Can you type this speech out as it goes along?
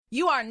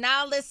You are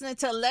now listening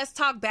to Let's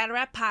Talk Battle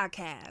Rap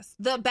Podcast,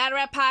 the Battle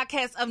Rap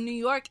Podcast of New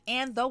York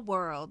and the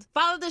world.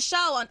 Follow the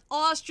show on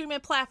all streaming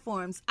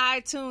platforms,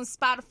 iTunes,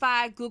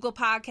 Spotify, Google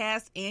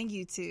Podcasts, and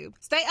YouTube.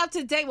 Stay up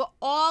to date with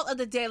all of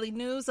the daily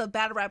news of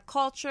battle rap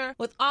culture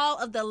with all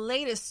of the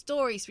latest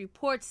stories,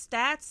 reports,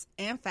 stats,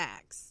 and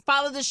facts.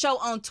 Follow the show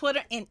on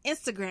Twitter and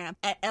Instagram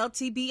at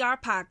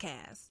LTBR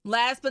Podcast.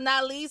 Last but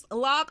not least,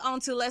 log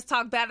on to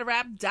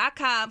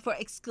letstalkbattlerap.com for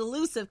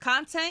exclusive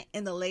content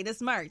and the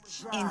latest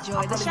merch.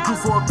 Enjoy the show. Do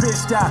for a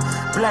bitch die,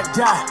 black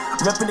die,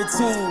 reppin' the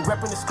team,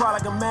 reppin' the squad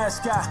like a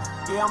mascot.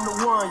 Yeah, I'm the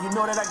one, you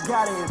know that I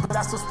got it, but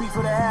I still speak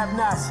for the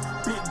have-nots.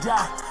 Big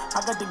die,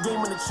 I got the game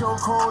in the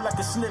chokehold like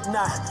a slip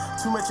knot.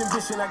 Too much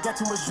ambition, I got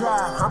too much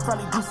drive. I'm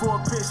probably due for a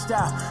bitch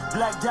die,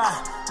 black die,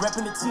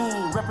 reppin' the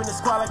team, reppin' the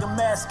squad like a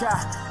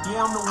mascot.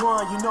 Yeah, I'm the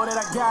one, you know that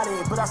I got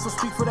it, but I still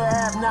speak for the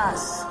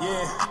have-nots.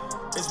 Yeah.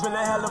 It's been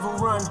a hell of a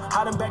run.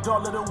 I done bagged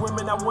all of the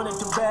women I wanted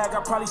to bag.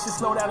 I probably should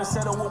slow down and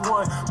settle with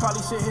one.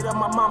 Probably should hit up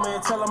my mama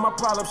and tell her my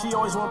problem. She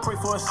always wanna pray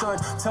for her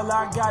son. Tell her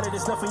I got it,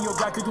 it's nothing your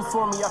God could do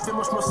for me. I feel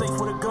much more safe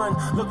with a gun.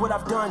 Look what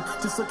I've done,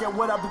 just look at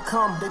what I've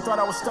become. They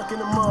thought I was stuck in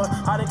the mud,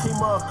 I done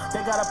came up.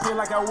 They gotta pay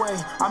like I weigh,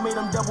 I made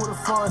them double the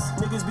funds.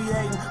 Niggas be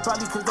hating,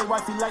 probably cause they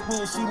wifey like me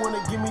and she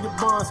wanna give me the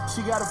buns.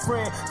 She got a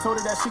friend, told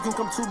her that she can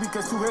come too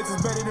because two heads is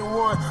better than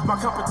one. My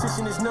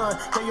competition is none,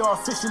 they are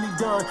officially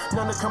done.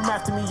 None to come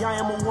after me, I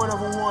am a one of a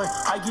one.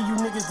 I give you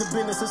niggas the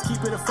business, let's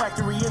keep it a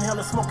factory. Inhale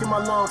the smoke in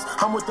my lungs,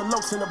 I'm with the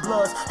lokes and the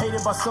bloods.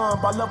 Hated by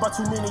some, by love by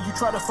too many. You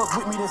try to fuck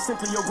with me, then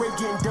simply your grave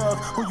getting dug.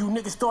 Who you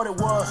niggas thought it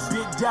was?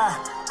 Big die,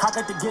 I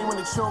got the game in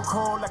the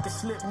chokehold like a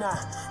slip knot.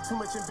 Too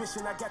much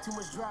ambition, I got too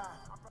much drive.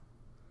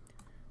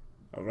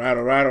 All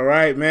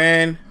right,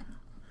 man.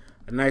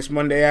 A nice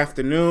Monday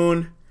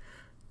afternoon.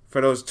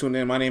 For those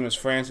tuning in, my name is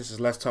Francis. This is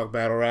Let's Talk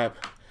Battle Rap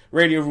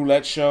Radio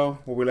Roulette Show,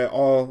 where we let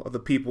all of the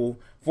people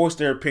voice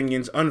their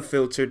opinions,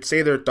 unfiltered,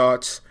 say their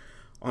thoughts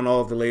on all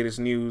of the latest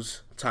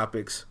news,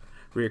 topics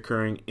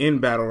reoccurring in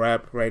battle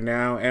rap right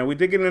now. And we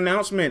did get an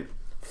announcement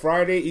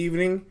Friday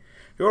evening.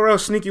 You're real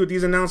sneaky with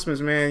these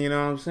announcements, man. You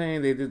know what I'm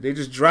saying? They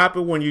just drop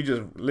it when you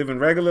just living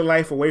regular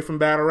life away from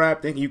battle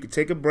rap, thinking you could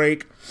take a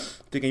break,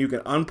 thinking you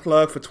can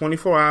unplug for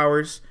 24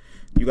 hours.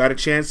 You got a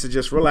chance to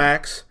just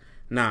relax.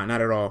 Nah,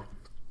 not at all.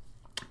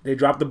 They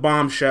dropped the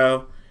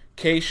bombshell.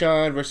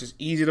 K-Shine versus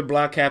Easy the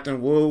Block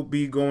Captain will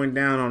be going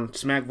down on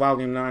Smack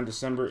Volume 9,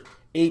 December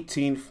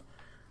 18th,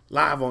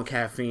 live on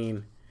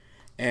Caffeine.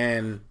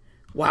 And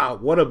wow,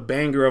 what a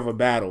banger of a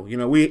battle. You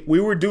know, we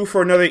were due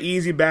for another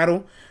Easy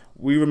battle.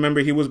 We remember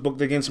he was booked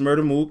against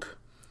Murder Mook.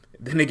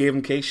 Then they gave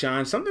him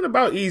K-Shine. Something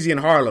about Easy in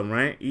Harlem,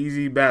 right?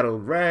 Easy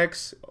battled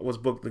Rex, was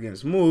booked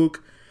against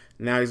Mook.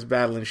 Now he's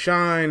battling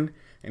Shine.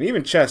 And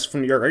even Chess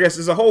from New York. I guess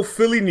it's a whole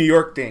Philly-New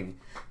York thing.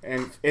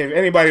 And if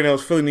anybody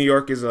knows, Philly-New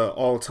York is an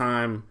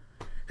all-time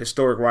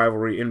historic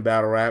rivalry in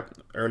battle rap,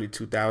 early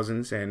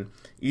 2000s, and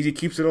Easy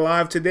keeps it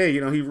alive today.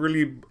 You know, he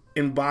really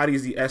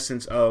embodies the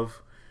essence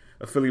of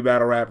a Philly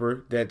battle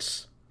rapper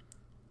that's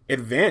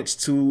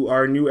advanced to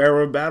our new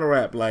era of battle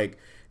rap. Like,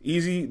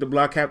 Easy, the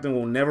Block Captain,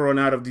 will never run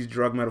out of these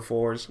drug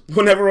metaphors,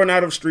 will never run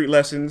out of street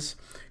lessons,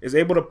 is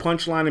able to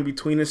punchline in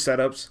between his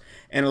setups,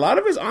 and a lot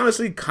of it is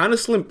honestly kind of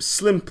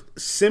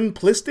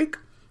simplistic,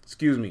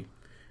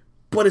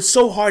 but it's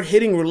so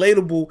hard-hitting,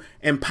 relatable,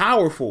 and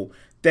powerful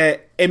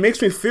that it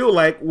makes me feel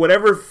like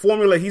whatever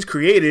formula he's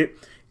created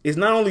is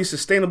not only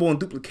sustainable and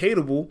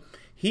duplicatable,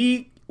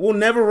 he will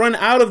never run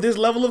out of this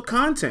level of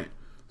content.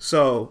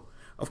 So,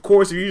 of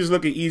course, if you just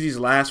look at Easy's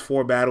last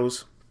 4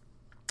 battles,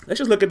 let's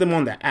just look at them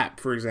on the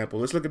app, for example.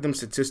 Let's look at them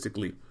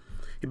statistically.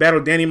 He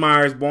battled Danny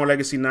Myers, Born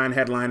Legacy 9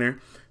 headliner.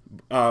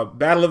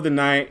 Battle of the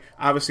night,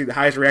 obviously the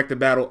highest reacted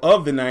battle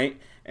of the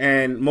night.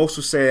 And most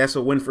will say that's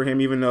a win for him,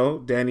 even though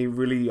Danny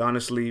really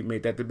honestly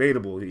made that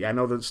debatable. I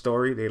know the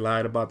story. They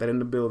lied about that in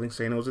the building,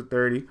 saying it was a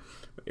 30.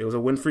 It was a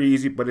win for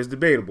Easy, but it's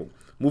debatable.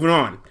 Moving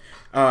on.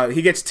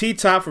 He gets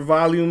T-Top for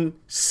Volume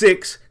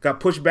 6. Got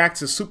pushed back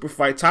to Super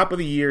Fight, top of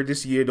the year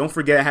this year. Don't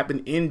forget it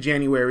happened in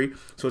January,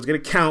 so it's going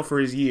to count for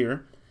his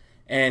year.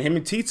 And him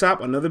and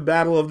T-Top, another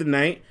battle of the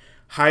night.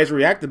 Highest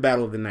reacted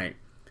battle of the night.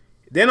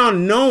 Then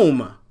on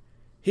Gnome,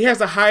 he has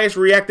the highest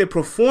reacted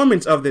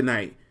performance of the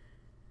night.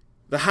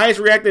 The highest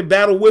reacted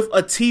battle with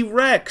a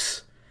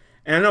T-Rex.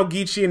 And I know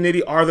Geechee and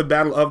Nitty are the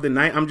battle of the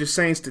night. I'm just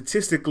saying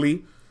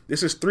statistically,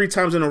 this is 3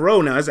 times in a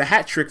row now. It's a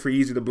hat trick for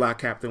Easy the Block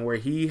Captain, where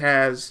he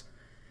has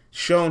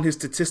shown his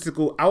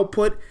statistical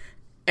output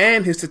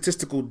and his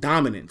statistical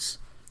dominance,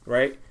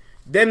 right?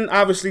 Then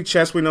obviously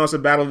Chess, we know it's a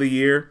battle of the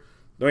year.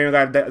 Don't even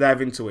got to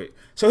dive into it.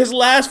 So his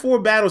last 4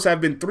 battles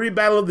have been 3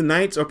 battle of the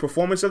nights or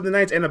performance of the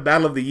nights and a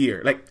battle of the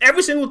year. Like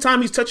every single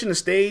time he's touching the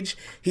stage,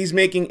 he's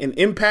making an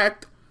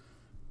impact.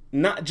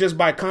 Not just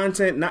by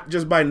content, not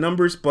just by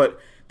numbers, but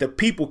the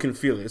people can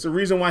feel it. It's the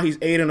reason why he's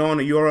 8-0 on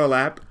the URL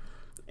app.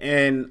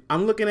 And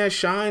I'm looking at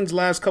Shine's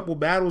last couple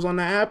battles on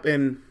the app,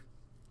 and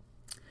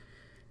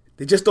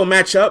they just don't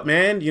match up,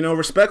 man. You know,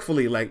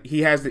 respectfully. Like,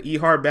 he has the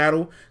E-Hard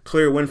battle,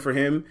 clear win for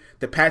him.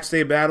 The Patch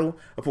Day battle,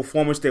 a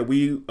performance that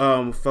we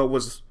felt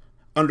was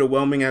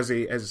underwhelming as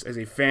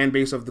a fan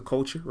base of the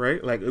culture,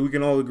 right? Like, we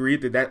can all agree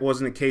that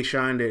wasn't a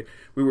K-Shine that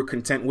we were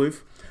content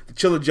with. The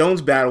Chilla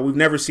Jones battle, we've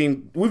never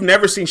seen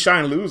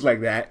Shine lose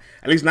like that,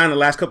 at least not in the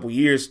last couple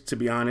years, to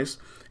be honest.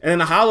 And then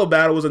the Hollow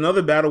battle was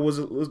another battle, was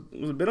a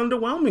bit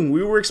underwhelming.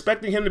 We were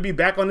expecting him to be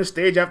back on the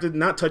stage after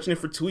not touching it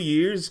for 2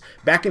 years,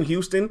 back in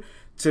Houston,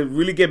 to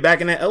really get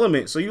back in that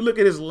element. So you look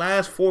at his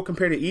last 4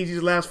 compared to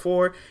Eazy's last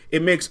 4,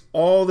 it makes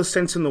all the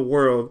sense in the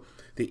world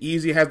that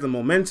Eazy has the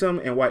momentum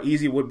and why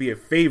Eazy would be a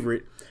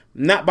favorite.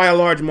 Not by a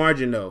large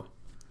margin, though.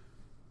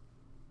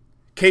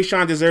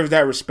 K-Shine deserves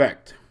that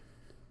respect.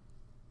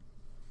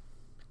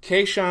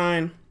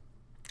 K-Shine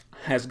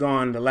has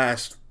gone the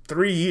last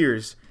 3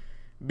 years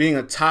being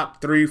a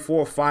top 3,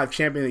 4, 5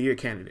 champion of the year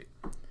candidate.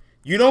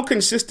 You don't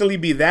consistently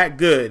be that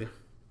good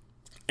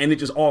and it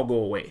just all go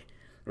away,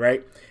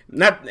 right?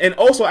 And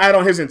also add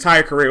on his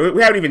entire career.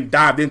 We haven't even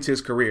dived into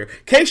his career.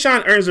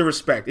 K-Shine earns the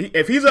respect.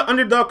 If he's an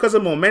underdog because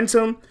of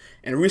momentum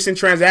and recent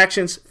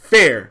transactions,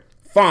 fair,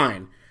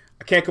 fine.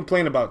 I can't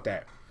complain about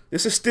that.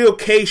 This is still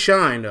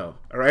K-Shine, though,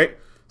 all right?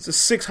 It's the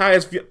 6th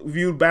highest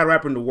viewed battle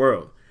rapper in the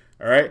world,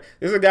 all right?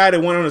 This is a guy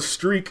that went on a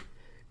streak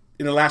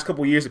in the last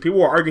couple of years that people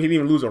were arguing he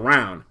didn't even lose a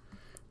round.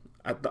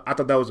 I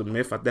thought that was a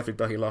myth. I definitely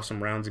thought he lost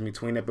some rounds in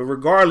between that. But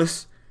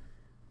regardless,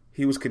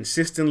 he was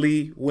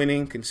consistently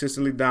winning,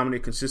 consistently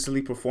dominant,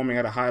 consistently performing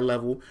at a high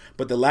level.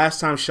 But the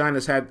last time Shine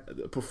has had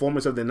a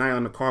performance of the night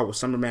on the card was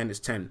Summer Madness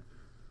 10.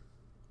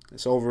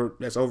 That's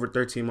over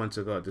 13 months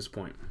ago at this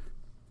point.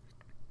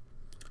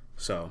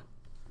 So,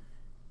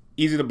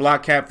 Eazy the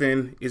Block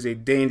Captain is a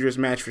dangerous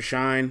match for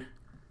Shine.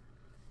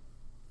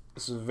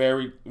 This is a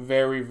very,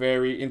 very,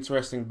 very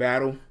interesting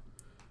battle.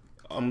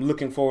 I'm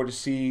looking forward to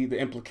see the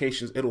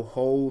implications it'll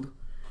hold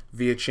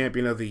via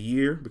Champion of the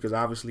Year, because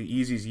obviously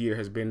Eazy's year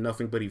has been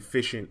nothing but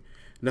efficient,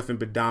 nothing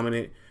but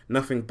dominant,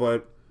 nothing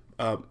but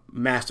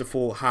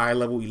masterful,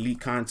 high-level,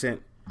 elite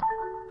content.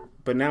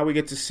 But now we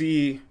get to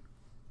see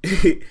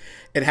it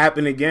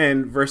happen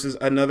again versus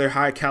another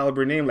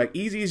high-caliber name. Like,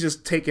 Eazy's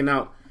just taking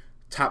out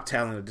top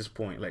talent at this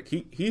point. Like,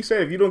 he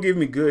said, if you don't give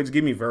me goods,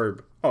 give me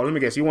verb. Oh, let me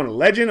guess, you want a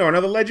legend or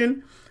another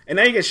legend? And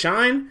now you get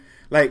Shine?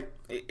 Like,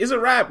 it's a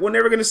wrap. We're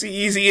never going to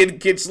see Eazy and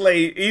Kid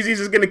Slade. Eazy's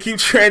just going to keep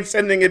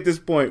transcending at this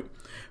point.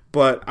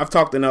 But I've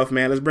talked enough,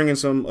 man. Let's bring in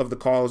some of the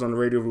calls on the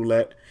Radio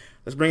Roulette.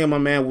 Let's bring in my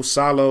man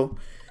Wasalu,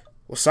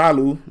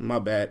 my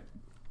bad,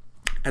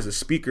 as a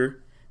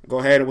speaker. Go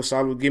ahead,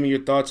 Wasalu. Give me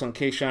your thoughts on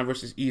K-Shine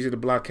versus Eazy the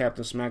Block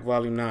Captain Smack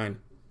Volume 9.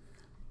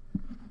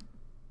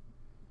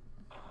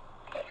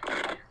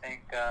 I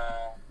think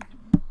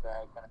it's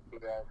going to be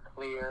a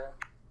clear,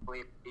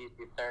 sweep,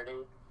 easy 30.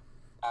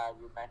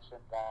 You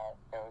mentioned that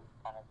there was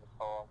kind of this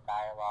whole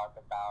dialogue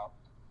about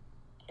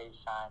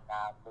K-Shine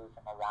not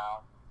losing a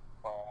round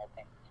for, I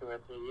think, 2 or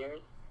 3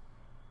 years.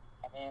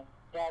 I mean,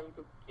 yeah, you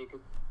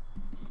could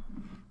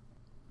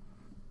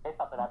based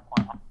off of that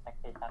point, I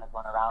think K-Shine has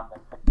won a round in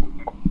 50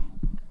 years.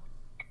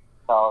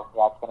 So,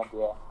 yeah, it's going to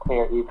be a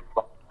clear, easy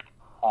win.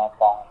 And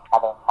I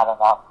don't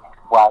know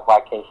why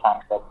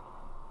K-Shine could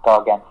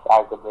go against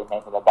arguably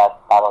maybe the best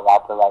battle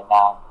rapper right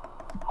now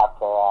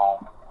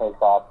after his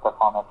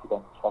performance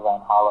against Trilla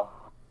and Hollow.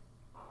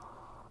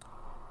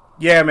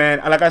 Yeah, man.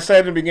 Like I said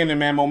at the beginning,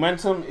 man,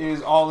 momentum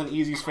is all in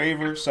Eazy's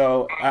favor.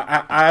 So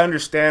I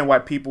understand why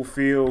people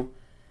feel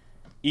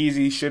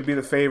Eazy should be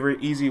the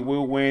favorite. Eazy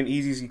will win.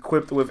 Eazy's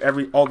equipped with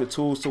all the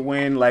tools to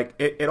win. Like,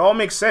 it all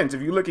makes sense.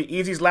 If you look at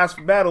Eazy's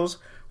last battles,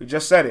 we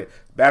just said it.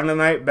 Battle of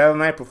the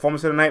night,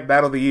 performance of the night,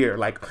 battle of the year.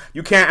 Like,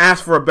 you can't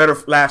ask for a better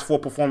last 4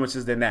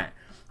 performances than that.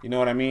 You know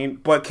what I mean?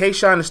 But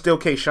K-Shine is still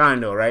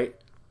K-Shine, though, right?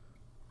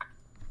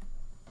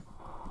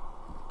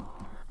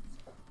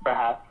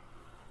 Perhaps.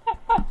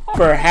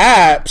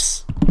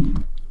 Perhaps.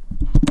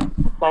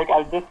 Like,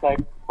 I just like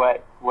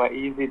what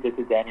Eazy did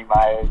to Danny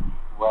Myers,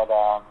 what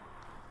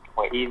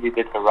Eazy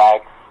did to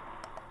Rex.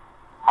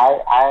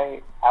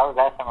 I was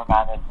at Summer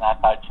Madness and I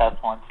thought Chess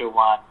won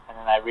 2-1, and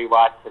then I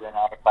rewatched it and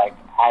I was like,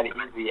 I had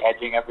Eazy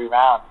edging every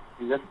round.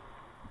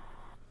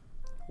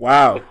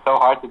 Wow. It's so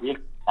hard to beat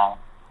now.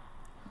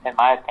 In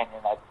my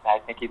opinion, I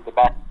think he's the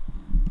best.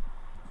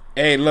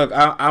 Hey, look,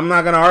 I'm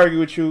not going to argue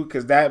with you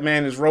because that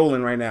man is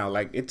rolling right now.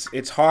 Like,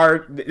 it's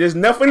hard. There's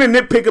nothing to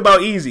nitpick about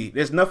Eazy.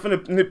 There's nothing to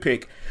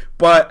nitpick.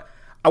 But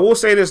I will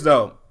say this,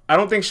 though. I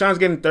don't think Shine's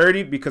getting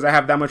 30 because I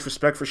have that much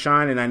respect for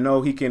Shine, and I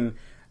know he can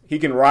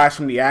rise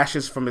from the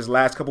ashes from his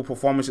last couple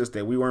performances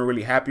that we weren't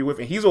really happy with.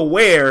 And he's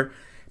aware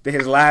that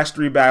his last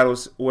 3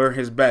 battles were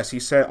his best. He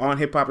said on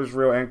Hip Hop Is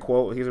Real, end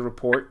quote, here's a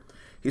report.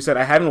 He said,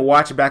 I haven't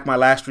watched back my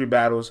last 3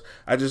 battles.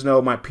 I just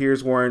know my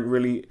peers weren't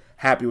really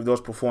happy with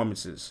those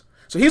performances.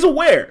 So he's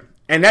aware,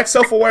 and that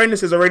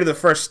self-awareness is already the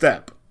first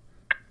step.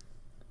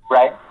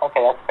 Right.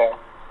 Okay, that's fair.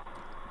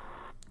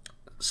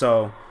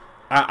 So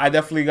I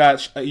definitely got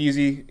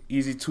Eazy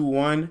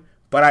 2-1,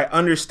 but I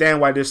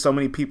understand why there's so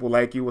many people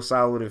like you,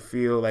 Wasalu, that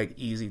feel like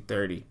Eazy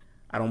 30.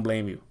 I don't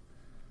blame you.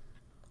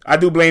 I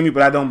do blame you,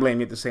 but I don't blame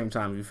you at the same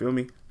time. You feel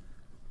me?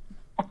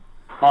 No,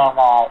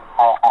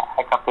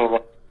 I completely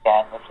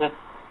understand. It's just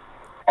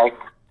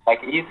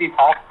like Eazy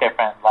talks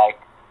different. Like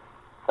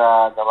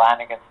the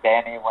line against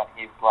Danny when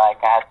he's like,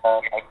 I had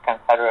the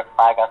Confederate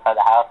flag outside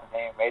the house and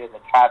they invaded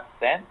the trap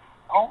since.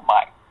 Oh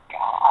my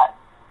God!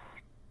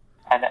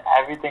 And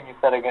everything you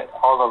said against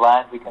all the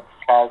lines against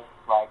Chess,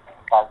 like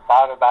I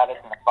thought about it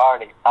and I've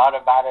already thought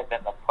about it.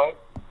 Then the put,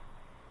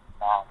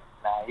 nah,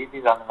 he's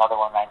on another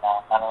one right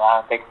now. I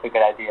don't think it's a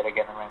good idea to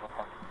get in the ring with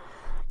him.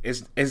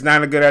 It's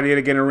not a good idea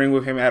to get in a ring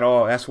with him at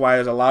all. That's why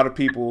there's a lot of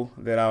people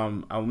that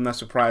I'm not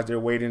surprised they're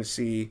waiting to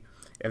see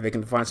if they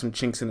can find some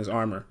chinks in his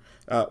armor.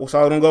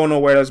 So don't go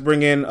nowhere. Let's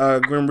bring in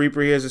Grim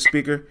Reaper here as a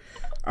speaker.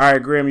 All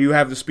right, Grim, you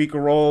have the speaker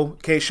role.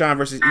 K-Shine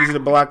versus Easy the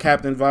Block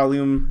Captain,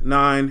 Volume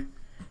 9.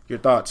 Your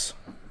thoughts?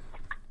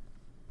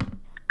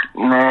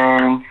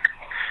 Man,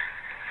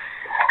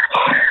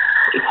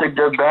 it's a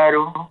good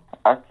battle,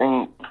 I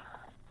think.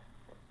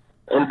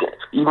 And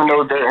even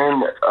though they're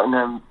in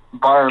an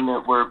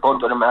environment where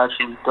both of them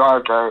actually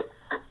thrive at,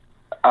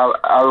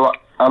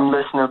 I'm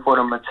listening for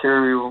the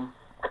material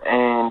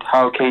and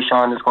how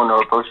K-Shine is going to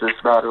approach this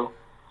battle.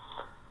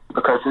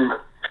 Because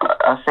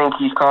I think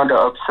he's kind of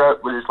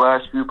upset with his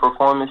last few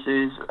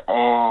performances.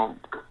 And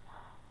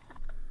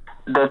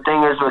the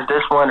thing is with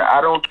this one, I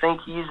don't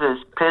think he's as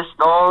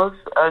pissed off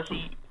as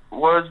he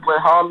was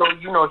with Hollow.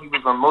 You know, he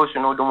was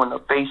emotional doing the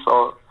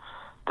face-off,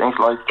 things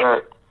like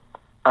that.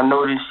 I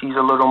noticed he's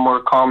a little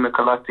more calm and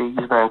collected.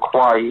 He's been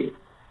quiet.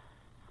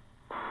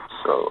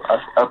 So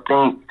I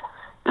think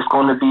it's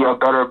going to be a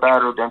better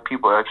battle than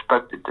people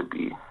expect it to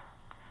be.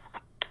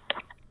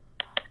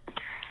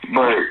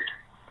 But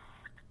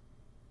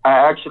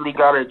I actually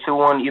got it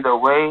 2-1 either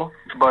way.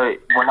 But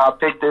when I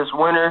picked this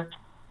winner,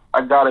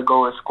 I got to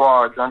go with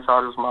squad.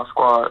 Gunshot is my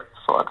squad.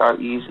 So I got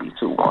easy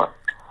 2-1.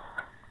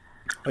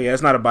 Oh, yeah,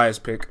 it's not a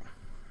biased pick.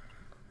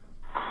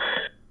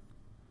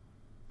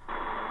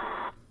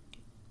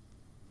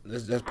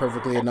 That's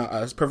perfectly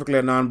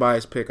a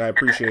non-biased pick. I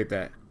appreciate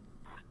that.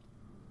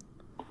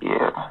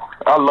 Yeah,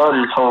 I love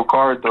this whole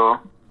card though.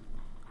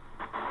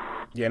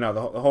 Yeah, no,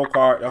 the whole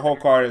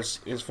card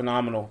is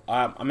phenomenal.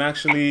 I'm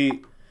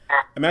actually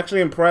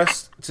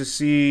impressed to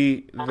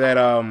see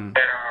that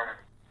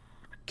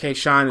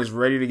K-Shine is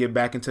ready to get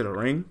back into the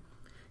ring.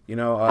 You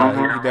know,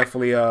 he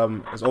definitely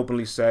has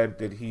openly said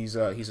that he's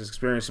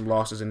experienced some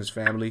losses in his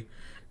family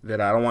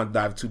that I don't want to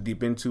dive too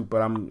deep into.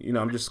 But I'm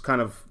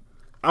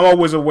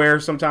always aware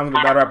sometimes when the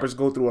battle rappers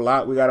go through a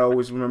lot. We gotta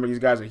always remember these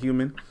guys are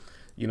human.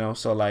 You know,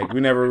 so like we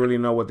never really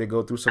know what they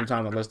go through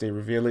sometimes unless they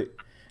reveal it.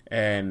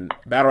 And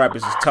battle rap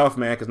is just tough,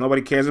 man, because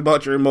nobody cares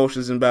about your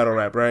emotions in battle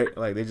rap, right?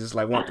 Like they just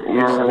want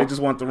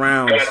the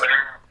rounds.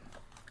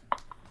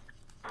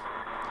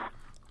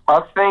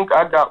 I think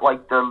I got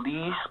like the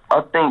least.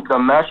 I think the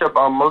matchup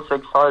I'm most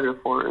excited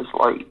for is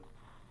like.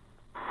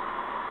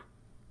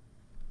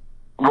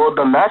 Well,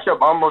 the matchup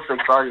I'm most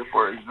excited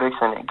for is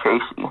Vixen and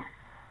Casey.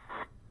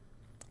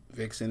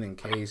 Vixen and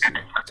Casey.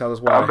 Tell us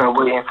why. I've been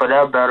waiting for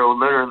that battle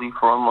literally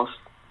for almost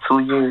 2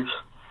 years.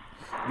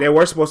 They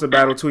were supposed to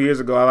battle 2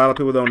 years ago. A lot of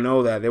people don't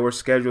know that. They were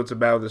scheduled to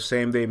battle the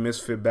same day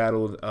Misfit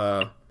battled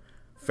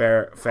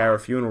Farrah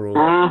Funeral.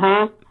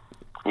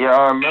 Mm-hmm. Yeah,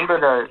 I remember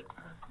that.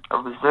 I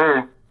was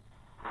there.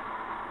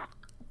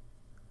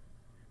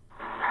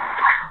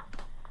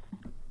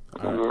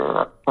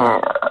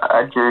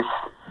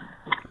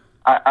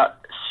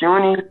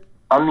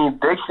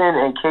 Dixon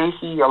and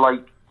Casey are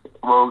like,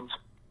 well,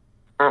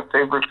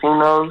 favorite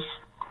females.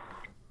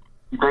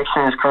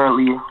 Dixon is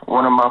currently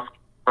one of my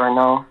right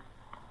now.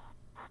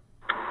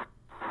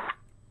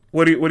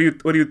 What do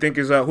you think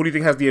is who do you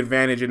think has the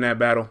advantage in that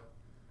battle?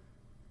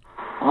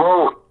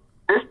 Well,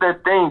 this the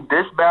thing.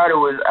 This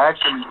battle is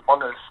actually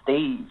on a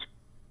stage,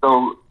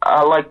 so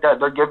I like that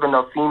they're giving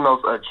the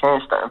females a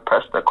chance to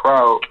impress the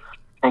crowd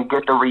and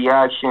get the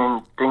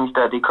reaction, things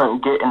that they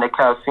couldn't get in the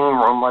caffeine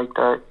room like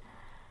that.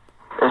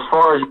 As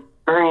far as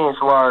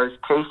experience-wise,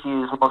 Casey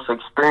is most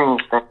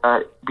experienced in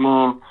that,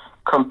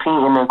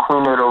 competing in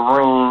Queen of the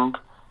Ring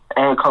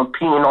and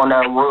competing on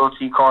that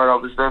royalty card. I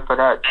was there for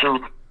that too,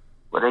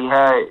 where they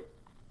had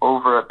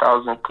over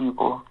 1,000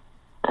 people,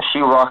 and she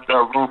rocked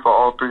that room for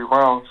all 3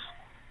 rounds.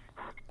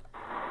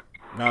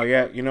 No,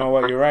 yeah, you know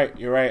what? You're right.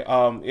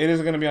 It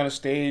is going to be on a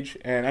stage,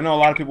 and I know a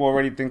lot of people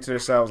already think to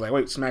themselves, like,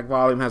 wait, Smack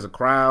Volume has a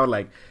crowd,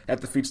 like, that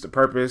defeats the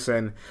purpose.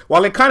 And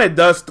while it kind of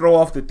does throw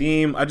off the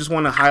theme, I just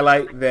want to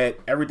highlight that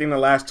everything the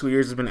last 2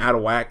 years has been out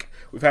of whack.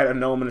 We've had a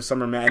Gnome in the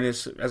Summer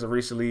Madness as of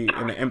recently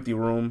in an empty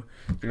room,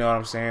 you know what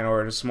I'm saying,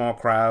 or in a small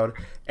crowd.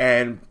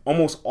 And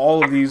almost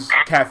all of these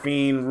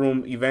caffeine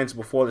room events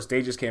before the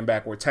stages came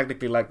back were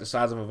technically like the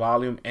size of a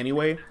volume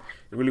anyway.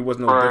 There really was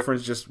no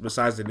difference just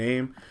besides the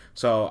name.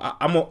 So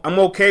I'm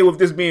okay with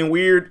this being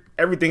weird.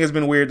 Everything has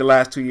been weird the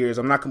last 2 years.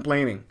 I'm not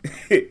complaining.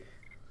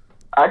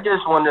 I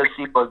just want to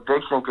see what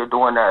Vixen could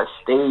do on that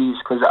stage,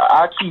 because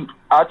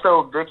I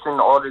tell Vixen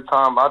all the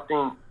time, I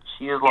think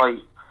she is like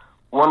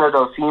one of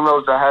the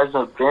females that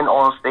hasn't been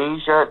on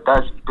stage yet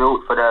that's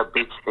built for that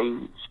big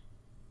stage.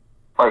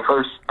 Like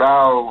her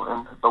style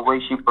and the way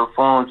she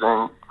performs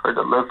and her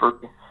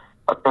delivery,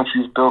 I think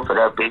she's built for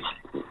that big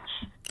stage.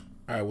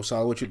 All right, well,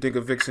 Saul, what you think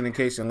of Vixen and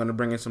Casey? I'm going to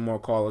bring in some more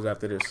callers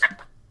after this.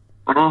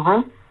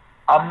 Mm-hmm.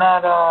 I'm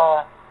not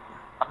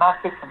I'm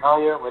not too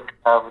familiar with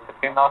the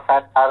female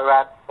side of battle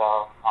rap,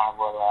 so I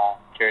will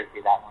curious to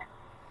see that one.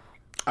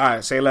 All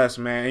right, say less,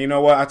 man. And you know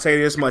what? I'll tell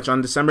you this much.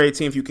 On December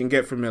 18th, you can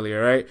get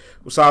familiar, right?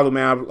 Well, salute,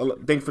 man.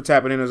 Thank you for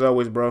tapping in as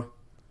always, bro.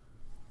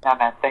 Yeah,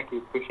 man. Thank you.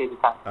 Appreciate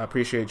your time. I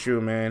appreciate you,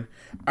 man.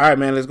 All right,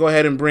 man. Let's go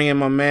ahead and bring in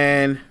my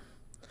man,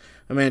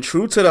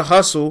 True to the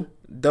Hustle,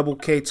 Double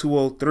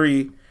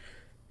K203.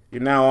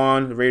 You're now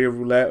on the Radio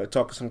Roulette. We're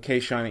talking some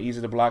K-Shine and Easy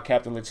the Block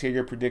Captain. Let's hear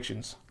your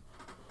predictions.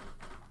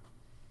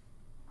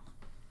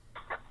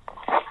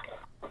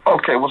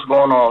 Okay, what's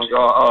going on,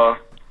 y'all?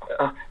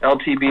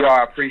 LTBR,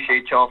 I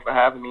appreciate y'all for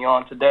having me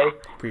on today.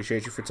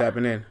 Appreciate you for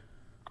tapping in.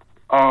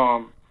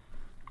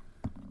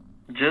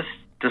 Just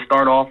to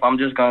start off, I'm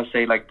just gonna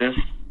say like this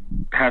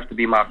has to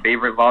be my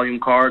favorite volume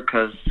card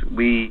because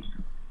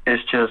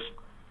it's just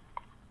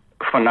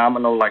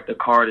phenomenal. Like the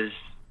card is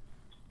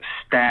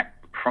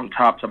stacked from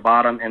top to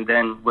bottom, and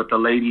then with the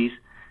ladies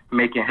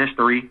making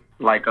history,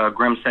 like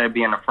Grim said,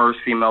 being the first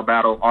female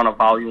battle on a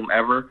volume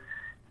ever.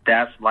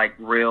 That's like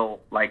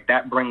real, like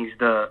that brings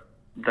the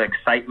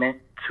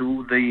excitement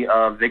to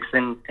the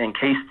Vixen and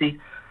Casey.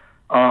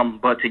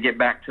 But to get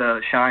back to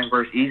Shine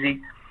versus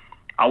Easy,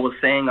 I was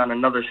saying on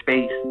another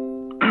space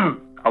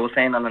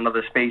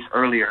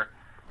earlier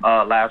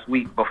last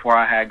week before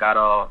I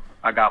got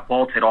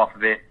vaulted off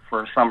of it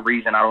for some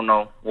reason. I don't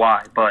know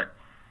why, but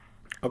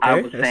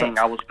okay.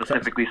 I was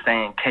specifically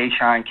saying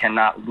K-Shine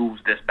cannot lose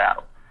this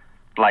battle.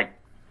 Like,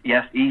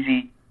 yes,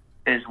 Easy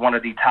is one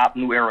of the top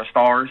new era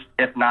stars,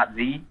 if not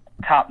the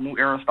top new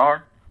era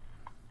star.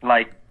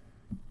 Like,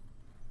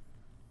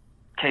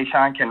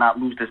 K-Shine cannot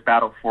lose this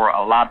battle for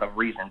a lot of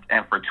reasons,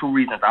 and for two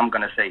reasons I'm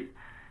going to say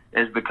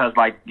is because,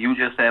 like you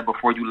just said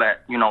before you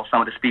let,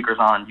 some of the speakers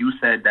on, you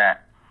said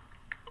that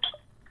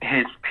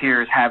his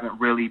peers haven't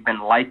really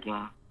been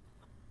liking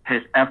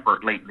his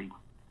effort lately.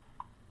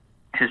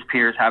 His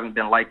peers haven't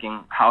been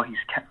liking how he's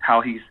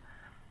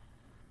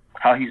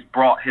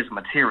brought his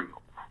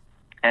material.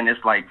 And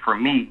it's like, for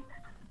me,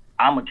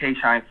 I'm a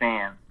K-Shine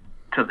fan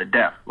to the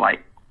death.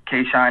 Like,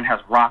 K-Shine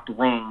has rocked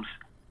rooms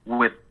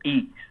with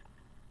ease.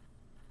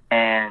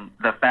 And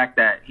the fact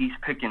that he's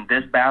picking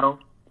this battle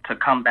to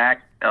come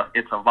back,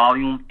 it's a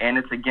volume, and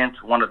it's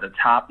against one of the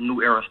top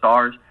new era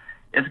stars,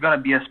 it's going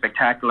to be a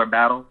spectacular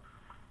battle.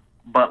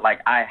 But,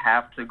 like, I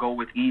have to go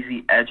with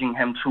Easy edging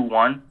him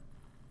 2-1.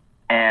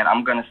 And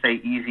I'm going to say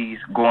Easy's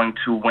going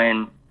to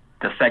win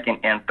the second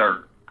and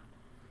third.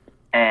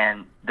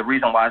 And the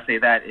reason why I say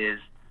that is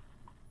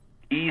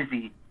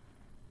Easy,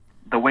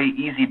 the way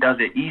Easy does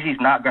it, Easy's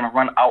not going to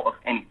run out of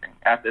anything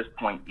at this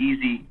point.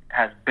 Easy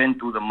has been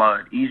through the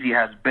mud. Easy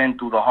has been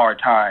through the hard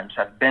times,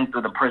 has been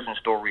through the prison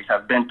stories,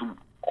 has been through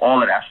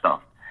all of that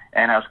stuff,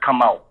 and has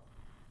come out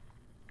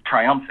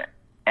triumphant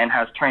and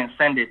has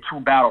transcended to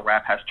battle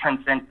rap, has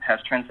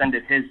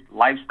transcended his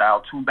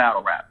lifestyle to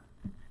battle rap.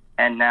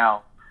 And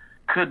now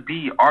could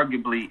be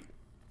arguably,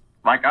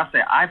 like I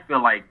said, I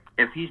feel like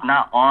if he's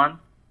not on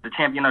the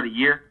Champion of the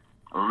Year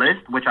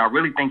list, which I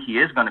really think he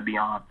is going to be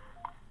on,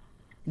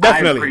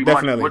 Definitely.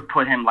 much would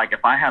put him, like,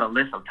 if I had a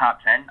list of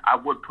top 10, I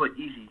would put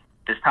Easy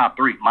this top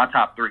 3, my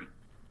top 3,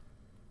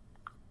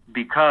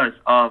 because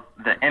of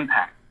the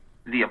impact,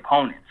 the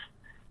opponents.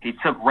 He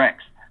took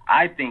Rex.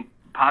 I think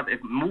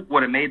if Mook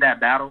would have made that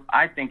battle,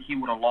 I think he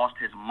would have lost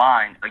his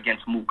mind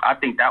against Mook. I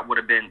think that would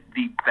have been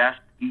the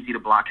best Easy to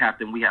Block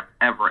captain we have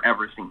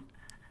ever seen,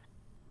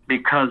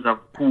 because of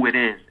who it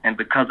is and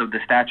because of the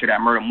stature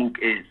that Murder Mook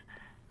is,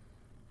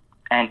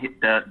 and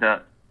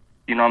the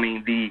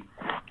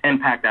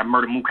impact that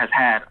Murder Mook has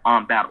had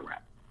on battle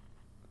rap.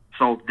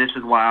 So this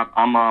is why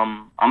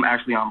I'm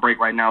actually on break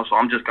right now. So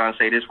I'm just gonna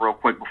say this real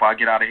quick before I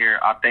get out of here.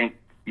 I think,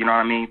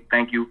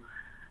 thank you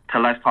to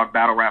Let's Talk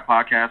Battle Rap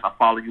Podcast. I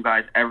follow you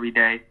guys every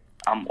day.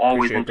 I'm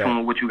always in tune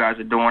with what you guys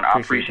are doing. I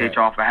appreciate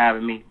y'all for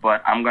having me.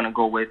 But I'm gonna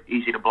go with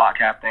Easy to Block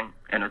captain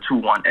and a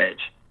 2-1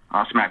 edge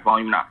on Smack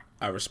Volume 9.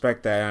 I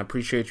respect that. I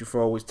appreciate you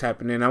for always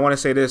tapping in. I want to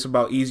say this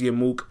about Easy and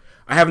Mook.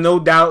 I have no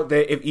doubt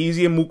that if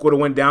Easy and Mook would have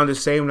went down the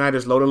same night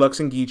as Loaded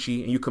Lux and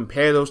Geechee, and you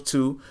compare those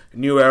two,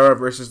 New Era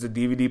versus the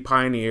DVD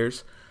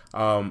Pioneers,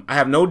 I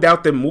have no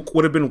doubt that Mook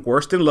would have been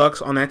worse than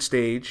Lux on that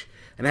stage,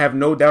 and I have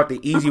no doubt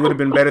that Easy would have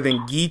been better than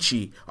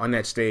Geechee on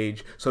that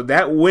stage. So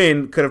that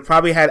win could have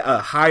probably had a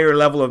higher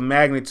level of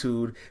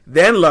magnitude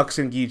than Lux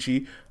and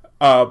Geechee,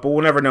 but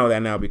we'll never know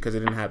that now because it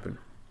didn't happen.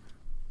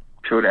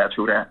 True that.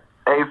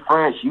 Hey,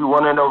 French, you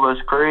want to know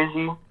what's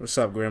crazy? What's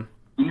up, Grim?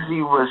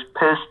 Easy was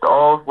pissed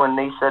off when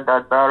they said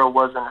that battle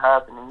wasn't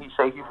happening. He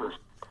said he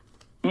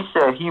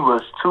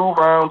was 2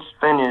 rounds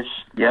finished.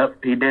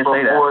 Yep, he did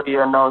say that. Before he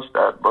announced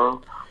that, bro.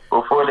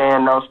 Before they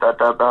announced that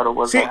battle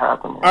wasn't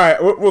happening. All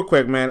right, real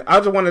quick, man. I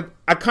kind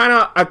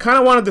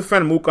of want to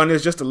defend Mook on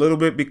this just a little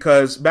bit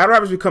because battle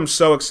rap has become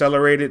so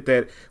accelerated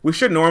that we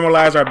should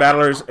normalize our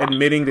battlers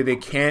admitting that they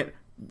can't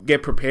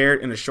get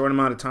prepared in a short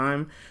amount of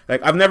time.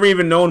 Like, I've never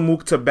even known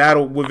Mook to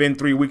battle within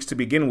 3 weeks to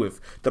begin with.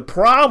 The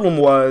problem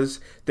was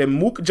Then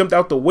Mook jumped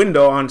out the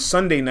window on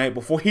Sunday night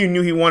before he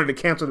knew he wanted to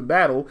cancel the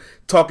battle,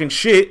 talking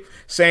shit,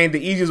 saying the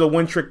Easy's a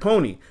one-trick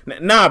pony.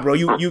 Nah, bro,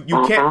 you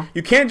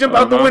can't jump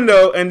out the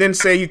window and then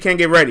say you can't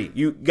get ready.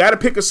 You got to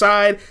pick a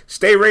side,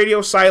 stay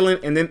radio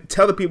silent, and then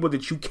tell the people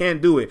that you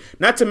can't do it.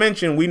 Not to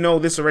mention, we know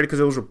this already because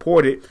it was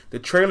reported, the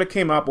trailer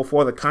came out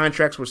before the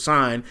contracts were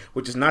signed,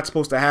 which is not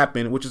supposed to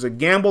happen, which is a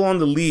gamble on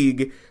the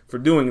league for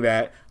doing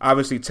that,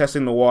 obviously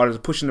testing the waters,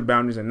 pushing the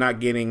boundaries, and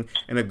not getting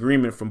an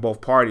agreement from both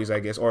parties,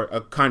 I guess, or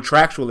a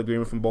contractual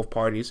agreement from both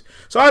parties.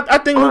 So I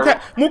think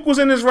Mook was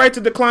in his right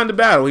to decline the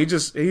battle. He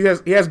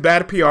has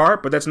bad PR,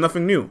 but that's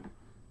nothing new.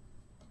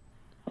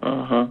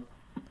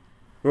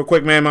 Real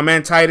quick, man, my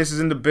man Titus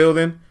is in the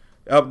building.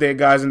 Update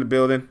guys in the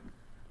building.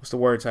 What's the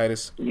word,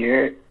 Titus?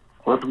 Yeah.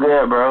 What's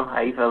good, bro?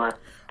 How you feeling?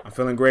 I'm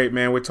feeling great,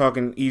 man. We're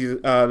talking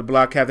the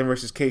Block Captain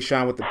versus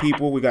K-Shine with the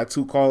people. We got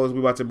 2 callers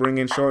we're about to bring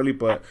in shortly,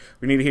 but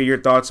we need to hear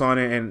your thoughts on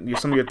it and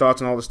some of your thoughts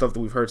on all the stuff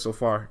that we've heard so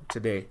far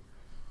today.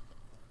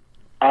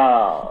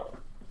 Oh,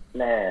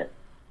 man.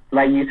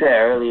 Like you said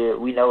earlier,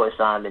 we know what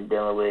Sean been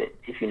dealing with.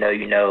 If you know,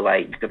 you know.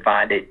 Like, you can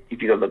find it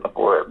if you go looking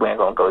for it. We ain't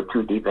going to go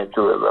too deep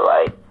into it, but,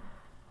 like,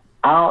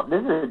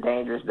 this is a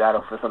dangerous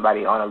battle for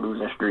somebody on a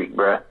losing streak,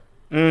 bro.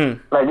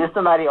 Like, there's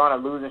somebody on a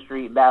losing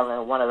streak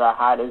battling one of the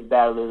hottest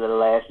battlers of the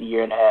last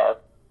year and a half.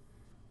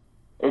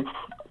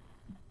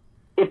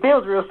 It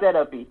feels real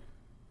set-up-y.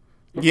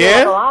 It feels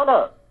like a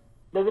lineup.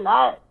 Does it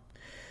not?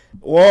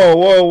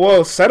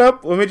 Whoa. Set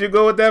up? What made you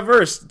go with that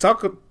verse? It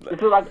feels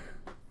like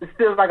a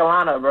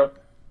lineup, bro.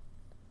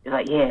 It's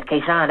like, yeah,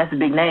 K-Shine, that's a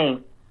big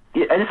name.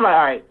 It's like,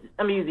 all right,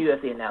 let me use the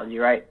UFC analogy,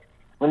 right?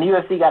 When the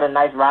UFC got a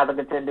nice rival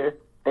contender,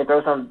 they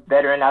throw some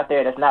veteran out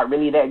there that's not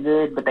really that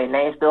good, but they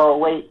name still hold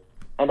weight,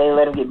 and they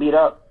let them get beat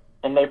up,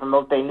 and they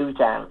promote their new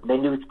channel, their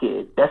news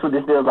kids. That's what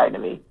this feels like to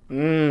me.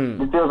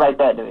 It feels like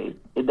that to me.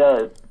 It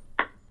does.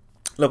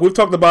 Look, we've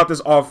talked about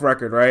this off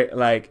record, right?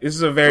 Like, this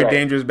is a very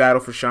dangerous battle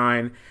for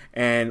Shine,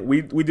 and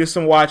we did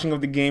some watching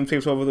of the game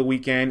tapes over the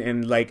weekend,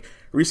 and, like,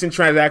 recent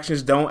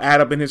transactions don't add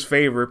up in his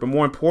favor, but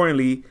more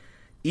importantly,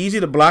 Easy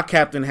the Block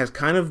Captain has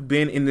kind of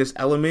been in this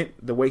element,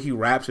 the way he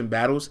raps and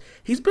battles.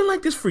 He's been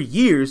like this for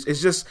years. It's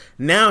just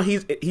now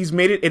he's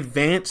made it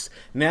advanced.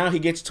 Now he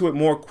gets to it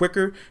more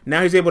quicker.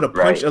 Now he's able to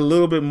punch a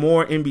little bit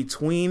more in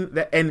between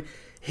that, and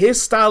his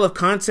style of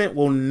content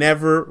will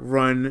never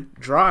run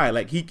dry.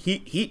 Like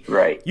he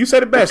you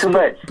said it best.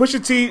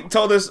 Pusha T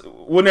told us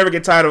we'll never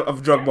get tired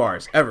of drug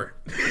bars ever.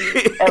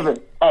 Ever.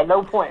 At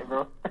no point,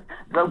 bro.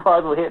 Drug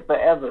bars will hit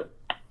forever.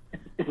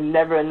 It's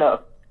never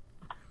enough.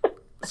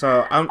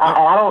 So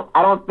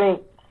I don't think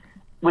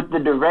with the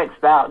direct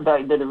style,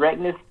 the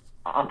directness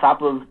on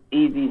top of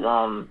Easy's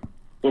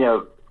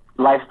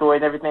life story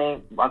and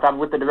everything, on top of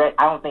with the direct,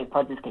 I don't think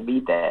punches can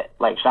beat that.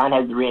 Like, Sean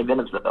has to reinvent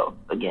himself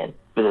again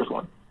for this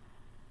one,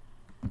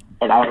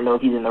 and I don't know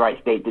if he's in the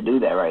right state to do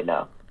that right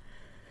now.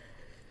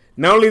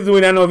 Not only do we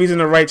not know if he's in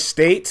the right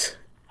state,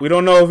 we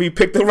don't know if he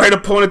picked the right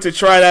opponent to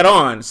try that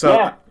on. So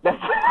yeah,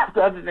 that's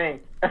the other thing.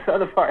 That's the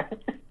other part.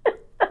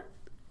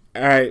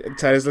 All right,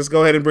 Titus, let's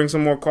go ahead and bring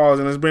some more calls,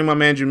 and let's bring my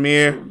man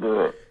Jameer.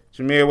 Good.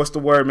 Jameer, what's the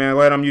word, man?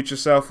 Go ahead, unmute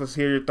yourself. Let's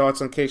hear your thoughts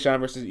on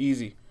K-Shine versus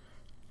Easy.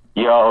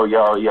 Yo.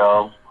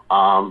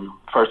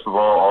 First of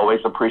all, always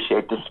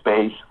appreciate the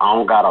space. I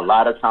don't got a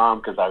lot of time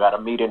because I got a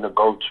meeting to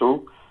go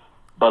to.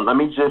 But let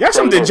me just y'all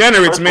some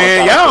degenerates,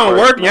 man. Y'all don't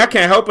work, and y'all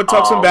can't help but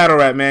talk some battle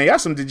rap, man. Y'all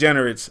some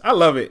degenerates. I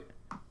love it.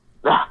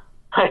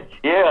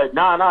 Yeah,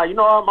 nah. You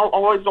know, I'm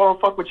always gonna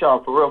fuck with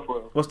y'all, for real.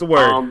 What's the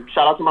word?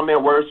 Shout out to my man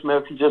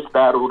Wordsmith. He just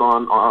battled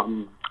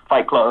on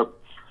Fight Club.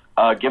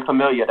 Get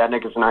familiar. That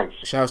nigga's nice.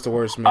 Shout out to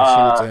Wordsmith.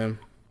 Shout out to him.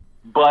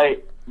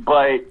 But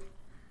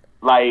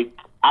like,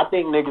 I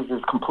think niggas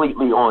is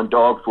completely on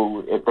dog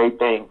food if they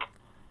think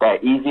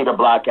that Easy the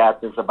Block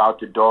Captain's about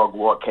to dog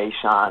walk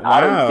K-Shine. Wow.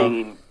 I done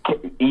seen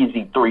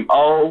Easy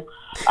 3-0.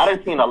 I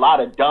done seen a lot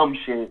of dumb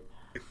shit,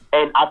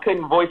 and I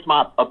couldn't voice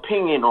my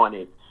opinion on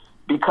it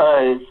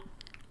because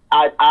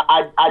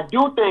I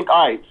do think,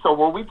 all right, so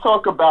when we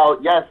talk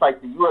about, yes,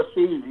 like the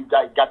UFC, you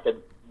got the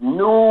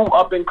new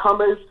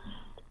up-and-comers,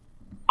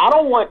 I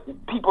don't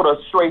want people to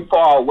stray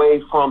far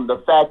away from the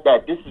fact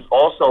that this is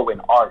also an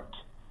art.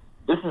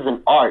 This is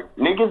an art.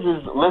 Niggas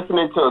is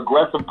listening to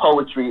aggressive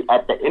poetry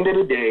at the end of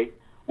the day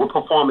with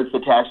performance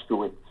attached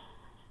to it.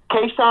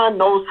 K-Shine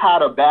knows how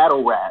to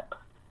battle rap.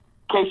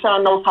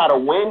 K-Shine knows how to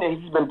win,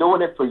 and he's been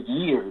doing it for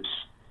years.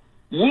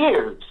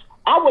 Years.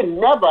 I would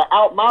never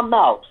out my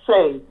mouth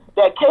say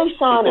that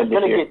K-Shine is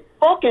going to get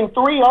fucking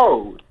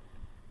 3-0'd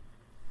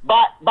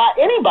by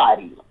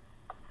anybody.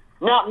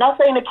 Now, not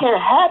saying it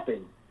can't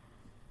happen,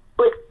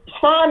 but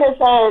Sean has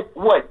had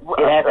what?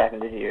 It has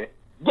happened this year.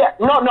 Yeah,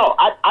 no.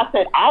 I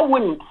said I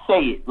wouldn't say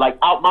it like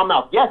out my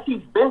mouth. Yes,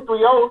 he's been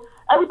 3-0.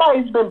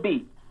 Everybody's been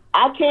beat.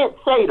 I can't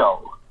say,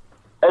 though,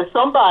 as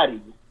somebody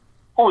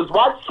who has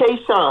watched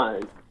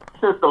K-Shine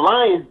since the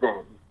Lions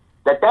Den,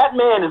 that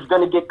man is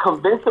going to get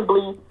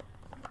convincingly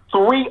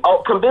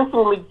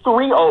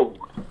 3-0'd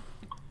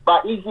by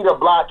by Easy the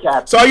Block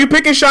Captain. So are you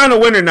picking Sean to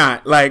win or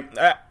not? Like,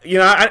 I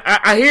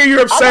hear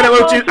you're upset at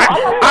what you.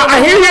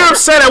 I hear you're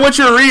upset at what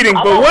you're reading,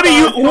 but what are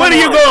you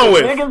going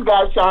with? Niggas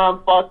got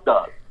Sean fucked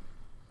up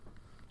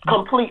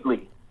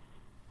completely,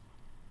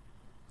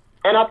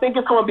 and I think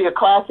it's going to be a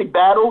classic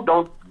battle.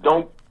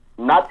 Don't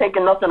not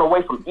taking nothing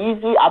away from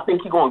Easy. I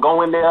think he's going to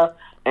go in there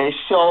and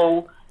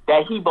show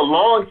that he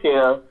belongs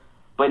here.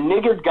 But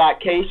niggas got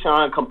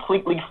K-Shine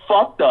completely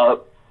fucked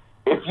up.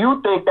 If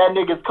you think that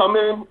nigga's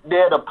coming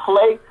there to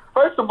play,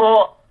 first of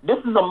all, this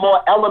is a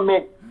more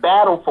element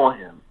battle for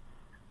him.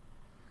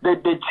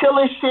 The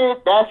Chilla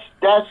shit,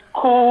 that's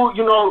cool.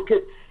 You know,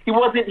 he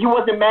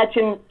wasn't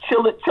matching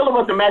Chilla. Chilla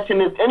wasn't matching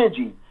his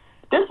energy.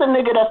 This is a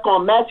nigga that's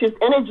gonna match his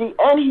energy,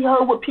 and he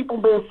heard what people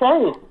been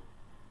saying.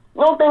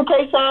 You don't think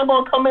K-Shine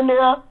gonna come in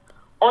there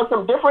on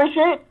some different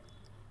shit?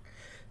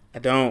 I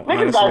don't.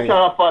 Niggas got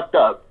Sean fucked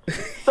up.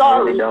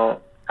 Sorry.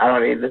 I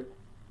don't either.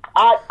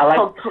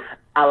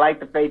 I like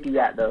the faith you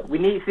got though.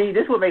 This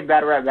is what makes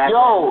battle rap back.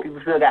 Yo, people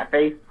still got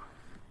faith.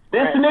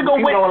 This nigga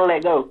people don't want to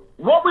let go.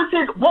 What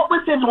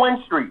was his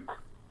win streak?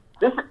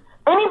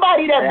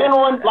 Anybody that been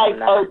on like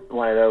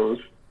one of those.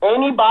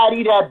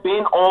 Anybody that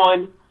been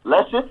on,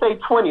 let's just say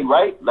 20,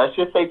 right? Let's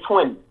just say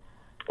 20.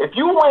 If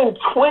you win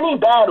 20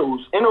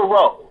 battles in a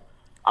row,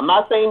 I'm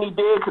not saying he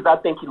did because I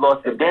think he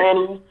lost to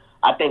Danny.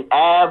 I think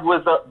Av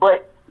was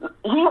but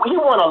he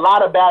won a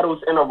lot of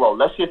battles in a row.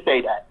 Let's just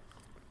say that.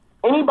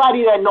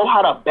 Anybody that know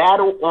how to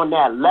battle on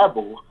that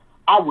level,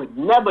 I would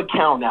never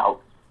count out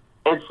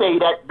and say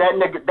that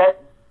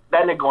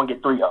nigga gonna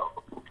get 3-0.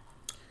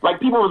 Like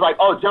people was like,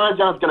 oh, John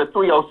John's gonna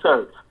 3-0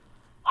 serve.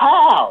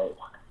 How?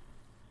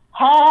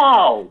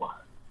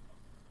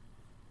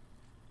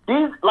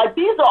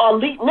 These are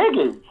elite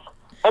niggas,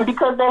 and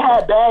because they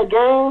had bad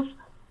games,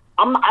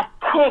 I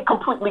can't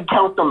completely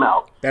count them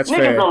out. That's niggas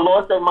fair. done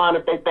lost their mind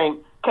if they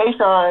think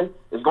K-Shine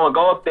is going to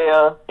go up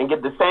there and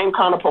get the same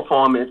kind of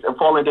performance and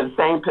fall into the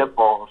same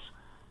pitfalls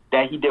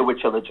that he did with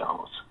Chilla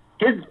Jones.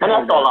 And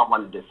that's all I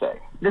wanted to say.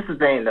 This is the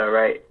thing, though,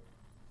 right?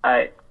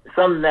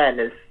 Some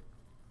madness.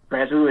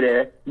 France, we were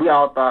there. We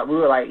all thought, we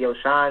were like, yo,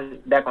 Sean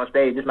back on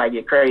stage, this might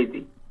get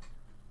crazy.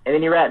 And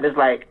then he rapped, it's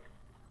like,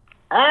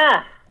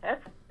 that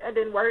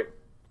didn't work.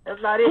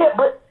 That's not it. Yeah,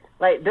 but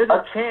like, there's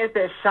a chance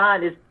that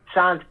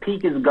Sean's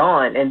peak is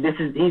gone, and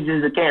he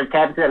just can't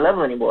tap to that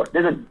level anymore.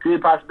 There's a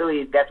good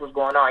possibility that's what's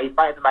going on. He's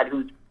fighting somebody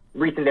who's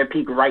reaching their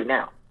peak right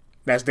now.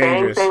 That's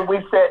dangerous. Same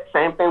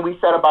thing we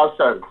said about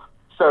Surf.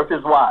 Surf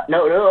is wide.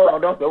 No.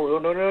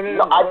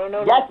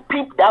 That's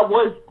peak. That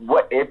was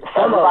what if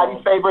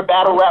everybody's favorite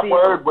battle rap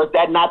word. Was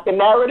that not the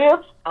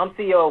narrative? I'm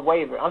CEO of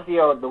Waiver. I'm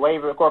CEO of the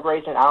Waiver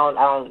Corporation. I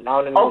don't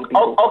know the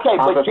people. Okay,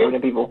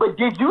 but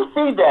did you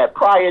see that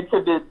prior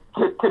to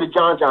the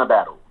John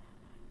battle?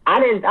 I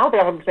don't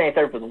think I'm saying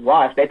Surf was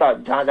washed. They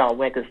thought John would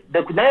win because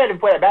the narrative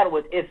for that battle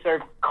was is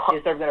Surf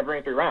gonna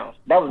bring 3 rounds.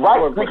 That was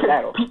right the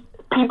battle.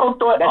 People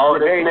thought that's a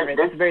very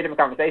different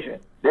conversation.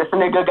 This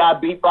nigga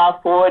got beat by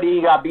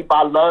 40, got beat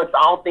by Lux.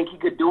 I don't think he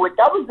could do it.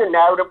 That was the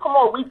narrative. Come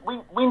on,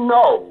 we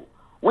know.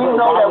 We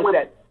know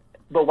that.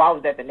 But why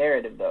was that the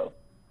narrative though?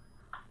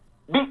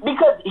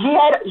 Because he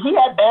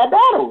had bad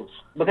battles.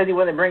 Because he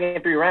wasn't bringing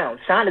in 3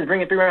 rounds. Sean is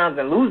bringing 3 rounds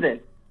and losing.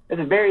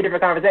 It's a very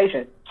different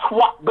conversation.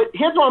 But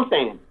here's what I'm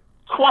saying.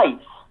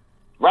 Twice,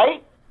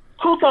 right?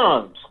 2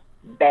 times.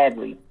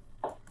 Badly.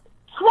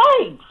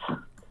 Twice.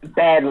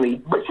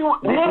 Badly. But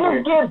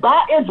niggas get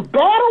by. It's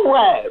battle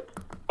rap.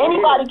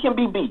 Anybody can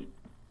be beat.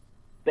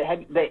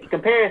 They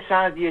compare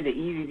Sean's year to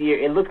Easy's year.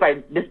 It looks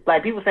like this.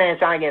 Like people saying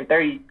Sean getting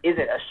 30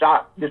 isn't a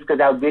shock just because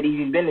how good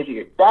Easy's been this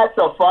year. That's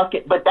a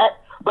fucking. But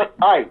all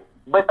right.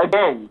 But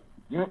again,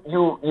 you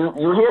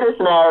hear this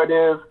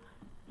narrative.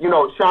 You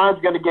know, Sean's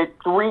gonna get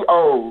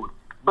 3-0.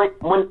 But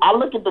when I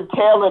look at the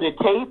tail of the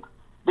tape,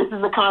 this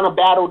is the kind of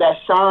battle that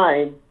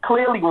Sean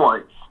clearly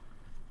wants.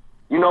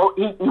 You know,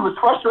 he was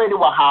frustrated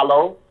with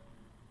Hollow.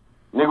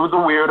 Nigga was a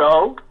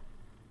weirdo.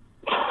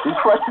 He's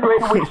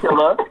frustrated with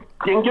Chilla.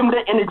 Didn't give him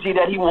the energy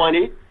that he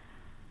wanted.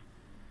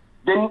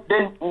 Then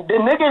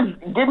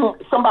niggas getting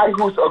somebody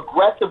who's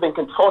aggressive and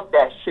can talk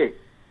that shit.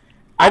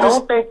 I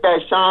don't think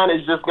that Sean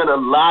is just gonna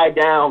lie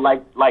down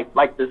like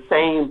the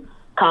same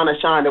kind of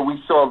Sean that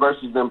we saw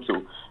versus them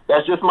two.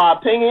 That's just my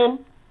opinion.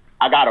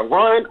 I gotta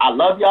run. I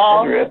love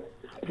y'all.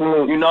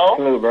 You know?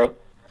 Salute, bro.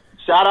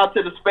 Shout out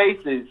to the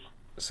Spaces.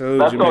 Salute,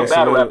 let's you, go man.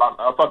 battle Salute. rap.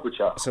 I'll fuck with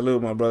y'all.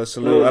 Salute, my brother.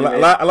 Salute. A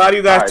lot of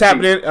you guys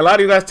tapping in. A lot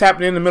of you guys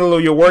tapping in the middle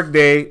of your work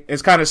day.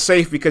 It's kind of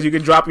safe because you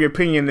can drop your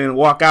opinion and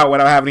walk out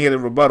without having to hear the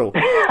rebuttal.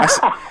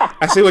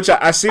 I see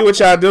what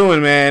y'all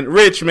doing, man.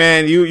 Rich,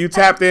 man, you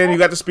tapped in. You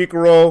got the speaker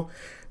role.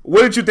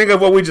 What did you think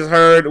of what we just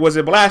heard? Was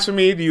it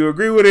blasphemy? Do you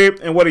agree with it?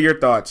 And what are your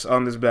thoughts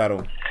on this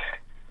battle?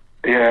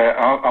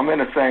 Yeah, I'm in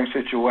the same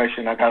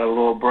situation. I got a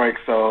little break,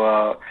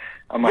 so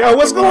yo,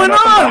 what's going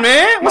on,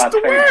 man? What's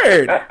the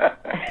word?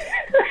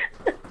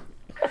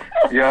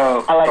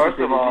 Yo, first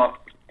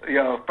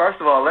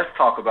of all, let's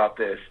talk about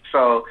this.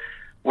 So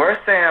we're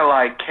saying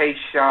like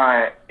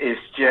K-Shine is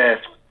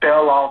just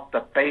fell off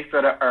the face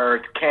of the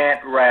earth,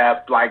 can't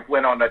rap, like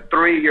went on a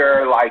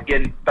 3-year, like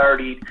getting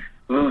 30.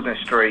 losing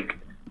streak.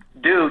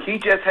 Dude, he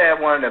just had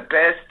one of the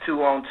best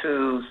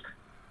 2-on-2s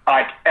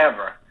like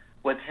ever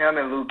with him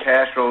and Luke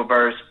Castro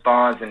versus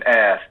Bonds and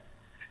Ash.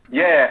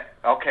 Yeah,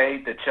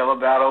 okay, the Chilla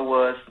battle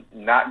was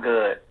not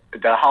good.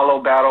 The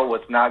Hollow battle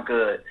was not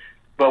good.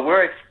 But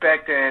we're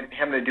expecting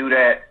him to do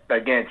that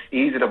against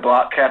Easy the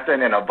Block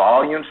Captain in a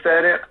volume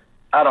setting.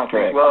 I don't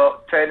think,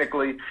 well,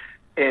 technically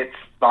it's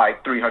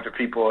like 300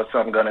 people or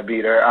something going to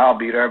be there. I'll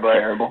be there, but,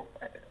 terrible.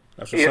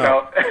 You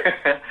know,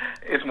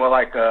 it's more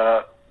like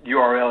a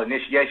URL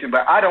initiation.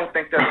 But I don't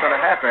think that's going to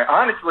happen.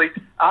 Honestly,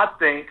 I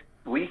think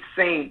we've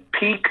seen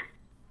peak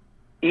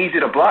Easy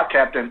the Block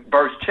Captain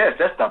versus Chess.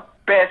 That's the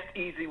best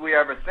Easy we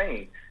ever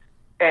seen.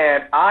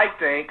 And I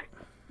think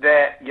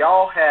that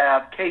y'all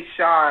have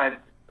K-Shine,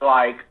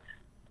 like,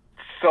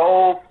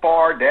 so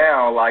far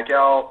down, like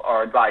y'all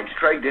are like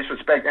straight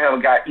disrespecting him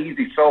and got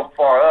Easy so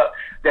far up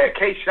that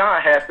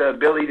K-Shine has the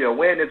ability to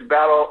win this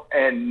battle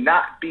and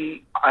not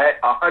be at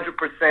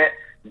 100%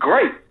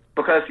 great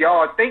because y'all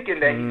are thinking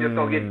that he's just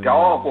going to get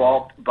dog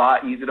walked by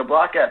Easy the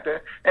Block Captain.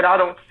 And I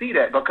don't see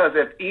that because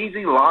if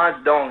Easy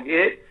lines don't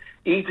hit,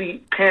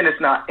 Easy pin is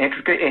not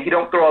intricate and he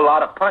don't throw a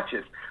lot of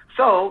punches.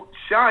 So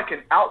Shine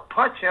can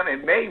out-punch him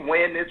and may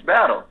win this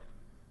battle.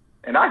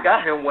 And I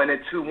got him winning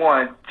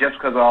 2-1 just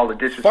because of all the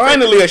disrespect.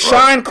 Finally, a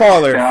Shine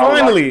caller. Now,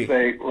 Finally. I'd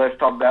like to say, let's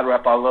talk battle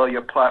rap. I love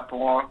your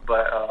platform,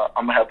 but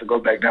I'm going to have to go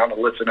back down to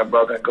listener,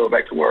 brother, and go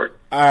back to work.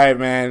 All right,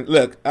 man.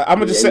 Look, I'm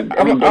going to just say...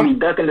 I'm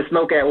ducking the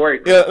smoke at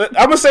work. Yeah,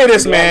 I'm going to say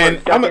this,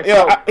 man.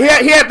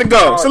 He had to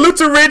go. Salute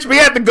to Rich, but he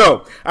had to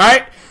go. All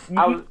right?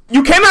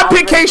 You cannot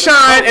pick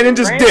K-Shine and then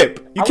just dip.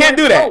 You can't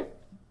do that.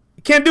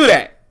 You can't do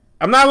that.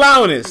 I'm not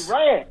allowing this.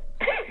 Right.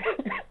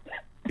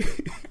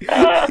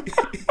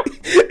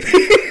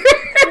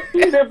 He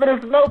dipping the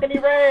smoke and he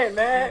ran,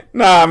 man.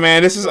 Nah,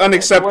 man, this is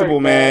unacceptable,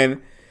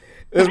 man.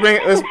 Let's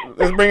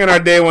bring in our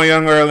day one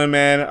young Erlen,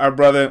 man, our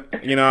brother.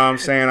 You know what I'm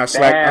saying? Our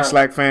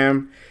Slack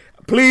fam.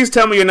 Please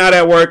tell me you're not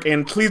at work,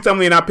 and please tell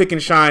me you're not picking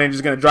Shine and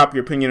just gonna drop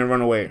your opinion and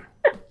run away.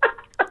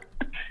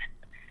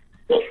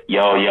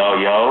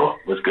 Yo,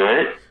 what's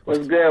good?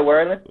 What's good,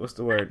 Werlin? What's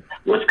the word?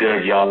 What's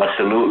good, y'all?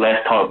 Salute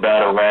Let's Talk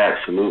Battle Rap.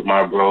 Salute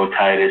my bro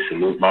Titus.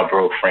 Salute my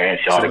bro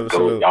France. Y'all the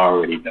GOAT. Y'all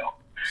already know.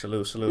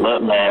 Salute.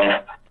 Look,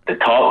 man, the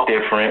talk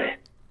different.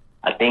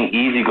 I think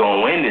Easy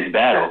gonna win this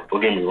battle.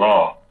 Don't get me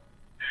wrong.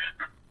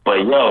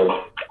 But,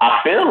 yo,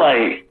 I feel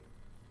like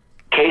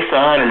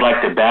K-Shine is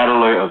like the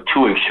battler of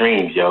two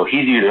extremes, yo.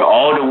 He's either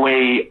all the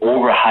way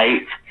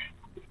overhyped,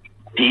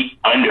 deep,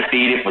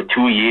 undefeated for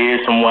 2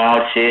 years, some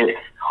wild shit,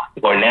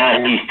 or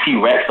now he's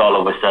T-Rex all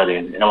of a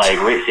sudden. And like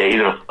Rich said, he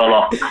just fell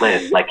off the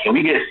cliff. Like, can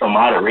we get some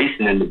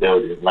moderation in the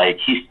building? Like,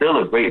 he's still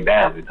a great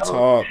battler,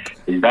 though.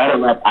 His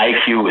battle rap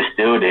IQ is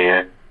still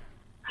there.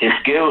 His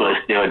skill is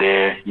still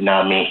there. You know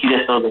what I mean? He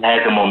just doesn't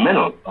have the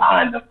momentum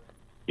behind him.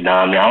 You know what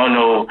I mean? I don't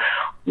know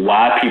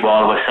why people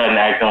all of a sudden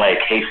acting like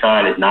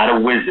K-Shine is not a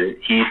wizard.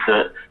 He's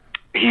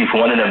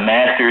one of the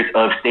masters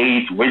of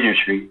stage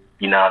wizardry.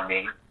 You know what I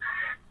mean?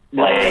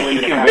 Like, he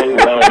can really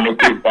well make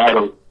this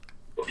battle.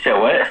 Say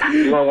what?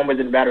 You want one with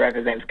the battle rap?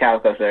 His name's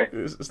Calico, sir.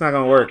 It's not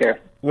gonna work.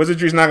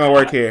 Wizardry's not gonna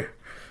work here.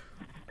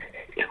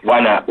 Why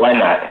not?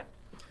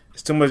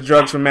 It's too much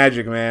drugs for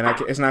magic, man.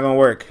 It's not gonna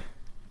work.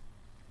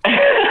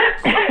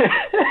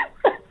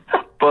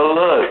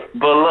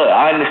 But look,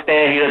 I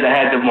understand he doesn't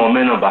have the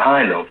momentum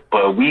behind him,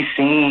 but we've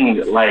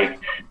seen like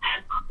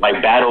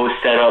battles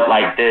set up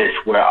like this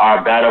where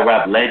our battle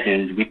rap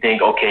legends, we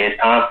think, okay,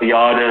 it's time for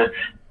y'all to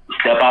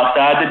step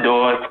outside the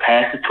door,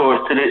 pass the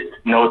torch to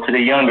the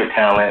younger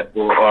talent,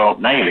 or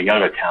not even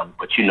younger talent,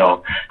 but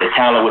the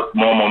talent with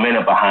more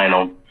momentum behind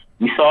them.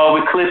 We saw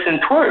it with Clips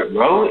and Twerk,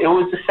 bro. It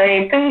was the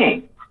same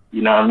thing.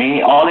 You know what I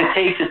mean? All it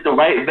takes is the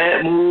right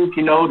vet move,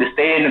 to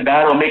stay in the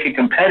battle, make it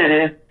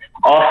competitive.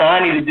 All I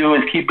need to do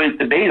is keep it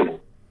debatable.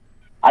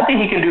 I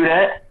think he can do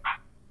that.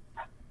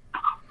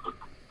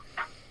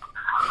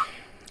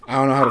 I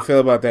don't know how to feel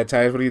about that,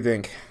 Tyus. What do you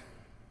think?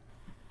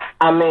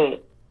 I mean,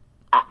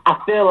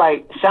 I feel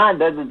like Shine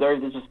does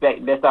deserve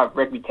disrespect based off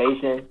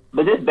reputation,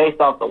 but just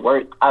based off the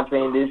work I've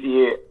seen this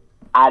year,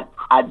 I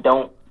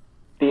don't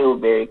feel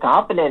very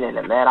confident in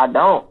him, man. I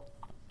don't.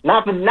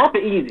 Not for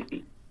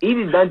Easy.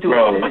 Easy's done too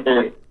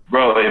much.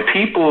 Bro, if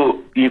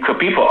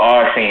people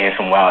are saying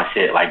some wild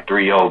shit like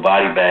 3-0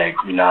 body bag,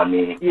 you know what I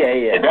mean? Yeah.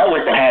 If that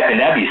was to happen,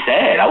 that'd be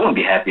sad. I wouldn't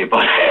be happy about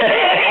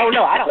that. Oh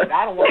no, I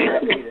don't want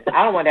that either.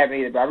 I don't want that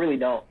either, but I really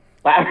don't.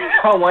 Like,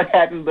 I don't want that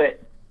happen,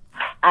 but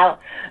I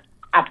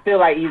feel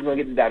like he's gonna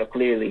get this battle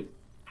clearly.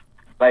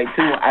 Like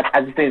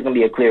I just think it's gonna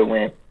be a clear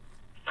win.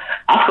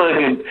 I feel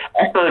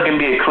it can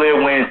be a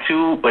clear win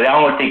too, but I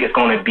don't think it's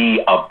gonna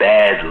be a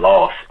bad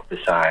loss for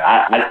Shine.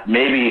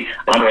 Maybe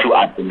I'm too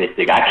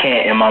optimistic. I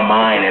can't in my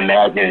mind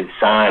imagine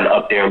Shine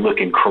up there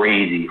looking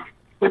crazy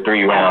with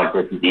 3 rounds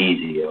versus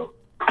Easy, yo.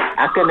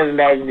 I couldn't have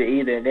imagined it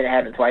either, and then it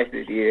happened twice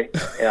this year,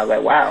 and I was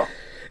like, wow.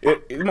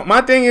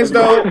 My thing is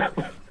though,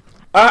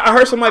 I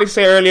heard somebody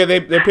say earlier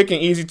they're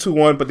picking Easy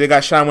 2-1, but they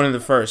got Shine winning the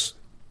first.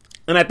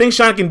 And I think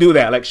Shine can do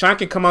that. Like, Shine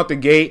can come out the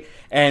gate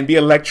and be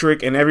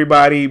electric and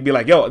everybody be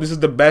like, yo, this is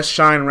the best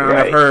Shine round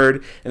I've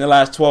heard in the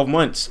last 12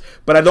 months.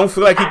 But I don't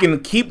feel like he can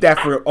keep that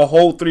for a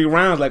whole 3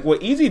 rounds. Like,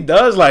 what Easy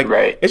does, like,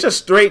 it's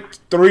just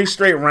 3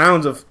 straight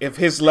rounds of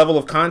his level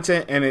of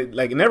content, and it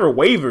never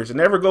wavers. It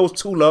never goes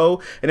too low.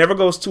 It never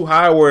goes too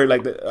high where,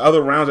 like, the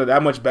other rounds are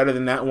that much better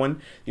than that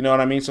one. You know what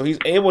I mean? So he's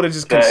able to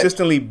just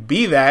consistently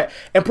be that.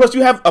 And plus,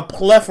 you have a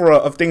plethora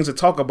of things to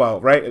talk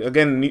about, right?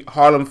 Again,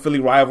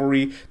 Harlem-Philly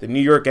rivalry, the New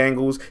York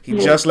angles. He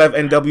just left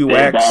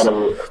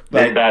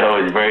NWX. This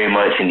battle is very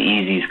much in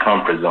Easy's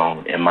comfort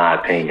zone, in my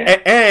opinion.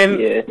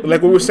 And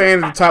like we were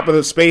saying at the top of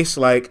the space,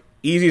 like,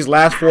 Easy's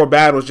last 4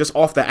 battles, just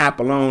off the app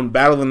alone,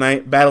 Battle of the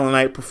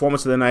Night,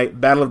 Performance of the Night,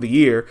 Battle of the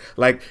Year.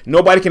 Like,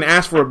 nobody can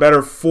ask for a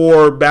better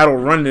 4-battle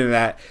run than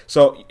that.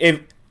 So,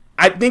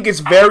 I think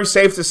it's very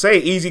safe to say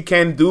Easy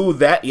can do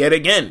that yet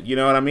again. You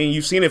know what I mean?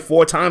 You've seen it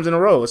 4 times in a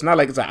row. It's not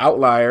like it's an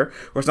outlier,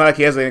 or it's not like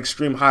he has an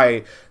extreme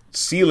high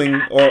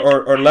ceiling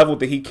or level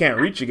that he can't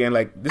reach again.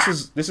 Like, this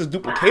is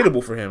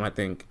duplicatable for him, I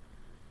think.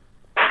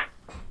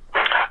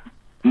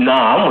 No,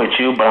 I'm with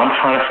you, but I'm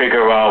trying to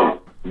figure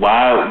out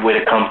why, when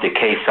it comes to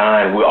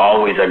K-Shine, we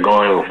always are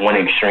going with one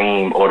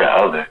extreme or the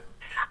other.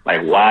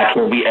 Like, why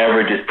can't we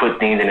ever just put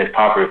things in its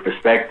proper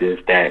perspective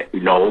that,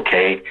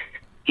 okay,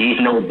 he's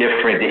no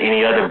different than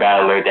any other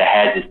battler that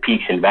has his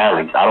peaks and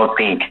valleys. I don't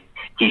think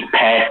he's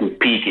past his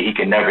peak and he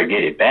can never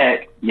get it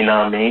back. You know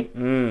what I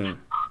mean?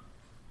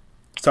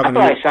 I feel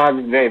like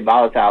Sean's a very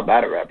volatile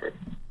battle rapper.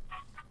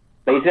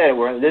 But you said it,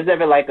 where there's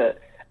never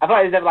I feel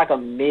like there's never like a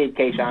mid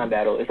K-Shine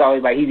battle. It's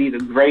always like he's either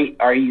great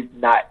or he's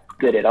not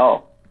good at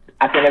all.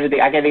 I can't think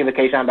of a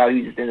K-Shine battle.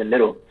 He's just in the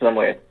middle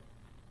somewhere.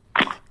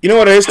 You know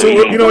what it is too.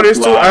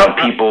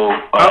 People,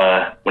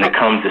 when it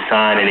comes to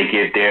Shine and they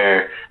give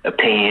their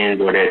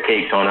opinions or their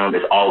takes on them,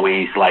 it's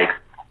always like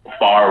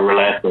far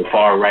left or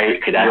far right.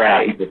 Because that's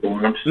how he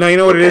performs. No, you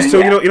know what it is too.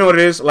 You know what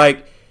it is.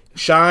 Like,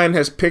 Shine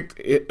has picked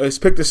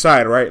a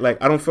side, right?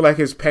 Like, I don't feel like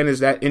his pen is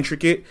that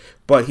intricate,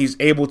 but he's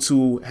able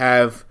to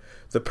have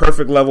the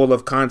perfect level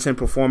of content,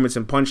 performance,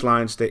 and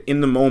punchlines that in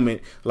the moment,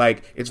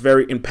 like, it's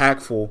very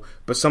impactful.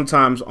 But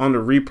sometimes on the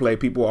replay,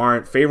 people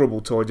aren't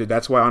favorable towards it.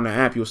 That's why on the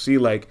app, you'll see,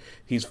 like,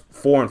 he's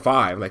 4 and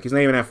 5. Like, he's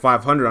not even at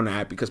 500 on the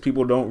app because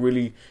people don't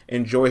really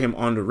enjoy him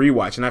on the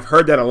rewatch. And I've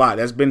heard that a lot.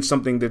 That's been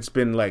something that's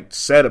been, like,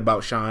 said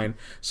about Shine.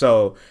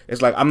 So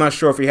it's like, I'm not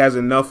sure if he has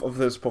enough of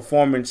his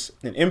performance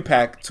and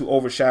impact to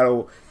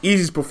overshadow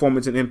Easy's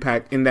performance and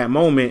impact in that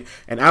moment.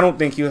 And I don't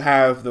think he'll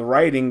have the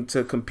writing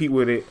to compete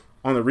with it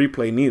on the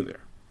replay neither.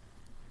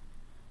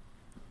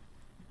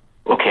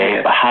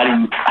 Okay, but how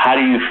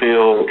do you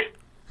feel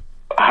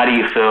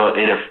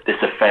if this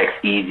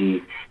affects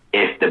Easy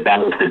if the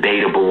battle's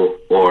debatable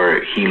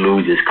or he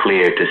loses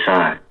clear to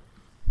Shine?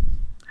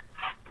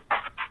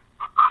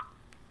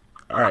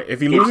 All right,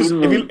 if he loses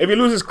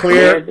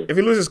clear, if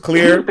he loses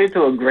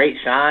to a great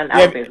Shine, I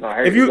don't think it's gonna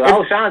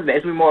hurt. Shine's back.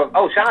 It's more.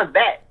 Shine's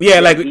back. Yeah,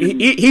 like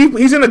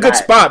he's in a good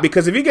spot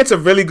because if he gets a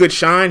really good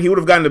Shine, he would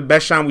have gotten the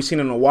best Shine we've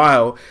seen in a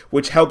while,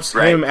 which helps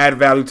him add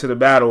value to the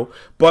battle.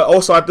 But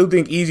also, I do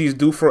think Easy is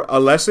due for a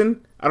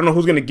lesson. I don't know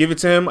who's going to give it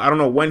to him. I don't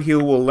know when he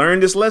will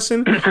learn this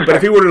lesson. But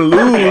if he were to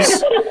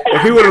lose,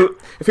 if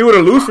he were to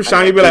lose for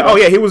Shine, he'd be like, oh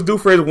yeah, he was due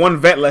for his one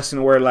vet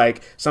lesson where,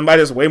 like, somebody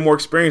that's way more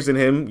experienced than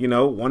him,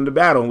 won the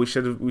battle, and we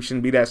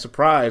shouldn't be that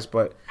surprised.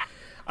 But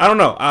I don't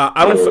know.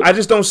 I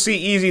just don't see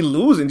Easy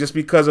losing just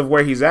because of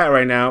where he's at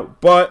right now.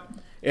 But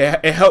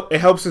it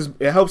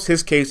helps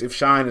his case if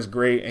Shine is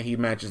great and he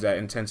matches that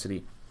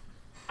intensity.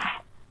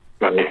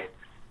 Right.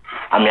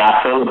 I mean,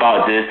 I feel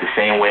about this the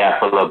same way I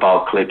feel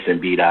about Clips and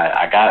B-Dot.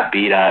 I got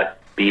B-Dot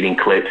beating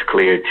Clips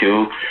clear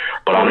too,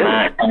 but I'm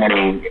not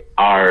counting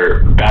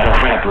our battle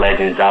rap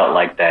legends out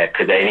like that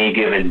because at any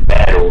given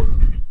battle,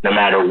 no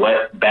matter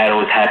what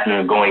battle is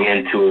happening going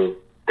into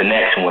the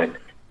next one,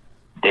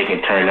 they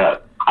can turn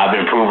up. I've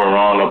been proven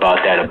wrong about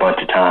that a bunch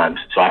of times,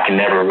 so I can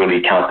never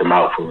really count them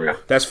out for real.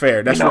 That's fair.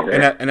 And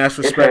that's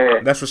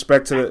respect. That's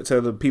respect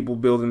to the people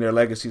building their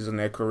legacies and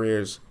their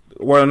careers.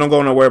 Well, don't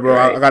go nowhere, bro.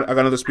 Right. I got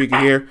another speaker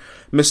here,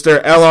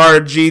 Mr.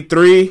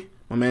 LRG3.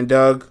 My man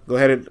Doug, go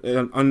ahead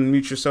and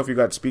unmute yourself. You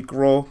got speaker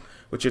role.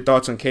 What's your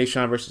thoughts on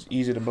K-Shine versus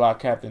Easy the Block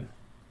Captain?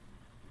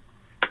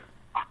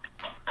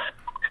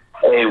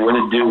 Hey, what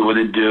it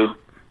do?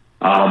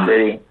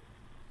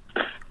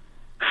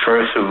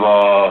 First of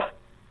all,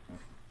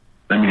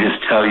 let me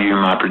just tell you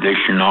my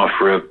prediction off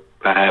rip.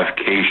 I have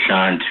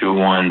K-Shine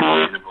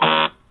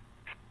 2-1.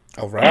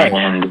 All right.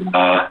 And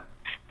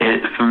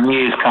for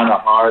me, it's kind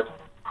of hard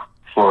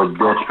for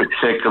this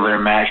particular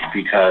match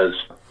because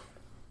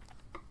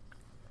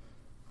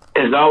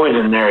it's always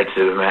a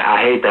narrative, man.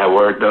 I hate that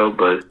word though,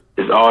 but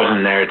it's always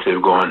a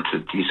narrative going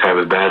to these type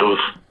of battles.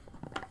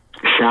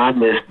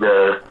 Shine is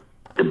the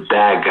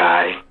bad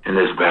guy in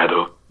this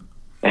battle,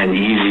 and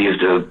Easy is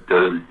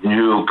the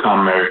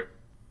newcomer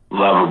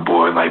lover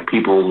boy. Like,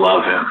 people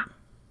love him.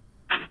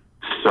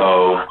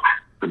 So,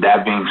 with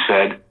that being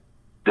said,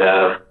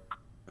 the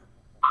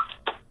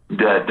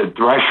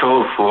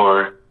threshold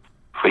for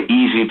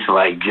Easy to,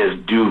 like,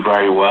 just do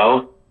very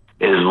well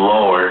is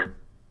lower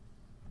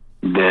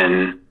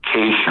than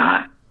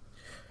K-Shine.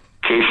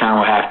 K-Shine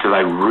would have to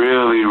like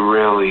really,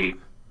 really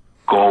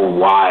go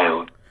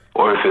wild,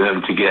 or for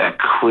them to get a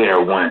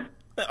clear win.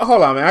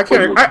 Hold on, man.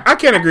 I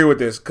can't agree with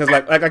this because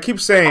like I keep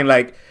saying,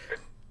 like,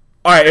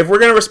 all right, if we're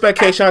gonna respect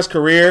K-Shine's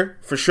career,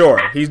 for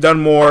sure, he's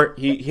done more.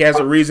 He has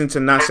a reason to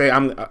not say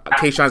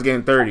K-Shine's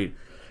getting 30.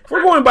 If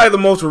we're going by the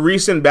most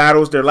recent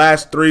battles, their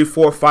last 3,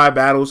 4, 5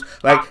 battles,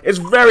 like, it's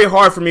very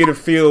hard for me to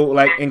feel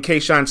like in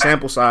K-Shine's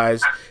sample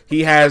size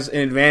he has an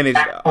advantage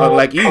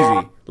like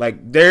Easy. Like,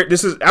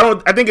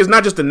 I think it's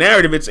not just a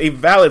narrative, it's a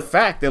valid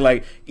fact that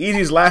like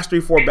Easy's last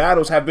 3, 4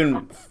 battles have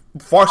been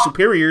far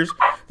superiors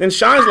than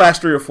Shine's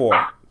last 3 or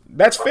 4.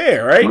 That's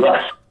fair, right?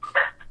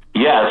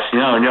 Yes.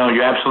 No,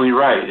 you're absolutely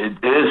right.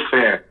 It is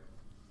fair.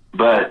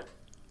 But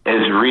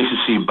is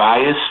recency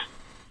bias?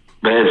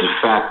 That is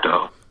a fact,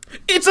 though.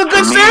 It's a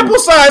good sample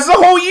size. It's a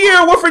whole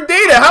year worth of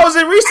data. How is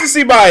it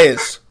recency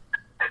bias?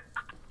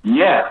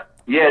 Yeah.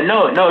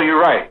 No, you're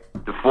right.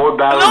 The 4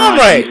 battles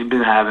he's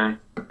been having,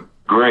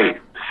 great,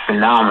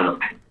 phenomenal.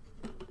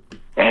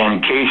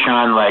 And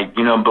K-Shine, like,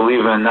 believe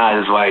it or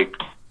not, is like,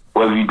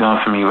 what have you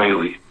done for me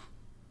lately?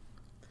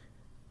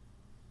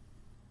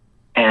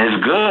 And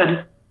it's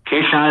good.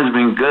 K-Shine has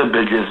been good,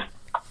 but just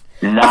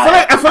not.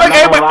 I feel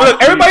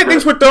like everybody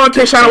thinks we're throwing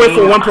K-Shine away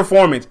for one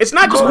performance. It's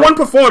not just one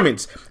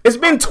performance. It's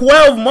been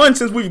 12 months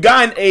since we've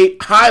gotten a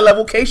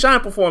high-level K-Shine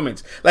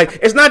performance. Like,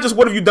 it's not just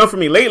what have you done for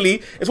me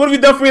lately. It's what have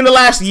you done for me in the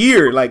last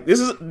year. Like, this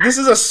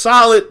is a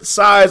solid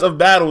size of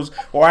battles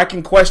where I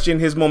can question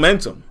his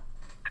momentum.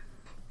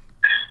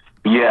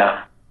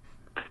 Yeah.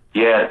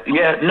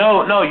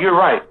 No, you're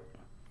right.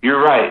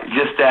 You're right.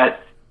 Just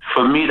that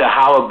for me, the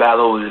Hollow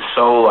battle is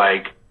so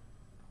like.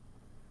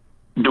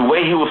 The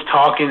way he was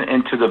talking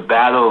into the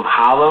Battle of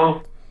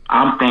Hollow,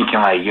 I'm thinking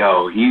like,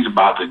 yo, he's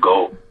about to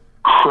go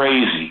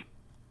crazy.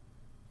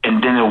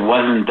 And then it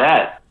wasn't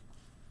that.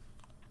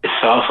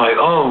 So I was like,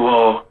 oh,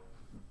 well,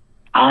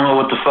 I don't know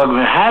what the fuck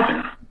been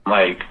happening.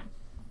 Like,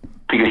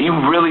 because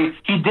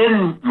he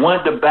didn't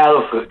want the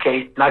battle for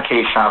not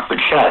K-Shine, for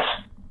Chess,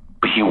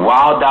 but he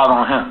wilded out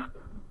on him.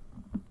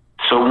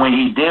 So when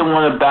he did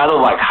want a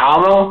battle like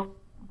Hollow,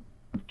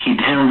 he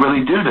didn't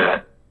really do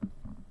that.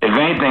 If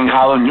anything,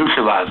 Hollow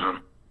neutralized him.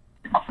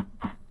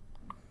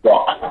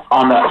 Well,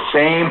 on that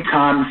same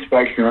time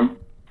spectrum,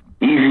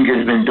 Easy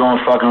has been doing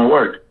fucking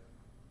work.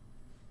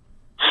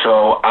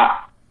 So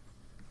I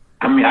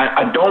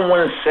don't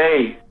want to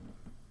say,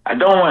 I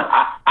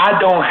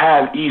don't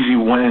have Easy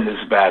winning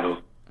this battle.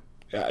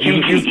 Yeah,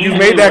 you've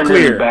made that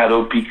clear.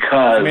 Battle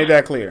because you made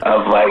that clear.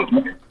 Of like,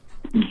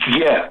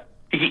 yeah,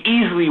 he can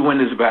easily win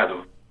this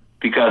battle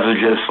because of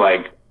just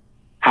like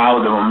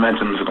how the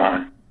momentum is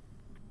going.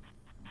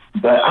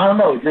 But I don't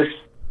know, it just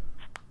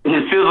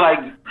feels like,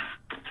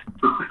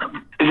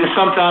 it's just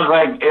sometimes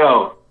like,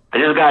 yo, I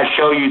just gotta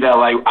show you that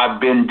like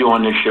I've been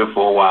doing this shit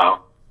for a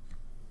while.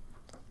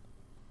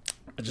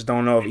 I just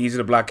don't know if Easy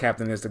the Block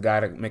Captain is the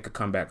guy to make a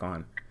comeback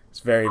on.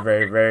 It's very,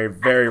 very, very,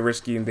 very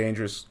risky and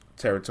dangerous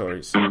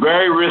territories. It's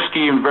very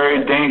risky and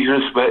very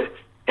dangerous, but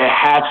it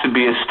has to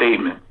be a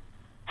statement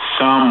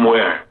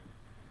somewhere.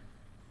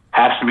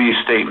 Has to be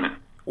a statement.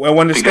 Well,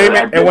 when the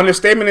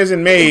statement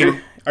isn't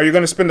made, are you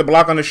going to spin the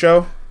block on the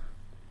show?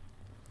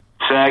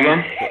 Say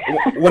again?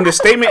 When the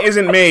statement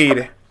isn't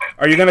made,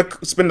 are you going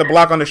to spin the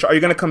block on the show? Are you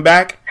going to come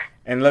back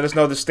and let us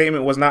know the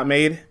statement was not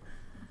made?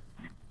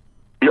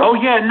 Oh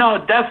yeah,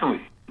 no,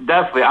 definitely.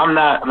 I'm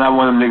not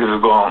one of them niggas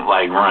who's going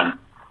like run.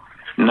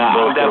 Nah,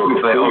 I'll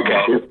definitely say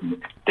okay.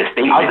 The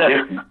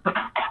statement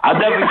I'll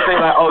definitely say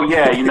like, oh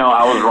yeah,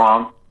 I was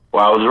wrong.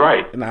 Well, I was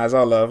right. Nah, it's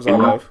all love. It's all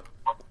love.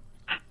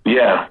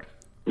 Yeah,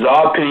 it's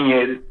all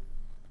opinionated.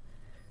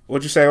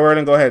 What'd you say,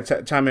 Erlen? Go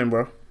ahead, chime in,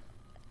 bro.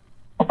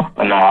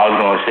 No, I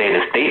was gonna say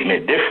the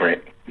statement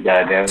different.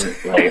 Goddamn,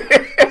 like,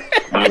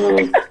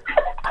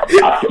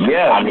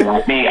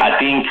 I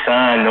think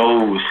Sean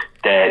knows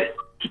that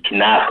he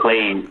cannot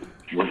play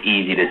with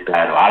Easy this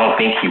battle. I don't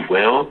think he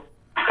will,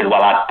 because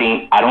while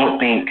I don't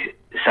think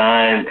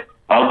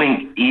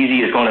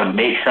Easy is gonna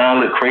make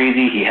Sean look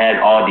crazy. He has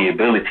all the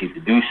ability to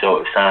do so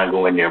if Sean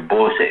go in there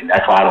bullshitting.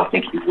 That's why I don't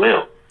think he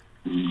will.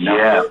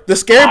 Yeah. The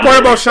scary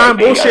part about Sean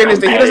bullshitting is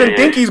that he doesn't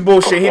think he's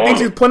bullshit. He thinks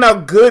he's putting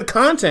out good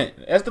content.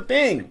 That's the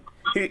thing.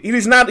 He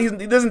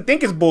doesn't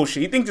think it's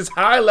bullshit. He thinks it's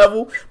high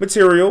level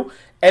material,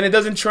 and it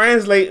doesn't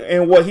translate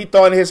in what he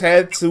thought in his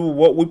head to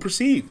what we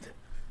perceived.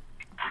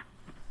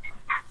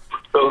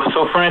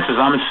 So Francis,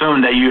 I'm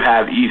assuming that you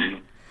have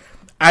Easy.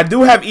 I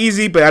do have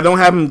Easy, but I don't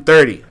have him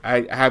 30.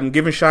 I haven't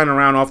given Shine a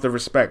round off the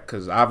respect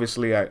because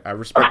obviously I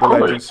respect the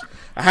legends.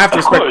 I have to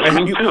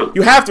respect.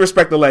 You have to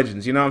respect the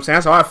legends. You know what I'm saying?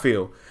 That's how I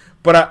feel.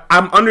 But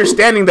I'm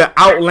understanding the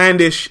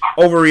outlandish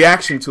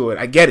overreaction to it.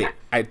 I get it.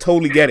 I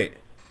totally get it.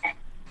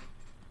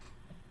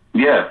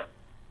 Yeah.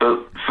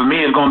 But for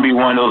me, it's going to be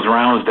one of those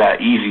rounds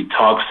that Easy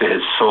talks to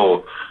his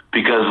soul.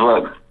 Because,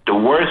 look, the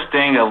worst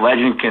thing a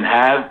legend can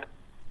have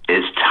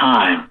is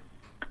time.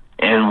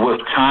 And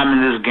with time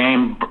in this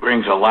game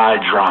brings a lot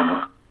of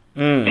drama.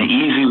 And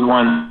Easy's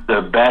one of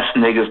the best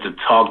niggas to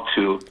talk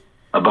to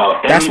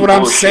about That's any what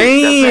I'm bullshit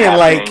saying. that's been happening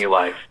Like, in your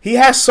life. he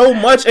has so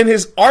much in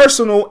his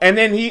arsenal, and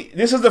then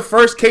this is the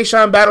first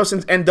K-Shine battle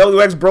since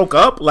NWX broke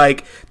up.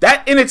 Like,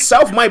 that in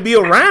itself might be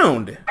a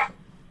round.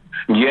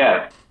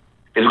 Yeah.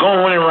 It's going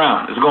to win a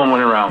round. It's going to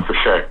win a round for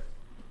sure.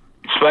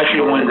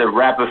 Especially when the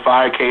rapid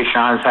fire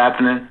K-Shine's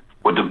happening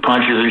with the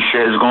punches and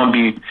shit. It's going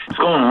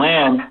to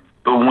land.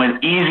 But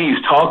when Easy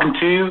is talking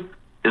to you,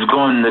 it's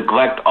going to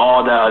neglect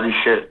all that other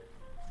shit.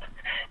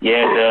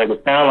 Yeah, Doug,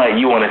 it sounds like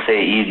you want to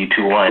say Easy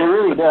 2-1. It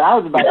really does. I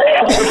was about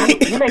to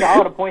say, you make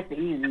all the points to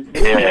Easy.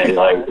 Yeah,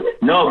 like,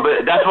 no,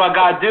 but that's what I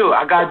got to do.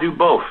 I got to do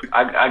both.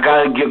 I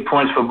got to get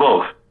points for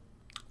both.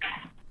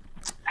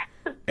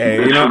 Hey,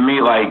 For me,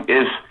 like,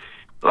 it's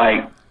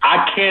like,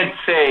 I can't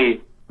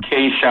say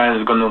K-Shine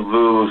is going to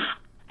lose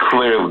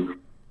clearly.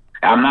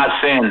 I'm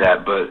not saying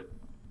that, but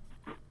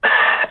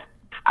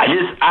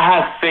I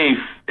have faith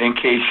in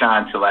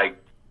K-Shine to, like,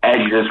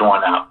 edge this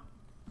one out.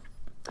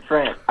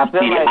 Friend, I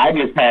feel like I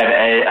just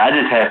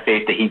have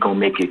faith that he gonna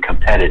make it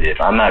competitive.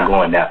 I'm not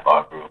going that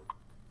far, bro.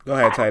 Go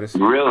ahead, Titus.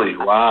 Really?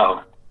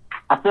 Wow.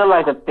 I feel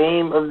like a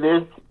theme of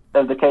this,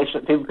 of the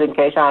people picking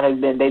K-Shine has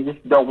been they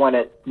just don't want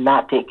to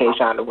not pick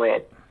K-Shine to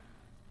win.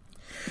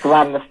 It's a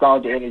lot of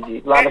nostalgia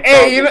energy.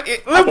 Hey,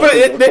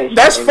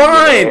 that's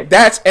fine.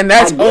 That's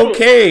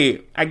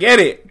okay. I get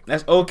it.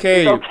 That's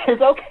okay.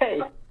 It's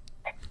okay.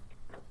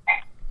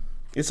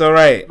 It's all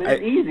right. But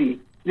it's easy.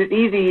 This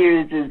Easy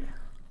here is just.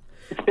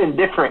 It's been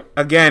different.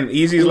 Again,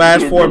 Easy's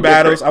last 4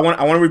 battles. I want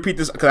to repeat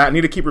this because I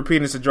need to keep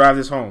repeating this to drive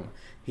this home.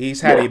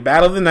 He's had a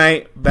battle of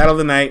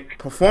the night,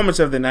 performance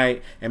of the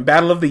night, and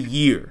battle of the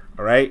year.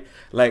 All right,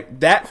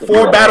 like that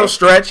 4 battle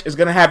stretch is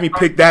gonna have me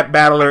pick that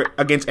battler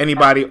against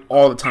anybody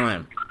all the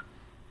time.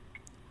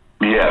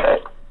 Yeah.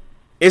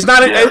 It's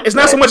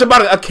not so much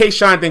about a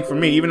K-Shine thing for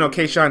me, even though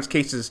K-Shine's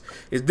case is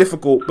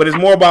difficult, but it's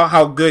more about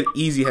how good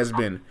Easy has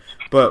been.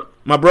 But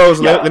my bros,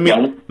 let me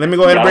go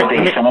ahead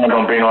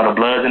and bring all the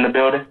bloods in the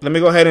building. Let me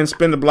go ahead and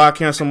spin the block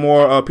here on some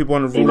more people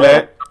on the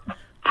roulette.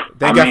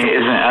 It's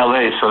in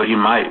LA, so he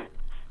might.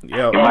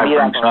 Yo, he might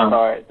bring some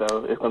card,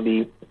 so it's gonna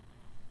be.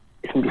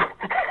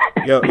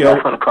 Yo,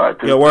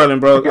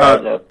 Whirling,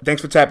 bro.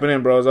 Thanks for tapping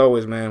in, bro. As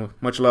always, man.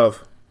 Much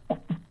love,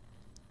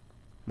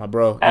 my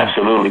bro.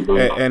 Absolutely, bro.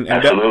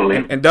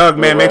 Absolutely. And Doug,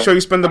 man, make sure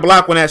you spin the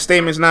block when that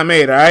statement's not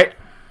made. All right.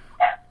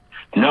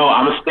 No,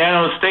 I'm going to stand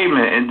on a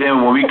statement, and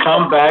then when we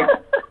come back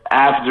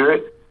after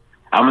it,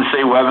 I'm going to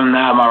say whether or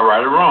not am I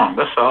right or wrong.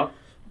 That's all.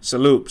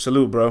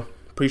 Salute, bro.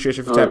 Appreciate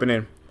you for tapping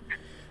in.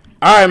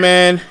 All right,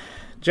 man.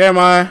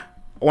 Jeremiah,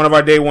 one of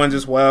our day ones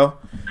as well.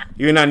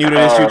 You're not new to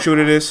this, you're true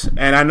to this,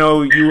 and I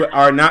know you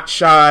are not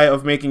shy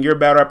of making your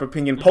battle rap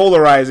opinion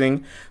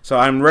polarizing, so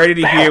I'm ready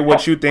to hear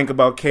what you think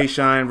about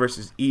K-Shine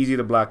versus Easy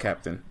the Block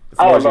Captain.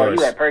 Oh, Lord,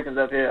 you got Perkins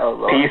up here? Oh,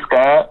 Lord. Peace,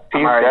 God.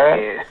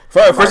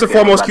 First and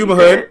foremost, Cuban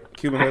Hood.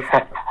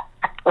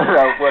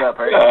 What up,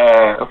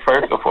 Perkins?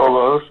 First and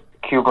foremost,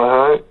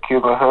 Cuban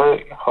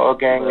Hood, whole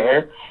gang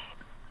there.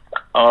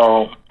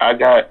 I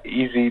got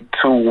Easy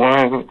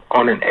 2-1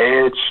 on an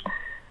edge.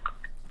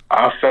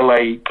 I feel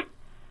like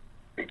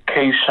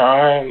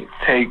K-Shine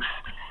takes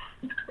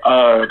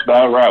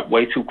battle rap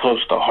way too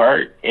close to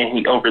heart, and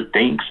he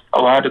overthinks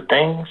a lot of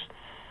things.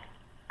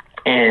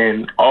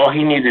 And all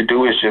he needs to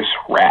do is just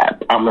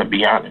rap. I'm gonna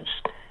be honest.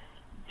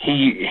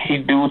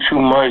 He do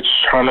too much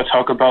trying to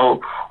talk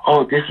about,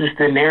 oh, this is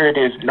the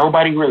narrative.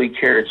 Nobody really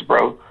cares,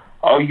 bro.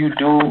 All you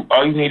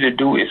need to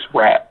do is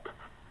rap.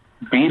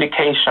 Be the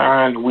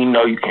K-Shine we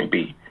know you can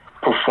be.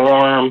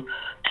 Perform.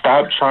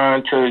 Stop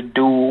trying to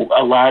do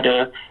a lot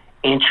of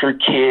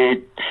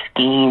intricate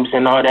schemes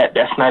and all that.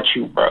 That's not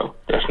you, bro.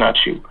 That's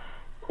not you.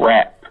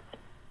 Rap.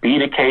 Be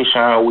the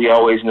K-Shine we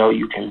always know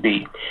you can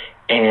be.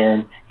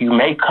 And you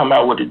may come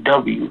out with a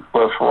W,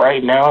 but for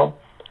right now,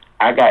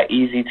 I got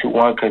Easy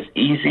 2-1 because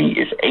Easy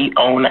is 8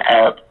 on the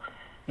app.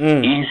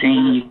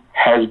 Easy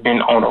has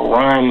been on a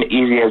run.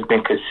 Easy has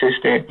been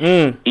consistent.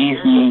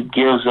 Easy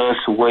gives us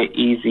what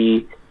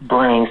Easy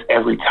brings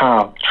every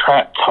time.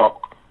 Trap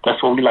talk.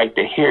 That's what we like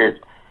to hear.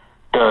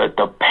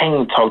 The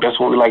pain talk. That's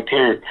what we like to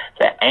hear.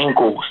 The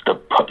angles, the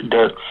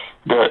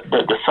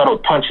subtle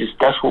punches.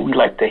 That's what we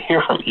like to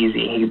hear from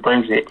Easy. And he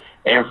brings it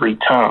every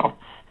time.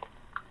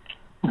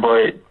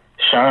 But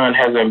Sean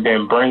hasn't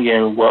been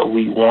bringing what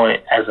we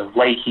want as of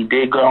late. He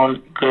did go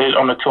on good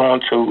on the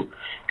 2-on-2.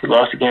 He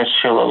lost against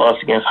Chilla,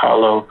 lost against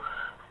Hollow.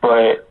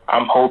 But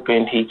I'm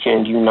hoping he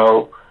can,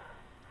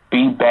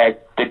 be back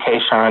the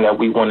K-Shine that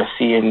we want to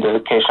see and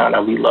the K-Shine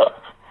that we love.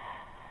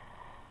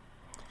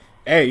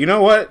 Hey, you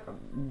know what?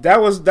 That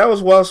was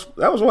well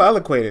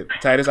eloquated,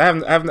 Titus. I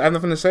have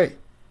nothing to say.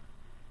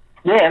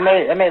 Yeah, it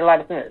made a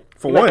lot of sense.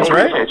 For once,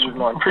 right?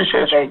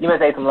 Appreciate you. You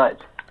must ate some lunch.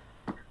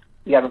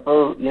 You got some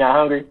food? You not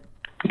hungry?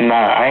 Nah,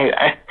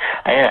 I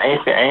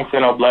ain't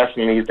saying no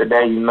blasphemies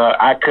today.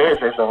 I could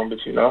say something,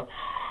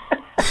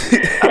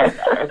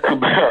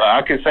 but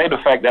I could say the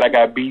fact that I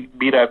got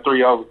beat at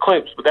 3 over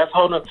Clips, but that's a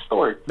whole nother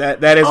story.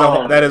 That is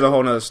a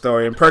whole nother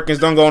story. And Perkins,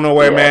 don't go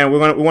nowhere, man. We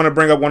want to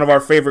bring up one of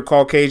our favorite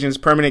Caucasians.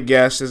 Permanent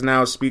guest is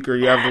now a speaker.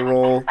 You have the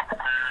role.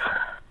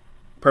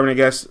 Permanent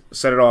guest,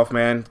 set it off,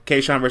 man.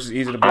 K-Shine versus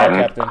Easy, the Black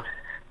Captain.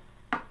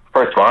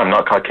 First of all, I'm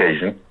not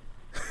Caucasian.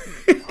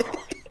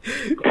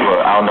 Well,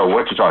 I don't know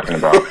what you're talking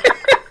about.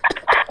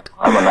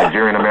 I'm a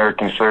Nigerian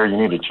American, sir. You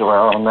need to chill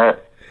out on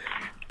that.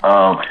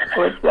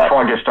 Before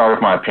I get started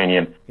with my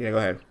opinion, yeah, go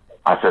ahead.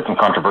 I said some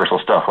controversial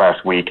stuff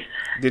last week.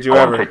 Did you I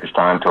ever? want to take this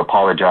time to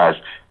apologize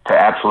to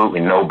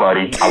absolutely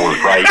nobody. I was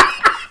right.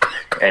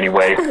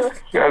 Anyway,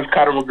 you guys,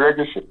 Conor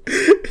McGregor shit.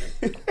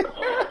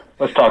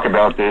 Let's talk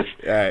about this.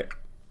 All right.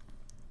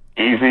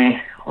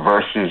 Easy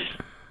versus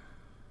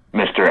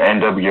Mr.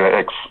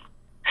 NWX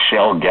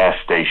Shell gas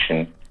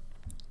station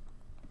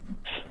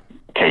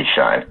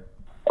K-Shine.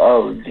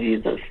 Oh,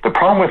 Jesus. The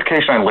problem with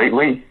K-Shine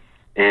lately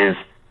is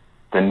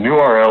the new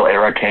RL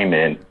era came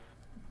in.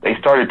 They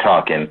started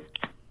talking,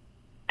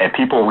 and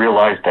people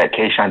realized that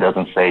K-Shine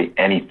doesn't say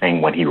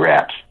anything when he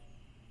raps.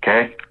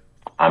 Okay?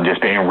 I'm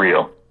just being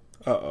real.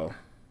 Uh-oh.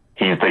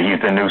 He's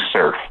the new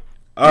Surf.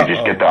 Uh-oh. You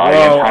just get the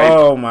audience hyped.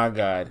 Oh, my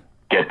God.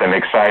 Get them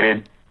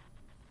excited.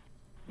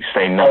 You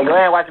say Hey, nothing. go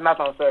ahead and watch your mouth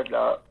on Surf,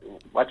 dog.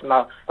 Watch your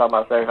mouth talk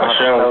about Surf.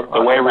 Michelle, the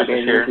waivers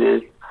is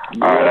here.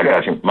 All right, I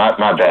got you. My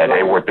bad.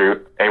 A-Ward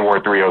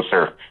 3-0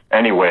 Surf.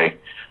 Anyway,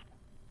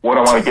 what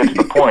I want to get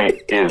to the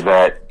point is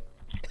that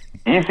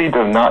Easy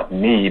does not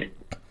need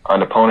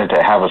an opponent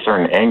to have a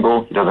certain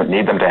angle. He doesn't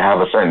need them to have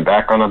a certain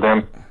background of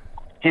them.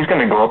 He's going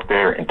to go up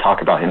there and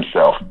talk about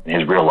himself in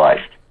his real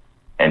life.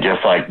 And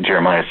just like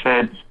Jeremiah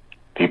said,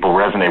 people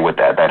resonate with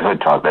that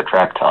hood talk, that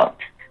trap talk.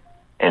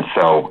 And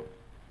so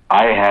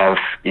I have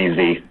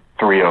Easy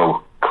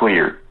 3-0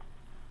 clear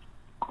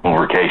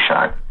over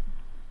K-Shine.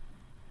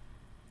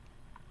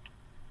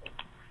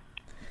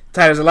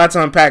 Ty, there's a lot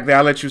to unpack there.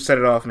 I'll let you set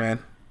it off, man.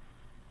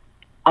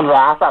 I'm sorry,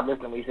 I stopped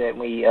listening when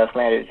we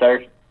slandered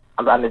Surf.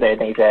 I'm not saying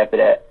anything he said after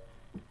that.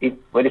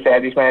 What did he say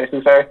after he slandered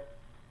to Surf?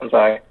 I'm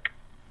sorry.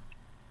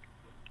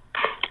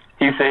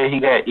 He said he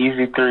got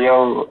Easy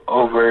 3-0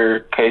 over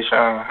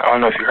K-Shine. I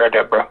don't know if you heard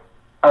that, bro.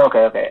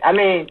 Okay. I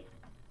mean,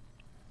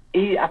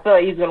 I feel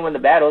like he's going to win the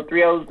battle.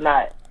 3-0's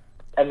not,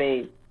 I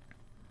mean,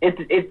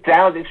 it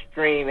sounds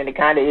extreme, and it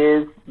kind of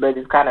is, but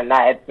it's kind of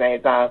not at the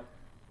same time.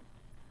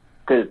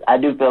 Because I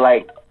do feel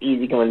like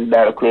Easy can win the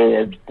battle clearly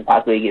and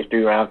possibly gets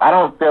 3 rounds. I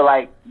don't feel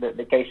like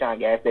the K-Shine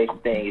gas station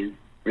thing is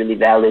really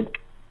valid,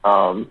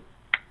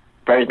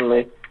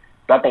 personally.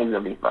 But I think it's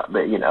going to be fun.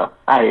 But,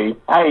 I hear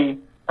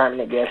you.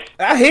 Permanent guest.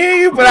 I hear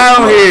you, but I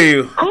don't hear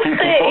you. Who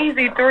said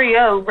Easy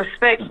 3-0,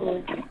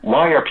 respectfully?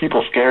 Why are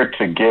people scared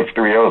to give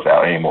 3-0s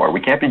out anymore? We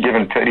can't be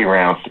giving petty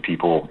rounds to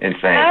people and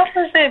saying, How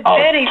was it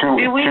petty?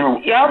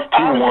 Y'all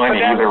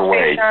 2-1 either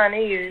way.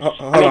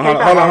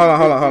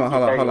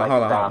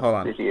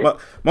 Hold on.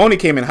 Moni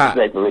came in hot.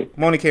 Let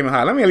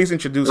me at least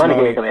introduce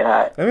Moni.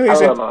 Let me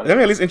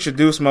at least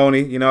introduce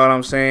Moni. You know what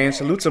I'm saying?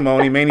 Salute to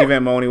Moni. Main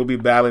event Moni will be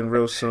battling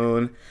real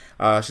soon.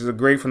 She's a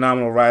great,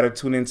 phenomenal writer.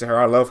 Tune into her.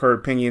 I love her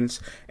opinions.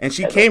 And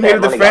she came here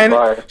to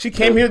defend. She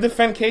came here to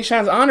defend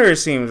K-Shine's honor. It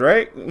seems,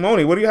 right?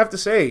 Moni, what do you have to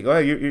say? Go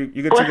ahead. You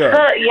good to go. What's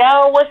up,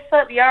 y'all? What's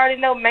up? You already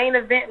know main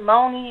event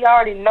Moni. You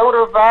already know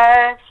the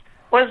vibes.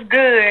 What's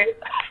good?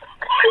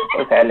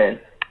 What's happening?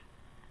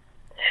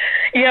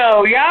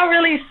 Yo, y'all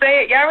really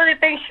think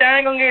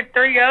Shine gonna get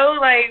 3-0?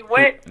 Like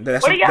what?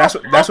 That's what are y'all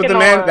what the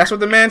man. on? That's what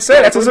the man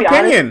said. That's his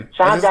opinion.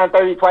 Shine's gotten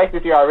 30 twice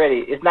this year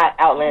already. It's not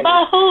outlandish.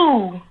 But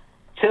who?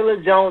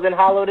 Chilla Jones and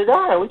Hollow the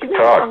Don. What you mean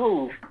about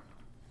who?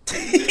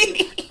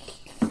 Okay.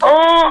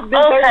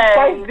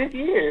 Twice this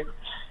year.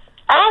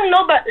 I don't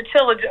know about the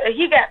Chilla.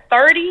 He got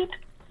 30.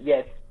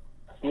 Yes,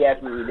 he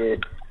absolutely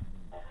did.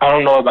 I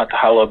don't know about the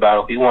Hollow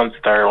battle. He won the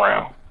 3rd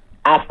round.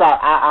 I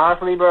stopped. I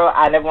honestly, bro,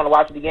 I never want to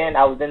watch it again.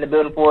 I was in the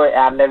building for it,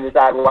 and I've never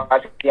decided to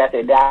watch it. I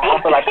said, I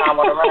don't feel like I'm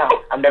on the round.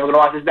 I'm never going to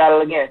watch this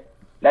battle again.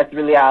 That's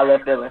really how I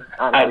left feeling.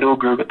 I do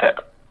agree with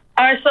that.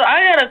 All right, so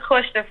I got a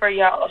question for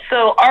y'all.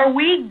 So are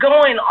we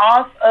going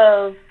off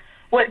of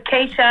what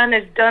K-Shine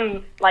has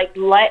done like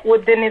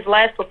within his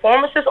last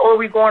performances, or are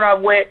we going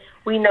off what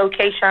we know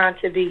K-Shine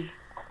to be?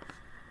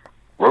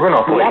 We're going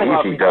off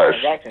what Easy does.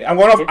 I'm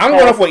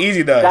going off what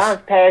Easy does.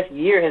 Shine's past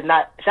year has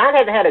not. Shine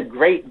hasn't had a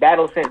great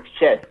battle since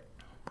Chess.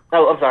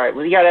 Oh, I'm sorry.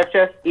 Was he got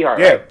after Chess? E-Hart,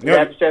 right?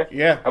 Yeah.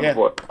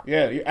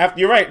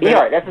 You're right.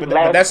 E-Hart,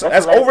 that's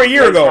over a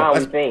year ago.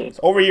 That's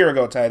over a year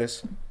ago,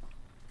 Titus.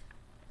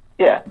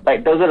 Yeah,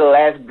 like those are the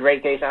last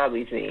great K-Shines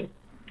we've seen.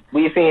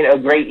 We've seen a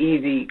great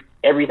Easy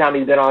every time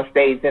he's been on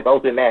stage since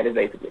Open Madness,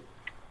 basically.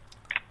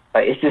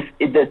 Like it's just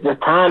the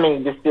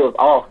timing just feels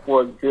off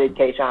for a good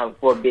K-Shine,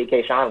 for a big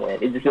K-Shine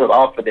win. It just feels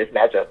off for this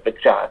matchup for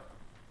Shine.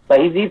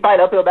 Like he's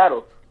fighting uphill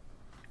battles.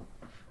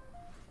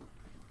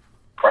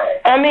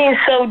 I mean,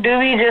 so do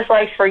we just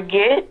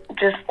forget,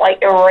 just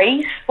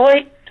erase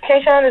what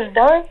K-Shine has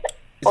done?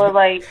 Or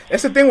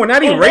that's the thing. We're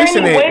not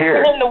erasing it. Wait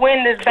for him to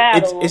win this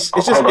battle. It's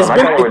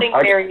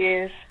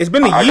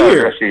been a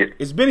year.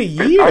 It's been a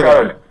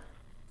year.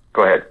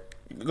 Go ahead.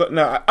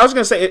 No, I was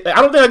gonna say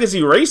I don't think it's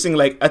erasing.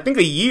 I think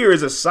a year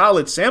is a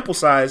solid sample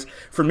size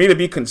for me to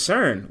be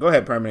concerned. Go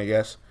ahead, Permanent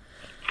guest.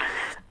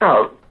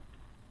 No,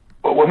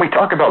 when we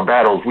talk about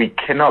battles, we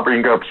cannot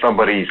bring up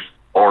somebody's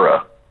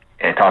aura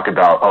and talk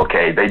about,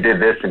 okay, they did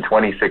this in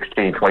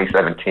 2016,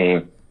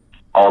 2017,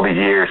 all the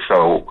years,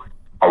 so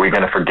are we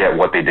going to forget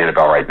what they did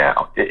about right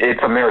now?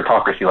 It's a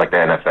meritocracy like the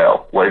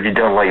NFL. What have you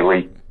done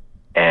lately,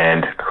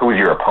 and who's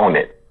your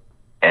opponent?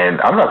 And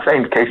I'm not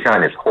saying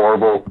Kayshawn is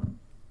horrible.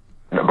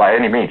 By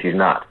any means, he's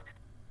not.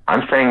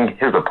 I'm saying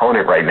his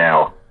opponent right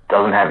now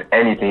doesn't have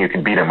anything you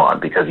can beat him on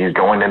because he's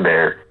going in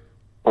there.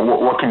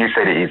 What can you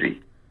say to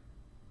Easy?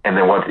 And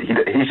then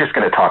he's just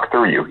going to talk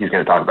through you. He's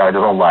going to talk about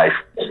his own life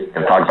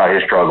and talk about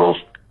his struggles.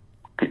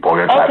 People are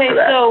going to clap for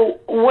that. So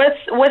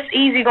what's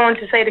Easy going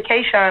to say to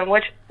Kayshawn?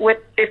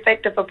 What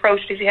effective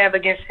approach does he have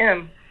against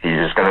him? He's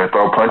just going to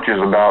throw punches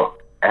about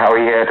how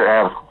he had to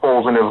have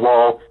holes in his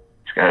wall.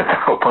 He's going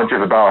to throw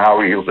punches about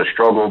how he was a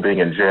struggle being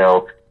in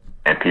jail,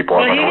 and people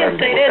are going to resonate with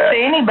that. He can say that to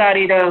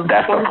anybody, though.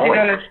 That's the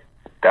point.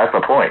 That's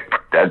the point.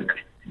 That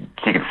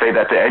he can say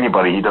that to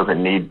anybody. He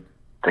doesn't need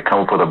to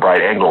come up with a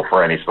bright angle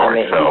for any sort.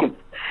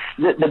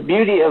 The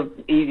beauty of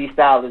Easy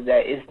style is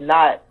that it's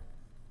not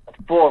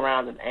 4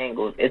 rounds of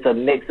angles. It's a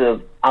mix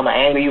of, I'm going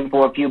to angle you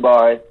for a few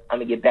bars, I'm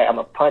going to get back, I'm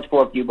going to punch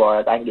for a few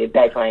bars, I can get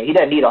back to him. He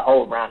doesn't need a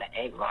whole round of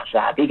angles on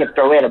Sean. He can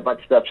throw in a bunch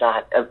of stuff,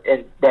 Sean,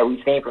 that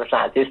we've seen from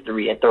Sean's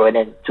history and throw it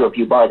into a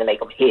few bars and make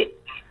them hit.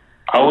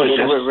 Go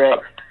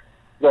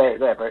ahead,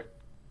 Bert.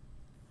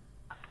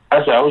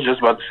 I was just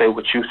about to say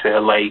what you said.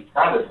 Like,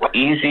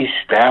 Easy's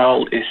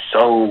style is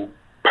so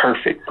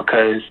perfect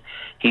because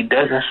he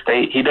doesn't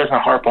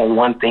harp on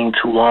one thing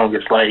too long.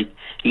 It's like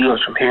he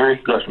goes from here,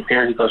 he goes from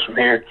here, he goes from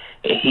here,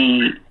 and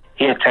he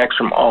attacks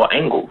from all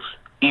angles.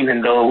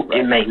 Even though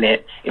it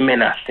may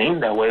not seem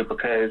that way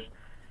because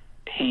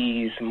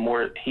he's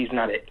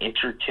not an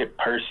intricate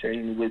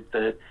person with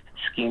the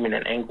scheming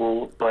and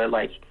angle, but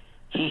like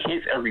he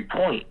hits every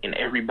point in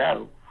every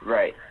battle.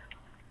 Right.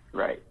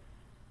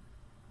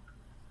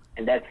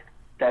 And that's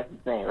the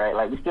thing, right?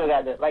 Like, we still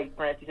got the, like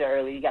Francis said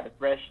earlier, you got the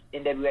fresh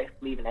NWX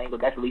sleeve and angle.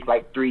 That's at least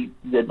like 3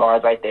 good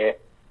bars right there.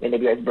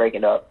 NWX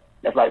breaking up.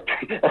 That's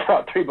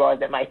about 3 bars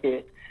that might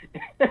hit.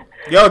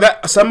 Yo,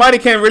 that somebody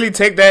can really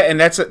take that, and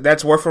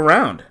that's worth a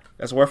round.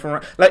 That's worth a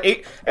round.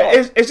 Like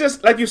it's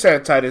just like you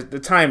said, Titus. The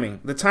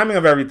timing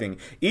of everything.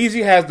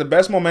 Easy has the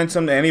best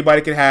momentum that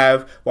anybody could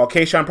have, while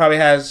Kayshawn probably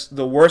has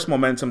the worst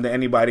momentum that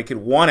anybody could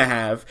want to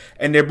have,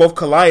 and they're both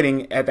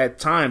colliding at that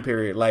time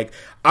period. Like,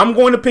 I'm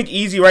going to pick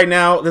Easy right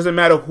now. It doesn't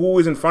matter who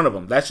is in front of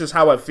him. That's just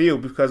how I feel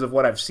because of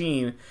what I've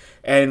seen.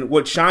 And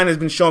what Shine has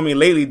been showing me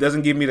lately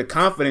doesn't give me the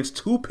confidence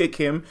to pick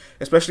him,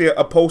 especially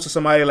opposed to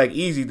somebody like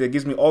Easy that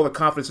gives me all the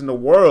confidence in the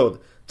world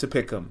to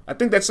pick him. I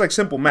think that's like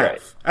simple math.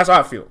 Right. That's how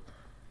I feel.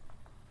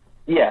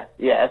 Yeah,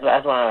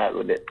 that's why I'm at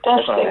with it.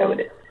 That's why I'm at with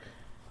it.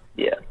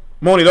 Yeah.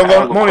 Moni, don't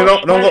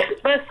go.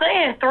 But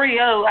saying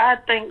 3-0, I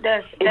think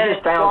that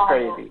just sounds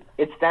crazy.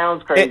 It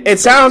sounds crazy. It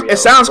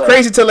sounds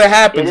crazy till it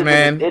happens,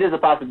 man. It is a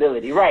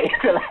possibility, right?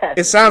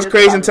 It sounds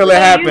crazy until it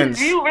happens.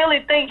 Do you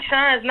really think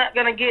Shine's not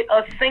gonna get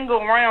a single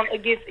round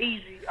against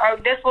Easy?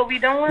 That's what we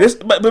doing?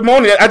 But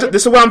Moni,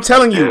 this is what I'm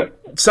telling you.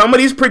 Some of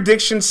these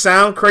predictions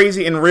sound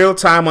crazy in real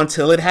time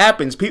until it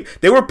happens.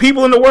 There were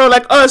people in the world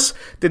like us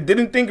that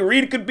didn't think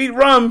Reed could beat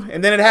Rum,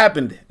 and then it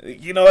happened.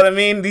 You know what I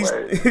mean?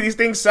 These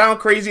things sound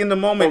crazy in the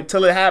moment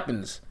until it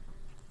happens.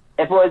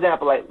 And for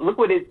example, like, look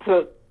what it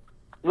took.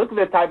 Look at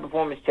the type of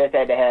performance Chess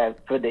had to have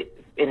in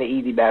the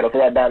Easy battle for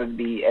that battle to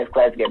be as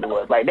classic as it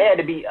was. Like, they had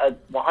to be a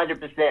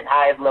 100%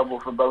 highest level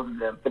for both of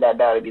them for that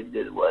battle to be as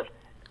good as it was.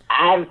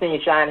 I haven't seen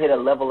Shine hit a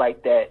level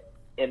like that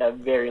in a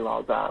very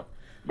long time.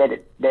 That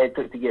it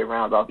took to get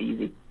rounds off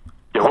Easy.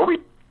 Hold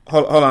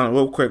on,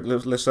 real quick.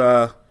 Let's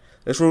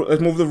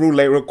move the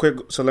roulette real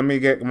quick. So let me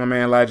get my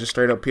man Elijah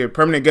straight up here.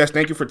 Permanent guest,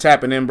 thank you for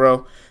tapping in,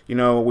 bro. You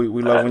know we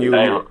love when you.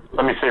 Hey,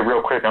 let me say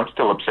real quick. I'm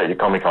still upset you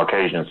call me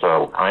Caucasian,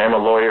 so I am a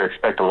lawyer.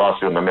 Expect a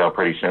lawsuit in the mail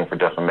pretty soon for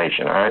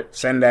defamation. All right.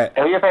 Send that.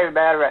 Who your favorite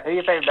battle rapper? All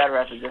right,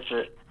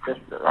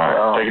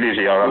 take it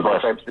easy, y'all.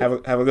 God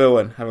bless. Have a good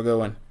one. Have a good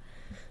one.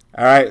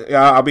 All right,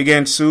 y'all, I'll be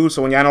getting sued,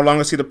 so when y'all no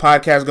longer see the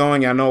podcast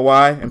going, y'all know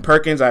why. And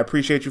Perkins, I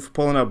appreciate you for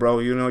pulling up, bro.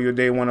 You know you're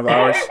day one of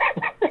ours.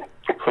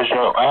 For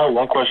sure. I have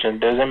one question.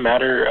 Does it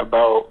matter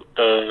about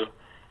the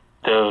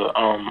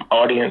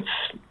audience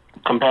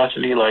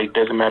capacity? Like,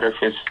 does it matter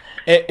if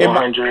it's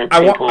 100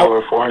 people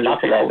or 400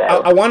 people?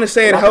 I want to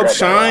say it helps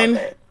Shine,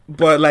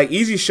 but like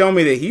Easy showed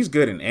me that he's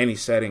good in any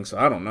setting, so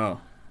I don't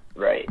know.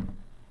 Right.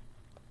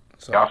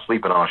 So. Y'all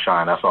sleeping on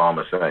Shine. That's all I'm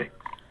gonna say.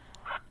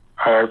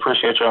 I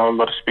appreciate y'all. I'm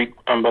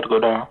about to go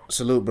down.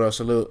 Salute, bro.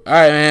 Salute. All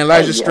right, man.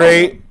 Elijah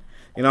Straight.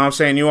 You know what I'm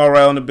saying?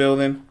 URL in the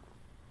building.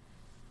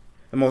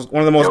 One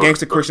of the most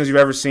gangster Christians you've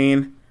ever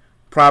seen.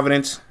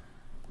 Providence.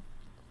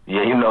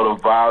 Yeah, you know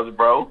the vibes,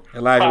 bro.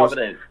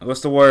 Elijah,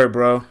 what's the word,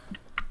 bro?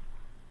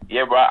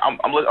 Yeah, bro.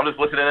 I'm just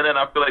listening in, and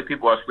I feel like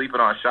people are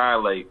sleeping on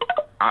Shine. Like,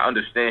 I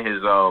understand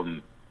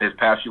his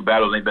past few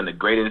battles ain't been the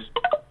greatest,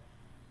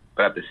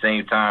 but at the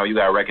same time, you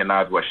gotta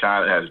recognize what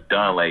Shine has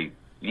done. Like,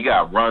 you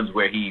got runs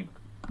where he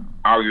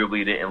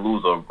arguably didn't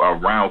lose a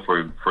round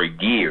for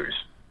years.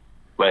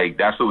 Like,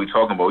 that's what we're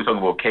talking about. We're talking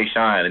about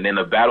Kayshawn. And then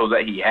the battles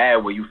that he had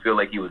where you feel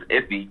like he was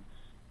iffy,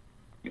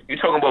 You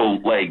talking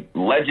about like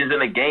legends in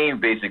the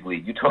game, basically.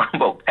 You talking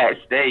about Pat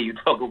Stay. You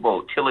talking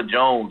about Chilla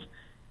Jones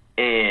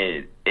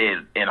and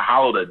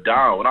Hollow the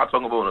Don. We're not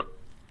talking about.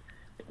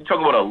 You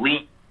talking about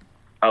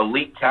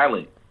elite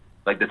talent,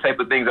 like the type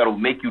of things that'll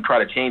make you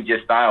try to change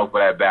your style for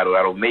that battle.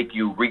 That'll make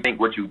you rethink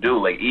what you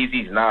do. Like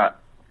Eazy's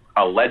not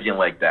a legend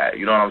like that.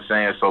 You know what I'm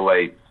saying? So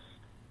like,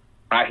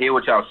 I hear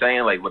what y'all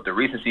saying. Like, with the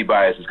recency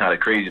bias is kind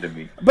of crazy to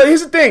me. But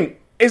here's the thing: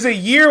 is a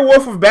year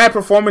worth of bad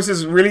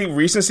performances really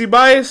recency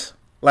bice?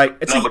 Like,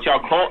 it's no, but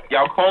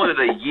y'all calling it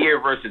a year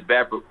versus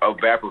bad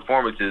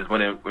performances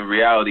when in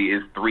reality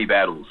it's 3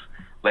 battles.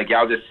 Like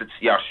y'all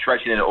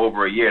stretching it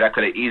over a year. That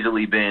could have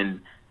easily been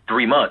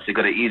 3 months. It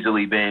could have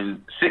easily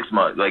been 6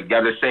 months. Like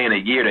y'all just saying a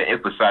year to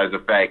emphasize the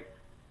fact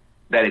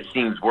that it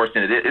seems worse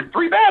than it is. It's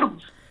 3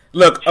 battles.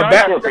 Look,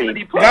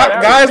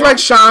 guys like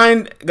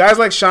Shine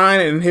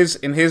in his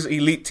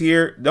elite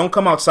tier don't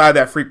come outside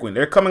that frequent.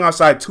 They're coming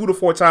outside 2 to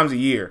 4 times a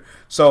year.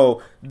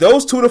 So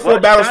those 2 to 4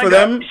 battles for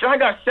them. Shine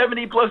got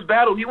 70 plus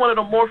battles. He one of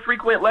the more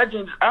frequent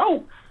legends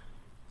out.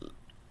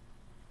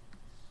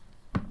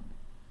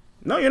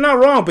 No, you're not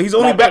wrong. But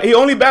he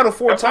only battled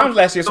 4 times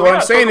last year. So what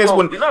I'm saying is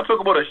you're not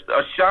talking about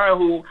a Shine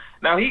who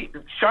now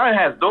Shine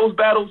has those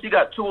battles. He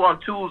got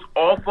 2-on-2s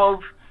off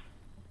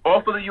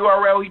of the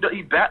URL.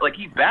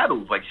 He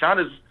battles. Like Shine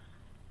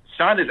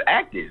is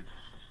active.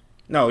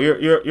 No,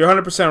 you're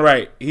 100%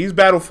 right. He's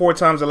battled 4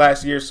 times the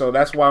last year, so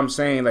that's why I'm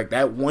saying like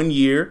that 1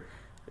 year,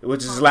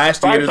 which is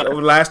last year,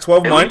 over the last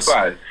 12 months.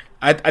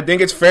 I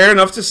think it's fair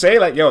enough to say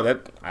like, yo,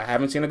 that I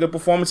haven't seen a good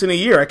performance in a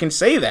year. I can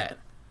say that.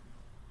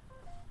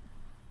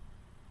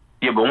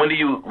 Yeah, but when do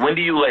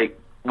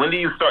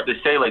you start to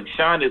say like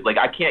Shine is like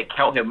I can't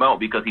count him out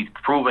because he's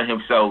proven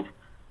himself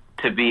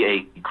to be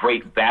a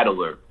great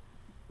battler.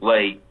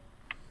 Like,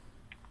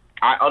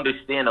 I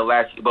understand the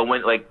last, but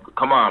when, like,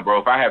 come on, bro.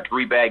 If I have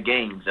 3 bad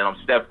games and I'm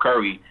Steph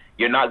Curry,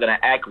 you're not going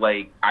to act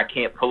like I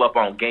can't pull up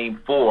on game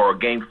 4 or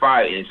game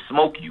 5 and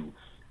smoke you.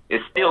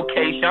 It's still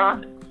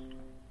K-Shine.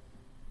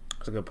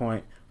 That's a good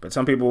point. But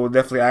some people will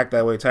definitely act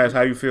that way. Taz,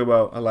 how do you feel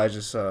about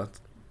Elijah's...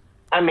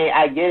 I mean,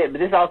 I get it, but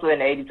this is also an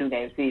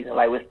 82-game season.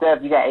 Like, with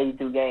Steph, you got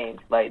 82 games.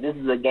 Like, this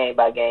is a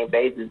game-by-game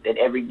basis, and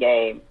every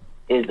game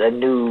is a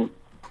new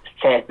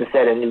chance to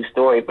set a new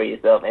story for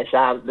yourself. And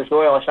the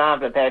story on Shine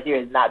for the past year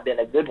has not been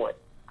a good one.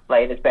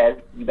 Like, in this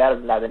past battles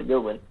has not been a good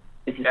one.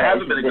 It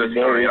hasn't been a good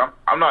story.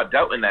 I'm not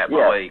doubting that,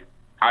 but like,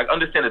 I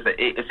understand it's an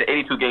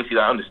 82-game season.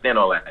 I understand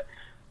all that.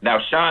 Now,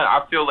 Shine,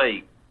 I feel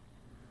like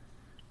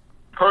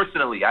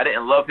personally, I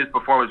didn't love his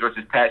performance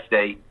versus Pat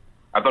Stay.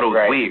 I thought it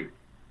was weird.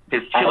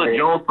 His Chilla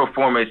Jones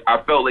performance,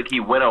 I felt like he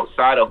went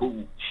outside of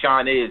who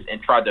Shine is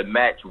and tried to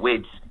match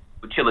wits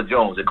with Chilla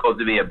Jones. It caused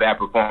to be a bad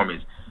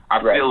performance.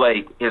 I feel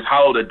like his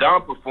Hollow the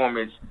Don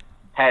performance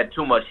had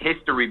too much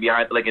history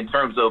behind it, like in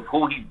terms of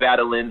who he's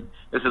battling.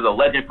 This is a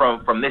legend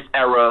from this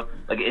era.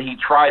 Like, and he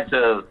tried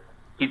to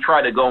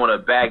go in a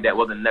bag that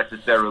wasn't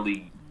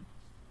necessarily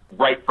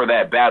right for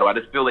that battle. I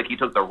just feel like he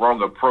took the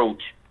wrong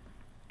approach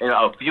in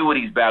a few of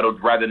these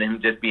battles rather than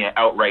him just being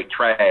outright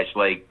trash.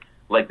 Like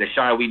the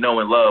Shine we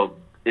know and love,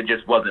 it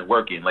just wasn't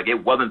working. Like,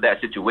 it wasn't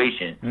that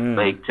situation.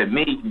 Like, to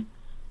me,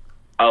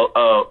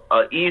 a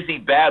easy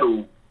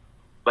battle,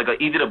 like an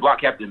easy to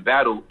block captain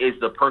battle, is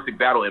the perfect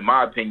battle in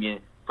my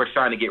opinion for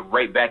Shine to get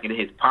right back into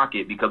his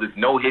pocket because it's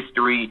no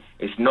history.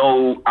 It's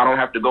no, I don't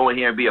have to go in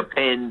here and be a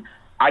pin.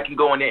 I can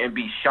go in there and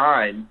be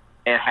Shine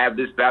and have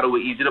this battle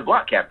with easy to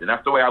block captain.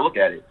 That's the way I look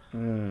at it.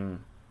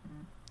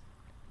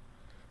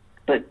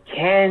 But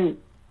can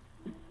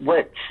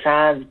what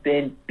Shine's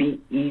been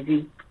beat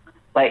Easy?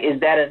 Like, is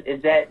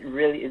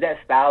that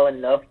style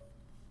enough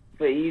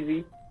for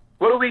Easy?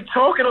 What are we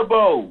talking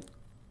about?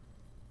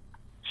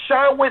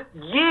 Shine went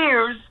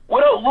years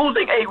without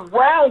losing a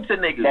round to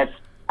niggas.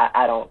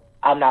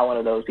 I'm not one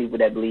of those people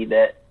that believe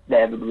that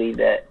ever believe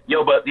that.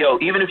 Yo,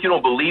 even if you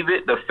don't believe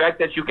it, the fact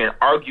that you can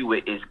argue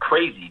it is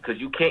crazy because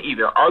you can't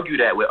even argue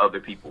that with other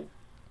people.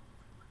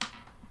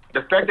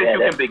 The fact that you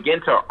can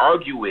begin to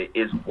argue it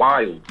is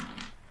wild.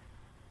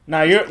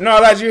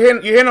 Elijah,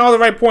 you're hitting all the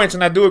right points,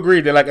 and I do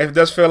agree that like it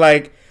does feel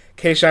like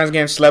K-Shine's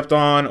getting slept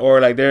on, or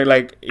like they're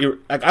like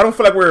I don't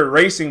feel like we're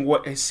erasing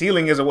what his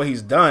ceiling is or what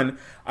he's done.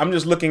 I'm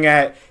just looking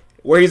at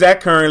where he's at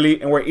currently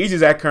and where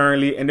Eazy's at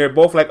currently, and they're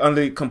both like on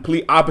the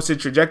complete opposite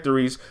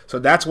trajectories. So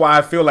that's why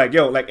I feel like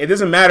it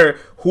doesn't matter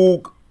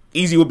who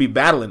Eazy would be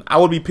battling. I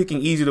would be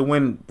picking Eazy to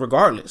win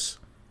regardless.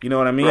 You know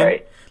what I mean?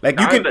 Right. Like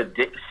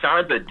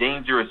Shine's a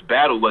dangerous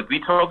battle. Like we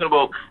talking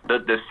about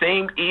the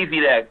same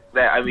Eazy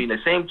the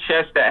same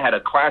chess that had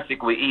a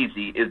classic with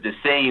Eazy is the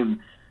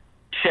same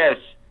chess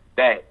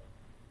that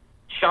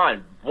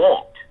Shine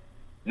walked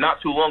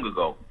not too long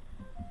ago.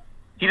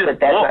 But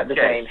that's not the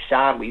same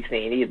Shine we've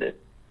seen either.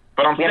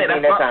 But I'm saying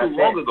that's not too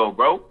long ago,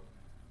 bro.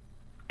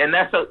 And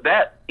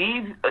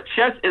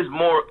chess is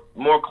more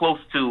close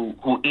to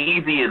who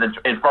Eazy is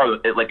as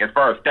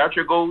far as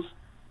stature goes.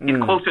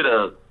 It's closer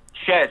to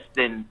chess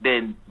than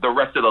the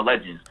rest of the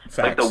legends. Facts.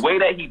 Like the way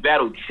that he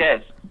battled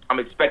chess, I'm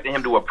expecting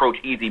him to approach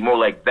Eazy more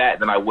like that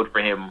than I would for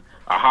him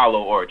a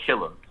Hollow or a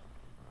Chilla.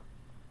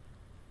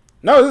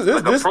 No,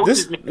 this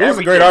is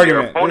a great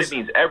argument. Your opponent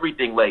means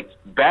everything. Like,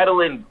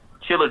 battling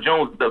Chilla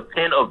Jones, the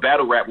pen of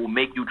battle rap will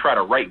make you try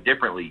to write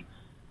differently.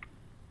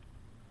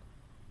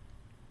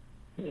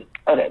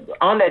 Okay,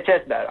 on that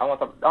chess battle,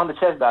 on the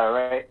chess battle,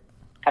 right?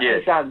 I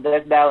think Sean's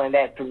best battle in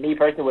that, for me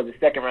personally, was the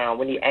second round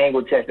when he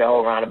angled Chess the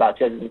whole round about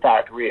Chess's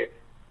entire career.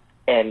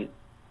 And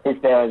his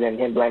failures and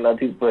him blaming other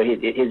people for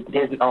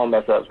his own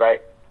mess ups,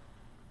 right?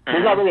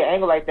 There's not really an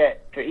angle like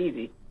that for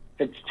Easy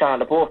for Sean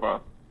to pull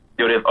from.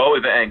 Yo, there's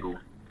always an angle,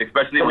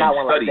 especially But when not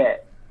you one study. like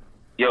that.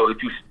 Yo, if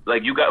you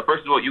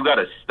first of all, you got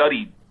to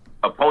study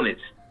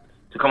opponents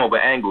to come up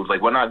with angles.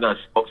 Like, we're not gonna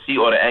see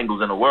all the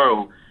angles in the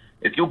world.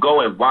 If you go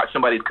and watch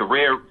somebody's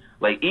career,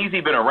 like, Easy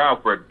been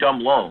around for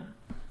dumb long.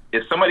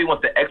 If somebody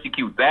wants to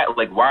execute that,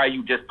 like, why are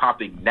you just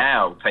popping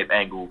now type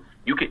angle?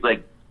 You can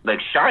like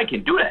Shine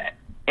can do that.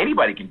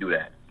 Anybody can do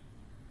that.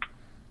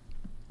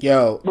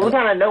 Yo, but we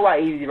kind of know why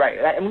Easy,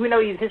 right? Like, we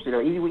know Easy's history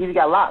though. Easy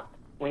got locked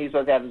when he was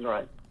supposed to have his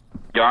run.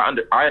 Yo,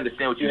 I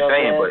understand what you're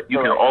saying, but you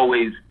can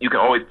always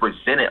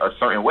present it a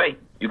certain way.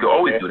 You can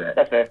always do that.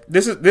 That's fair.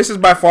 This is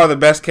by far the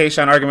best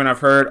K-Shine argument I've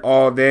heard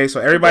all day.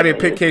 So everybody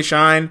pick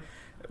K-Shine.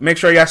 Make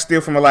sure y'all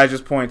steal from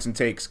Elijah's points and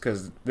takes,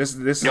 because this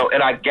is. Yo,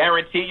 and I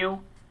guarantee you,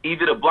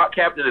 either the block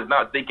captain is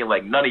not thinking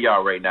like none of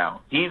y'all right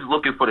now. He's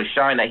looking for the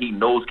shine that he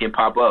knows can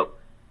pop up,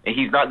 and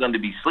he's not going to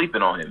be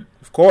sleeping on him.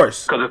 Of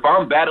course. Because if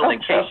I'm battling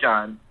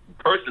K-Shine,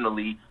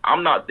 personally,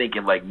 I'm not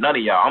thinking like none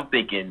of y'all. I'm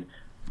thinking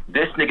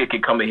this nigga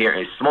can come in here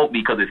and smoke me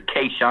because it's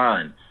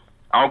K-Shine.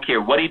 I don't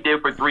care what he did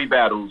for 3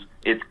 battles.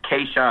 It's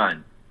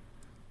K-Shine.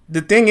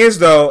 The thing is,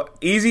 though,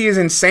 Easy is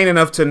insane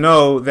enough to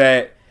know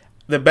that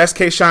the best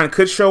K-Shine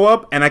could show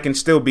up, and I can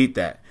still beat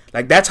that.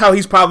 Like, that's how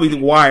he's probably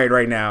wired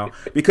right now.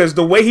 Because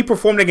the way he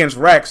performed against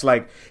Rex,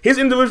 like, his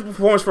individual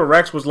performance for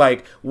Rex was,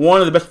 like, one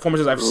of the best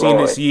performances I've seen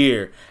this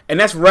year. And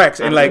that's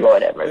Rex. And, like,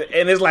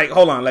 and it's like,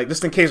 hold on, like,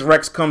 just in case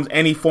Rex comes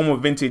any form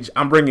of vintage,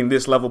 I'm bringing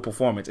this level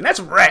performance. And that's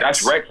Rex.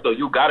 That's Rex, though.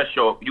 You gotta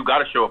show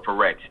up for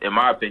Rex. In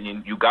my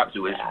opinion, you got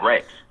to. It's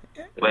Rex.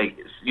 Like,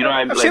 you know what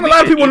I mean? I've seen a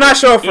lot of people not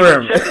show up for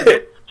him.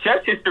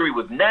 Chess history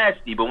was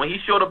nasty, but when he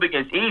showed up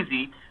against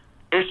Easy,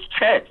 it's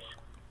Chess.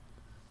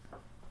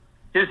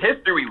 His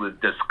history was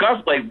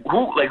disgusting.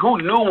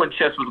 Who knew when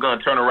Chess was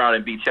gonna turn around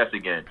and beat Chess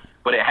again?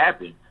 But it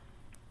happened.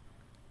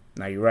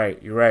 No, you're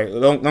right.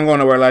 Don't go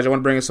nowhere, Elijah. I want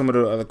to bring in some of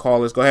the other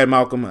callers. Go ahead,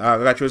 Malcolm. I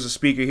got you as a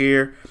speaker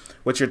here.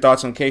 What's your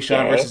thoughts on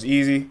K-Shine versus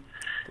Easy?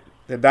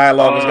 The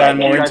dialogue has gotten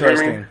more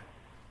interesting.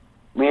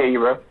 Me and you,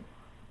 bro.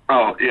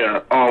 Oh,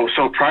 yeah.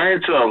 So prior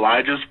to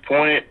Elijah's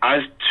point,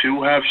 I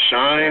too have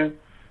Shine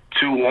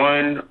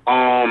 2-1.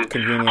 I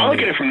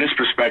look at it from this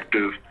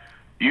perspective.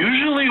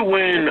 Usually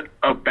when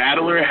a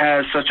battler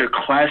has such a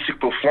classic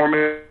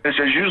performance,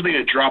 there's usually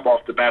a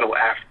drop-off the battle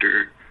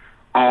after.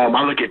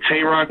 I look at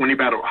Tay-Rock when he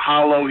battled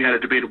Hollow. He had a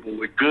debatable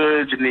with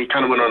Goods, and then he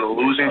kind of went on a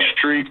losing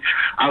streak.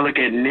 I look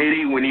at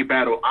Nitty when he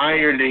battled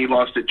Iron, then he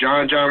lost to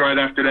John right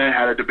after that,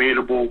 had a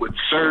debatable with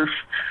Surf.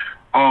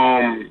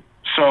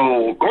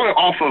 So going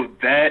off of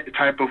that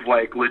type of,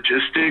 like,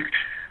 logistic,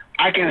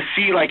 I can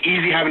see, like,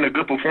 Easy having a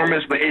good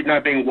performance, but it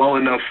not being well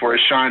enough for a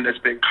Shine that's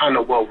been kind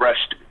of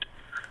well-rested.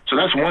 So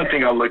that's one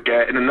thing I look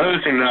at. And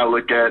another thing that I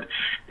look at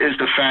is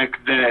the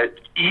fact that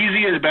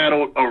Easy has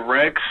battled a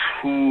Rex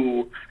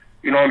who,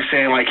 you know what I'm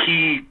saying, like,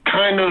 he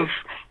kind of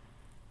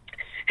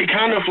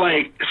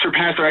like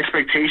surpassed our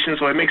expectations,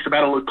 so it makes the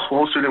battle look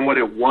closer than what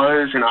it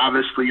was, and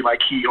obviously,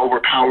 like, he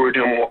overpowered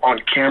him on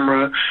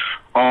camera.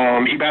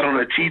 He battled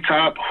a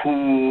T-Top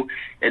who,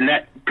 in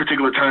that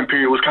particular time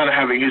period, was kind of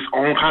having his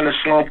own kind of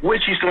slump,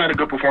 which he still had a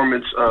good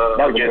performance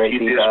against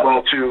Easy as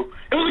well, too.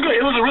 It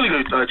was a really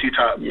good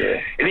T-Top.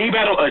 Yeah. And then he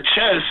battled a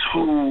Chess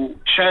who,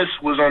 Chess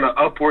was on an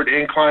upward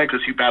incline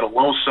because he battled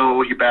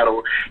Loso, he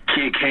battled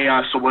Kid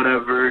Chaos or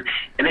whatever,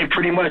 and they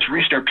pretty much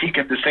reached their peak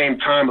at the same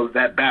time of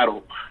that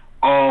battle.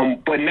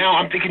 But now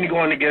I'm thinking he's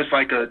going against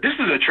this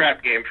is a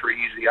trap game for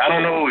Easy. I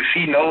don't know if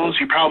he knows.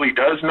 He probably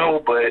does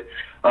know, but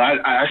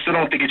I still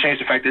don't think it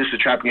changed the fact that this is a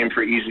trap game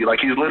for Easy. Like,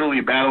 he's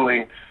literally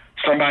battling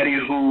somebody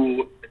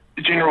who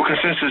general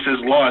consensus has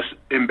lost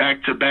in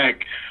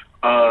back-to-back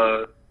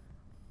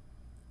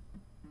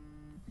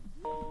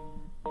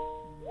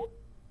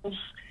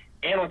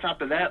and on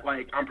top of that,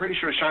 like, I'm pretty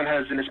sure Sean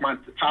has in his mind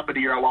at the top of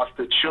the year I lost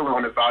to Chiller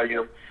on the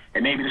volume,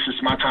 and maybe this is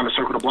my time to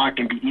circle the block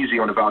and be Easy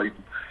on the volume.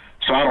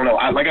 So I don't know.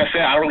 Like I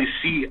said, I don't really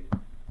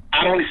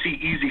see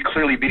Easy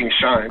clearly beating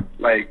Shine.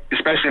 Like,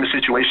 especially in a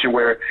situation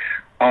where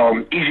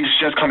Easy's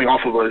just coming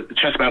off of a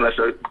chess battle that's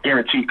a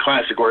guaranteed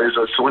classic or is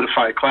a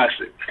solidified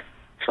classic.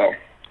 So,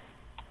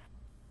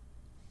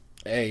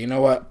 hey, you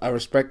know what? I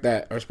respect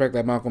that.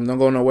 Malcolm. Don't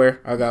go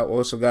nowhere.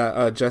 Also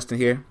got Justin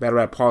here, Battle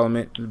Rap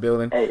Parliament in the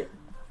building. Hey,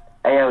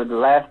 the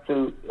last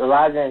two,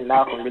 Elijah and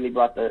Malcolm, really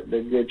brought the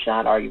good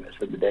Shine arguments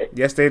for the day.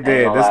 Yes, they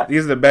did.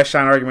 These are the best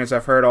Shine arguments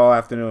I've heard all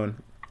afternoon.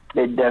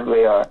 They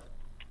definitely are.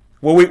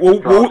 Will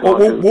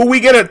we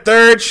get a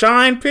third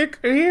Shine pick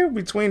here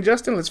between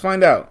Justin? Let's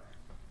find out.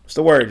 What's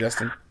the word,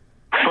 Justin?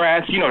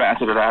 France, you know the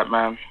answer to that,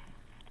 man.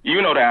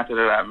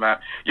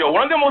 Yo,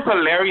 one of the most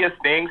hilarious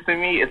things to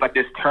me is like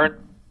this turn.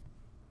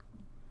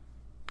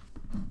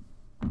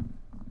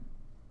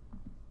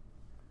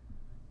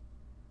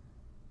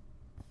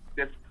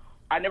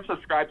 I never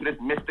subscribed to this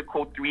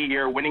mystical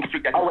 3-year winning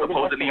streak that he's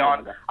supposedly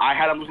on. I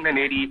had him losing to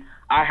Nitty.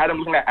 I had him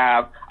losing to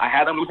Av. I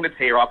had him losing to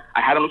Tay-Rock.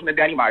 I had him losing to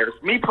Danny Myers.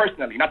 Me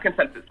personally, not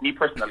consensus, me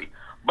personally.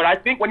 But I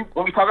think when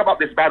we talk about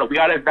this battle, we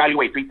got to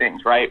evaluate 3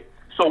 things, right?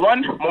 So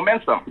 1,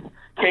 momentum.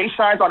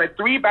 K-Shine's on a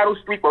 3-battle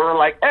streak where we're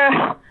like,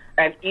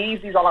 and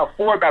Easy's on a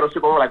 4-battle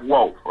streak where we're like,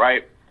 whoa,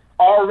 right?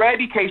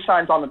 Already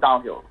K-Shine's on the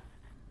downhill.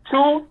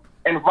 2,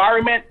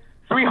 environment,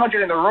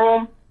 300 in the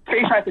room.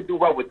 K-Shine could do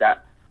well with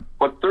that.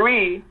 But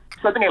 3,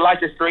 something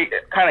Elijah Straight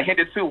kind of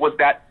hinted to was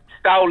that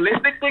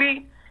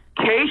stylistically,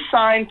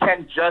 K-Shine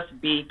can just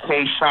be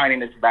K-Shine in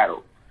this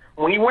battle.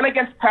 When he went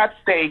against Pat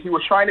Stay, he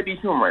was trying to be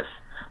humorous.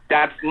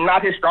 That's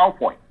not his strong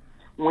point.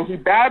 When he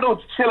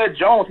battled Chilla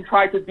Jones, he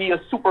tried to be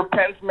a super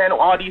pensman,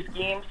 all these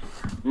schemes.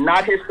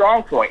 Not his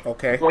strong point.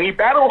 Okay. When he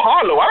battled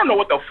Harlow, I don't know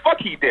what the fuck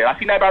he did. I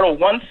seen that battle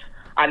once.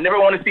 I never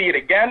want to see it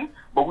again,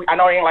 but I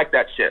know I ain't like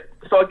that shit.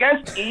 So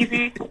against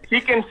Easy,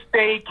 he can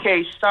stay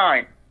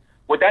K-Shine.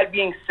 With that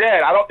being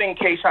said, I don't think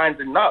K-Shine's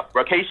enough,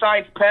 bro.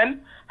 K-Shine's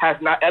pen has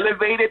not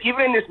elevated.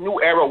 Even in this new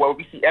era where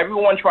we see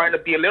everyone trying to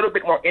be a little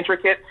bit more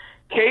intricate,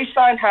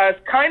 K-Shine has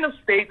kind of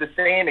stayed the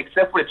same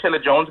except for the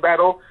Chilla Jones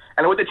battle.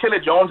 And with the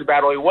Chilla Jones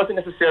battle, it wasn't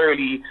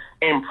necessarily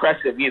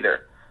impressive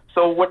either.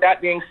 So with that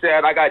being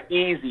said, I got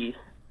Easy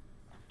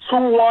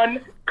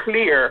 2-1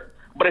 clear.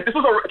 But if this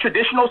was a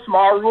traditional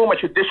small room, a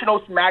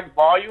traditional smack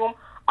volume,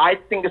 I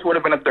think this would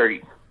have been a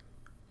 30.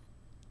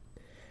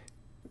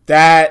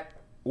 That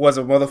was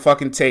a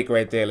motherfucking take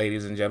right there,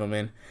 ladies and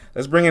gentlemen.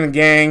 Let's bring in the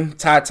gang,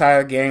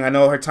 Tata gang. I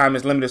know her time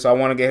is limited, so I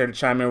want to get her to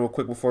chime in real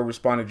quick before we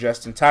respond to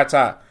Justin.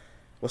 Tata,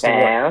 what's the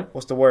word?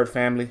 What's the word,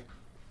 family?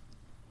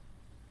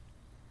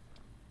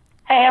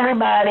 Hey,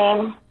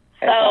 everybody.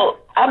 So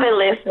I've been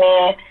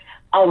listening.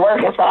 I'm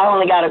working, so I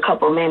only got a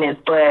couple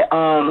minutes, but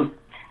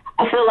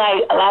I feel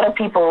like a lot of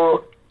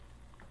people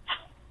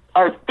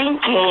are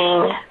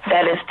thinking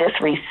that it's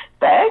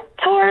disrespect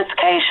towards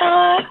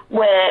K-Shine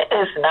when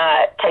it's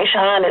not.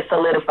 K-Shine is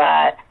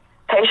solidified.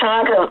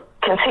 K-Shine could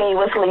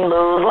continuously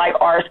lose like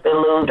Art's been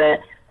losing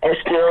and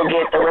still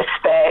get the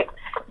respect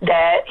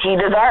that he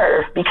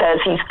deserves because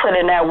he's put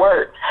in that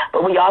work.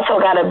 But we also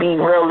got to be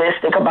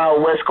realistic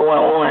about what's going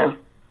on.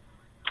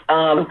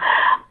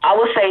 I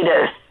will say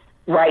this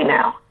right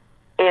now.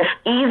 If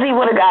Easy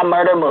would have got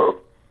Murder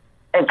Mook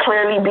and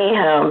clearly beat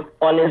him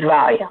on this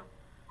volume,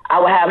 I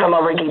would have him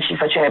over Geechee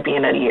for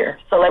Champion of the Year.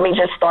 So let me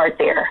just start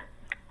there.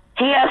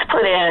 He has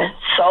put in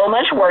so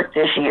much work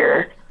this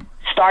year,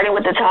 starting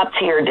with the top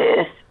tier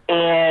disc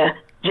and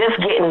just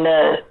getting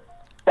the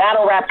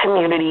battle rap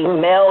community,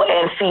 male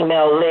and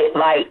female, lit.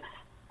 Like,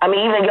 I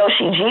mean, even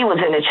Yoshi G was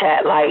in the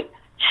chat. Like,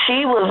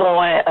 she was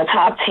on a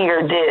top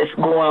tier disc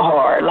going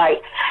hard.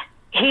 Like,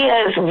 he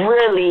has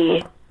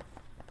really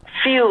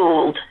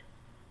fueled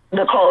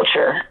the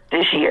culture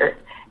this year.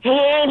 He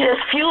ain't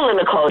just fueling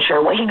the culture.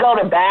 When he go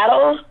to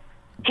battles,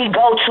 he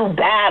go to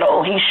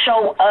battle. He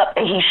show up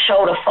and he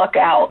show the fuck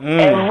out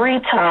every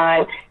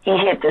time he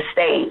hit the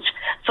stage.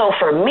 So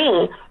for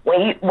me,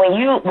 when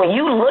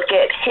you look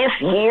at his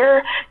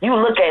year, you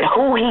look at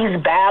who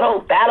he's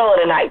battled, battle of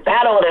the night,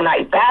 battle of the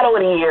night, battle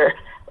of the year.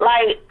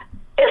 Like,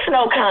 it's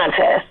no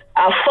contest.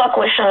 I fuck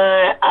with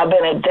Shine. I've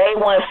been a day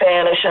one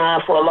fan of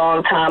Shine for a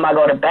long time. I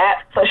go to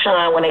bat for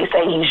Shine when they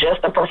say he's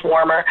just a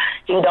performer.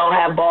 He don't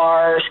have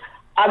bars.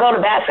 I go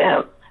to bat for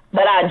him.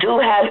 But I do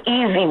have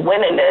Easy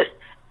winning this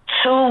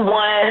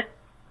 2-1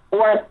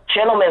 or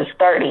gentleman's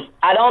 30.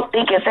 I don't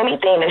think it's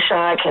anything that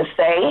Shine can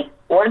say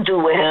or do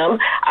with him.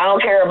 I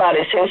don't care about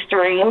his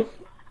history.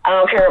 I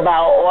don't care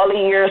about all the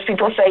years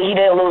people say he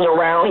didn't lose a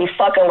round. He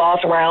fucking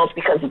lost rounds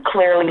because he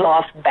clearly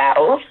lost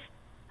battles.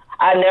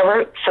 I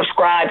never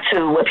subscribed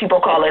to what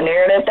people call a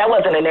narrative. That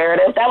wasn't a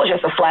narrative. That was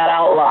just a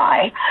flat-out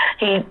lie.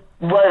 He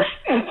was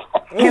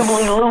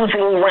arguably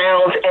losing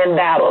rounds in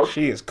battles.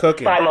 She is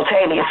cooking.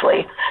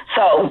 Simultaneously.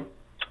 So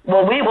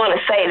when we want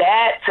to say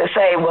that, to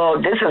say,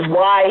 well, this is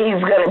why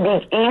he's going to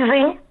beat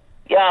Easy,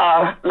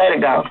 let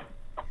it go.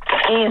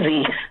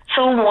 Easy.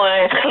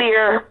 2-1,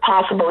 clear,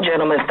 possible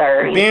gentleman's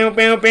 30. Bam,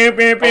 bam, bam,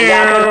 bam, bam. You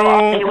got to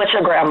argue with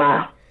your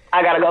grandma.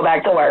 I got to go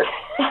back to work.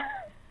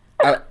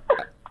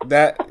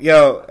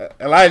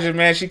 Elijah,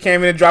 man, she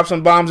came in and dropped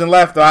some bombs and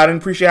left, though. I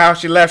didn't appreciate how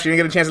she left. She didn't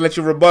get a chance to let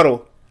you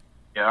rebuttal.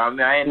 Yeah, I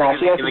mean, I ain't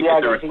even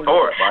get the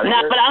retort.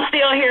 No, but I'm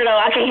still here, though.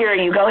 I can hear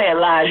you. Go ahead,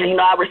 Elijah. You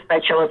know, I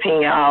respect your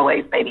opinion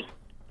always, baby.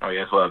 Oh,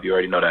 yes, love. You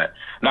already know that.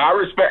 No, I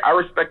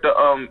respect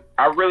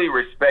I really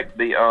respect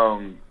the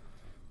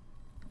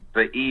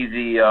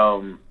Easy,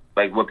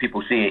 like what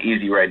people see in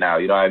Easy right now.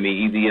 You know what I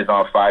mean? Easy is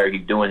on fire.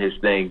 He's doing his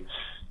thing.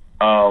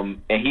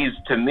 And he's,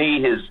 to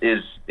me,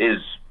 his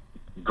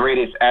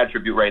greatest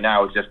attribute right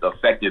now is just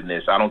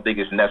effectiveness. I don't think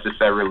it's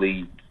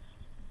necessarily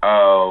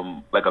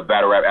like a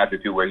battle rap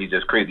attribute where he's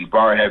just crazy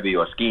bar heavy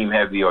or scheme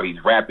heavy or he's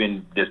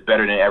rapping just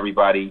better than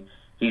everybody.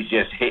 He's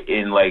just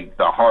hitting like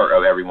the heart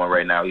of everyone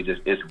right now.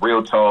 It's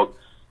real talk.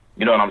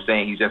 You know what I'm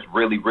saying? He's just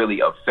really, really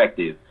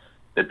effective.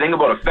 The thing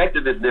about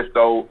effectiveness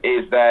though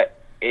is that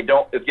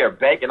if you're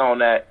banking on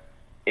that,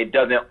 it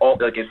doesn't,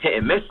 like, it's hit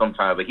and miss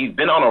sometimes. Like, he's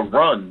been on a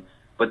run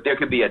but there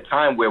could be a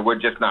time where we're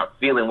just not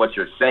feeling what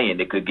you're saying.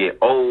 It could get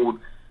old,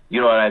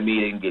 you know what I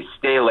mean? It can get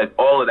stale, like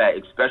all of that,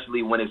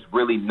 especially when it's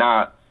really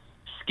not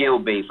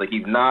skill-based. Like,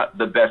 he's not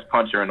the best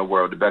puncher in the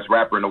world, the best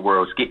rapper in the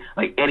world,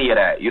 like any of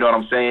that. You know what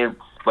I'm saying?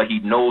 But he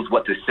knows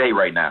what to say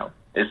right now.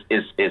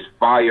 It's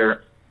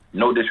fire,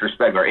 no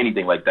disrespect or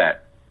anything like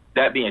that.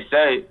 That being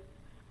said,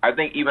 I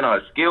think even on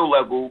a skill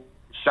level,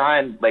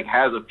 Shine, like,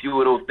 has a few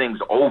of those things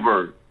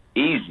over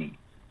Easy.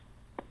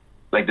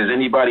 Like, does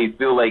anybody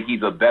feel like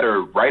he's a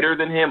better writer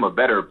than him, a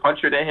better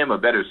puncher than him, a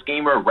better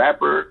schemer,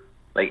 rapper,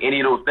 like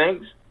any of those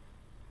things?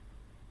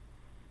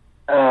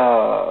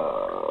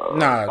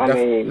 I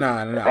mean,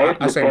 it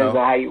depends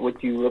on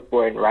what you look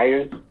for in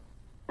writers,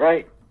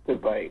 right?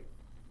 Because, like,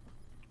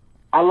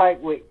 I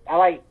like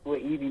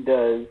what Easy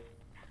does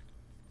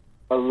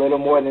a little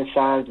more than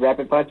Shine's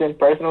rapping punching,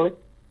 personally.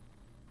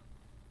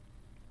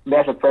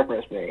 That's a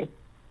preference thing.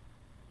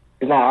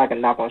 It's not like a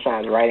knock on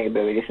Shine's writing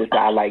ability. It's just that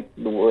I like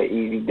what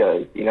Easy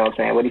does. You know what I'm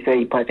saying? What he say,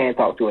 he punch and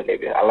talk to a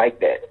nigga. I like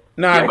that.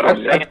 Nah,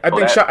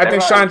 I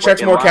think Shine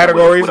checks more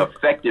categories. With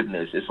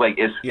effectiveness, it's like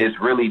it's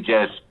really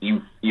just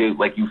you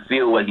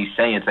feel what he's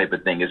saying type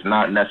of thing. It's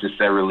not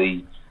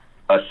necessarily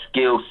a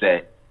skill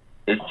set.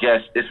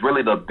 It's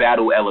really the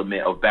battle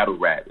element of battle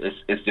rap.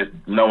 It's just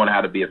knowing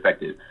how to be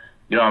effective.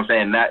 You know what I'm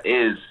saying? That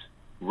is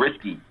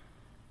risky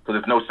because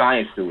there's no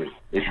science to it.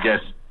 It's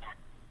just.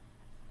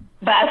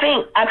 But I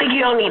think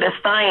you don't need a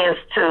science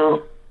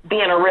to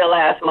being a real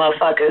ass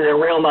motherfuckers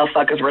and real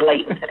motherfuckers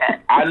relating to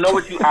that. I hear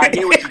what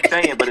you're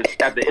saying, but it's,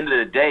 at the end of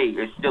the day,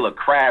 it's still a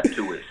craft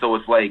to it. So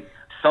it's like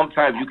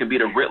sometimes you can be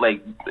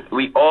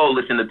we all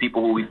listen to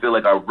people who we feel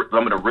like are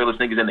some of the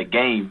realest niggas in the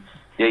game.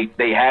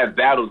 They have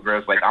battles where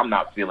it's like, I'm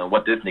not feeling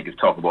what this nigga's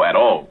talking about at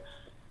all.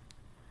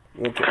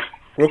 Okay.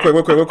 Real quick.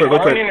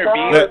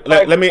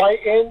 Let me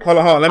hold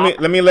on.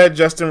 Let me let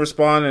Justin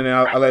respond, and then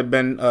I'll let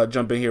Ben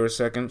jump in here a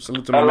second.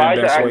 Salute to my man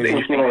Ben Swayze.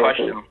 Interesting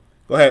question.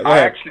 Go ahead. I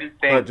actually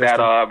think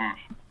that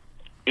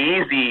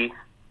Easy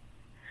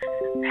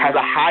has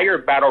a higher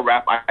battle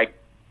rap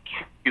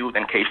IQ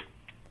than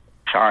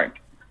K-Shine.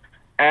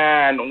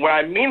 And what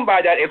I mean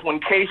by that is when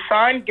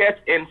K-Shine gets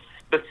in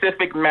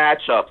specific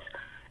matchups,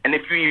 and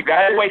if you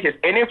evaluate his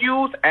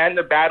interviews and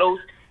the battles,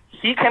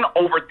 he can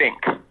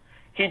overthink.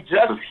 He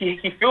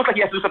feels like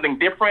he has to do something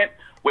different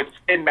with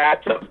in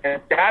matchups,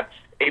 and that's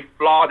a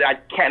flaw that I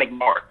can't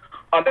ignore.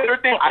 Another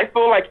thing, I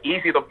feel like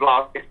Easy the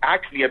Block is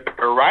actually a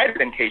better writer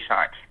than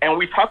K-Shine. And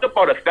we talked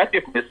about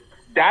effectiveness.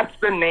 That's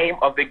the name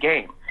of the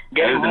game.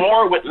 Getting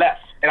more with less.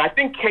 And I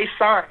think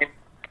K-Shine,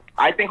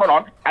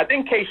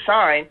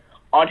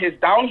 on his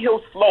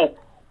downhill slope,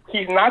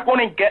 he's not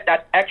going to get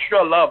that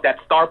extra love that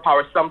star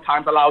power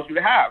sometimes allows you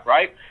to have,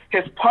 right?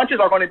 His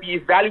punches are going to be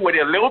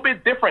evaluated a little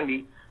bit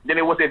differently than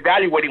it was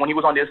evaluating when he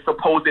was on this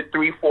supposed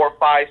 3, 4,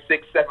 5,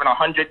 6, 7,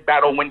 100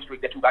 battle win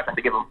streak that you guys have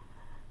to give him.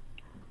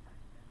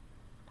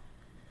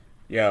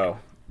 Yo,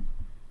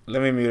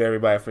 let me mute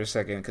everybody for a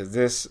second because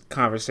this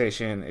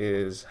conversation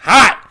is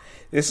hot.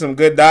 There's some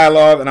good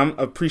dialogue, and I'm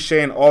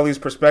appreciating all these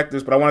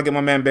perspectives, but I want to get my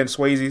man Ben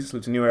Swayze,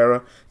 salute to New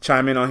Era,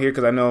 chime in on here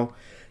because I know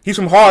he's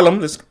from Harlem.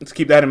 Let's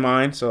keep that in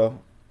mind. So,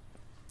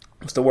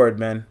 what's the word,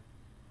 Ben?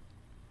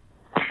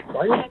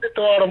 Why you have to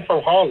throw out him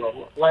from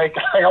Harlem? Like,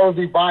 I always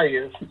be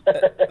biased.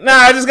 Nah,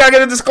 I just got to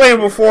get a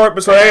disclaimer before it,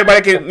 but so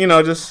everybody can,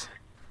 just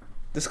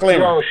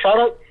disclaimer. Yo, shout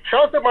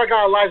out to my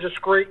guy Elijah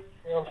Scree.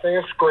 You know what I'm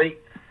saying? Scree.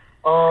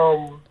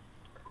 I'm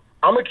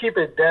going to keep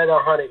it dead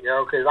 100,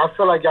 yo, because I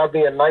feel like y'all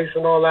being nice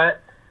and all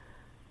that.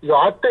 Yo,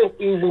 I think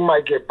Easy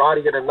might get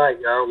body of the night,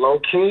 yo,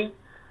 low-key.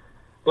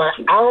 Like,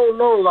 I don't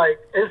know, like,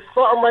 it's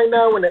something right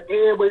now in the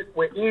air with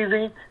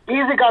Easy.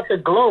 Easy got the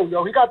glow,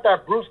 yo. He got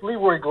that Bruce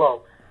Leroy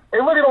glow. It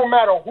really don't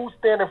matter who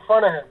stand in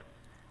front of him.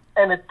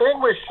 And the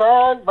thing with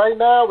Shine right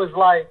now is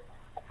like,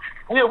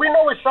 yeah, we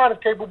know what Shine is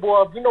capable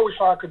of. We know what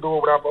Shine could do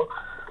or whatever.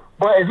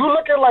 But if you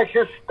look at, like,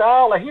 his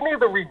style, like, he needs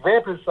to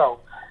revamp himself.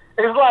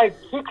 It's like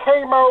he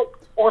came out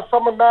on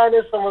Summer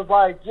Madness and was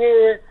like,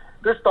 yeah,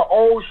 this the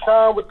old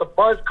Shine with the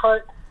buzz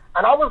cut.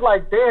 And I was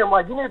like, damn,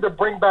 like, you need to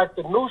bring back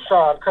the new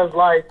Shine because,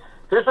 like,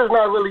 this is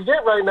not really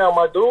it right now,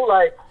 my dude.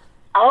 Like,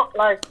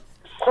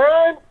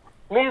 Shine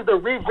needs to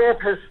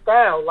revamp his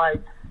style. Like,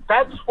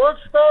 that twerk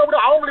style,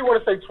 I don't really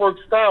want to say twerk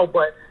style,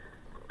 but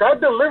that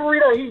delivery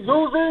that he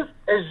uses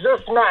is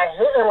just not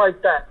hitting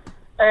like that.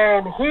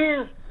 And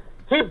he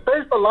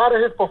based a lot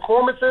of his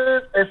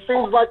performances, it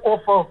seems like,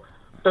 off of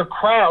the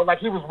crowd. Like,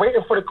 he was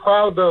waiting for the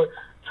crowd to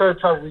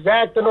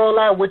react and all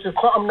that, which is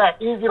something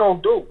that Easy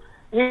don't do.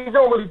 He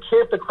don't really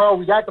care if the crowd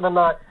reacting or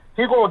not.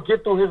 He's going to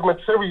get through his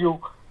material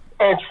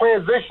and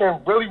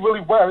transition really,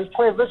 really well. His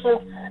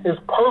transition is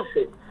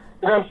perfect.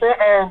 You know what I'm saying?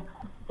 And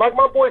like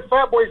my boy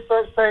Fat Boy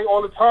say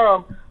all the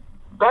time,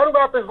 battle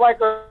rap is like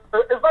a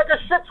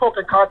shit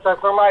talking contest.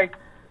 And like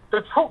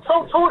the two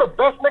of the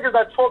best niggas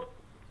that talk.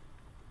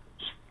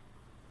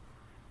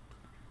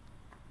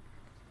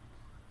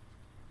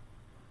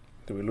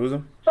 Did we lose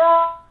him? He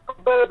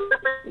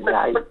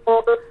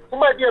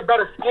might be a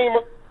better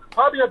schemer,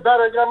 probably a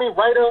better,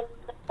 writer.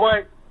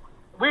 But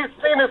we've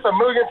seen this a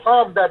million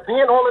times that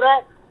being all of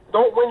that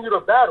don't win you the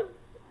battle.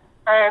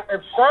 And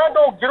if Sean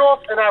don't get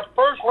off in that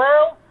first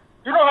round,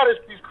 you know how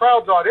these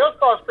crowds are. They'll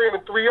start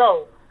screaming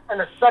 3-0 in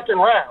the second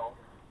round.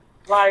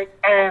 Like,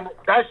 and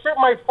that shit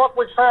might fuck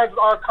with Sean's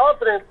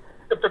confidence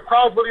if the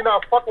crowd's really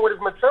not fucking with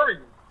his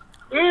material.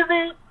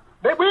 Easy,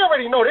 we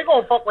already know they're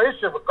going to fuck with his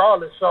shit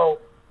regardless. So,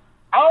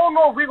 I don't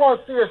know if we're going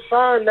to see a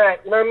Sean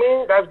that, you know what I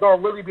mean, that's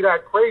going to really be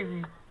that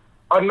crazy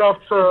enough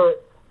to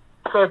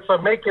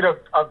make it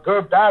a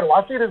good battle.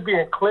 I see this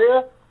being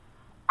clear.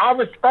 I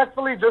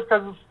respectfully, just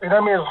because, you know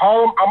what I mean, it's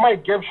home, I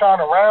might give Sean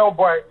a round,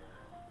 but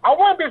I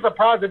wouldn't be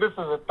surprised if this is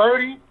a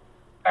 30,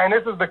 and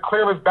this is the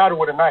clearest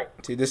battle of the night.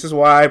 See, this is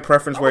why I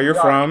preference where you're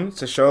from,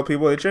 to show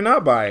people that you're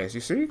not biased.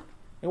 You see?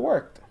 It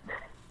worked.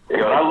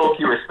 Yo, I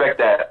low-key respect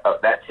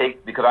that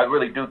take, because I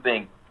really do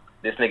think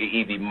this nigga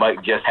Easy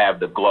might just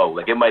have the glow.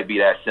 Like, it might be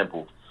that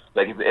simple.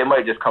 Like, it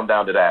might just come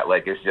down to that.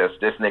 Like, it's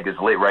just, this nigga's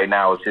lit right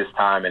now. It's his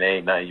time, and there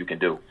ain't nothing you can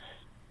do.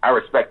 I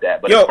respect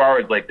that. But as far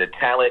as, like, the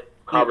talent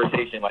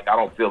conversation, like, I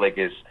don't feel like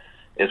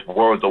it's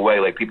worlds away.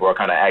 Like, people are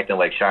kind of acting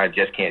like Shine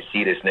just can't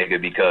see this nigga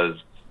because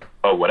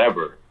of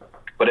whatever.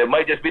 But it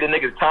might just be the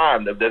nigga's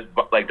time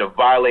to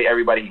violate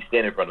everybody he's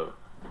standing in front of.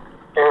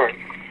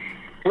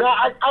 No,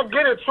 I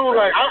get it too.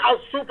 Like, I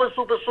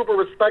super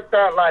respect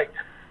that. Like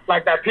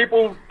that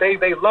people they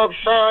love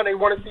Sean. They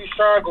want to see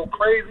Sean go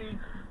crazy.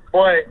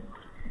 But,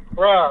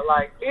 bruh,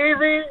 like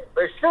Easy,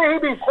 the shit he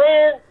be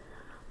saying,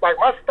 like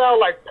my style,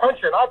 like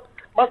punching,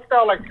 my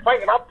style, like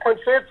fighting. I punch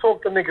and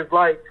talk to niggas.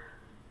 Like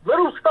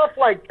little stuff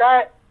like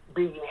that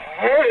be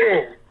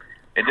hitting.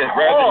 It just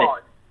resonates.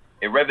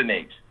 It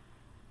resonates.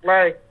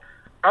 Like,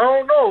 I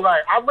don't know.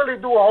 Like, I really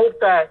do hope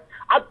that.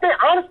 I think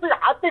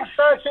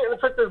Sean shouldn't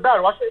have took this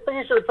battle. I think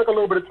he should have took a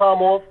little bit of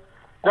time off.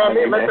 You know what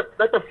I mean?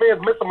 Let the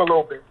fans miss him a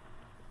little bit.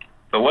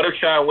 So what if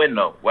Sean win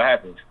though? What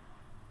happens?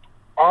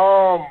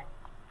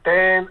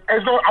 Then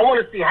I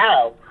want to see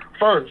how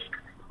first.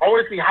 I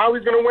want to see how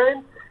he's gonna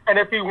win, and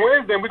if he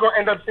wins, then we're gonna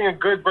end up seeing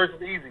Goods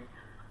versus Easy,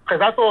 because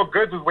that's all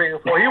Goods was waiting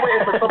for. He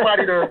waiting for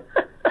somebody to.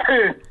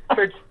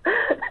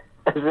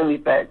 That's really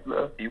facts,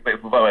 bro. He waiting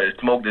for somebody to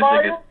smoke this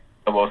nigga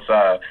on both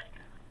sides.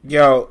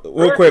 Yo,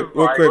 real quick.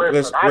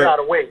 I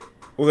gotta wait.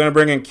 We're gonna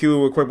bring in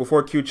Q real quick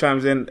before Q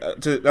chimes in.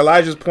 To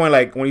Elijah's point,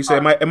 like when you say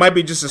it might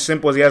be just as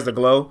simple as he has the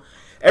glow.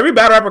 Every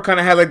battle rapper kind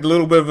of had like a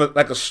little bit of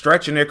a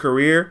stretch in their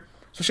career,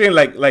 especially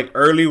like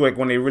early, like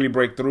when they really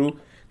break through.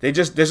 There's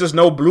just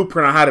no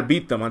blueprint on how to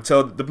beat them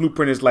until the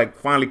blueprint is like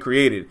finally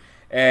created.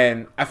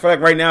 And I feel like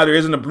right now there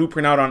isn't a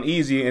blueprint out on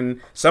Easy, and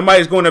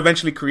somebody's going to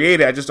eventually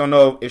create it. I just don't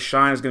know if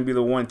Shine is going to be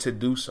the one to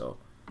do so.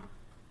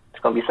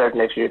 It's going to be certain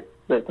next year.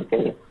 Let's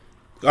continue.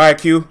 All right,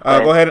 Q.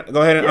 Go ahead and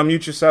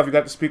unmute yourself. You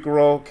got the speaker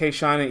role,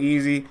 K-Shine and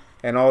Easy,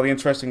 and all the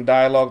interesting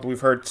dialogue that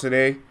we've heard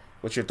today.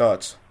 What's your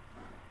thoughts?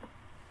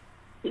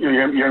 You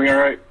hear me all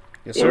right?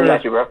 Yes, sir. Yeah, we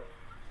got you, bro.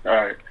 All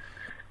right.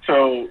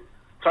 So,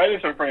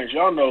 Titus and friends,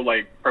 y'all know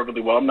like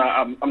perfectly well.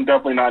 I'm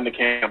definitely not in the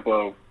camp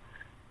of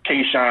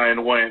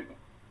K-Shine went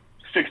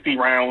 60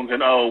 rounds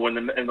and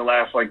in the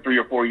last like 3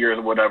 or 4 years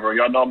or whatever.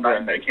 Y'all know I'm not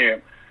in that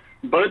camp.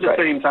 But at the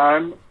same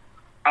time,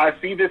 I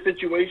see this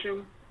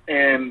situation,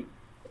 and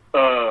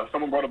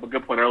someone brought up a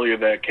good point earlier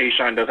that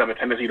K-Shine does have a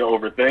tendency to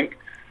overthink.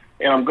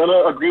 And I'm going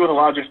to agree with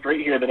Elijah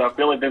straight here that I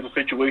feel like there's a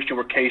situation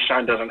where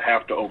K-Shine doesn't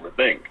have to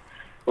overthink.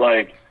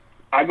 Like,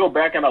 I go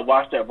back and I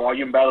watched that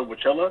volume battle with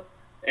Chilla,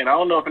 and I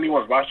don't know if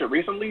anyone's watched it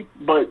recently,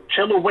 but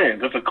Chilla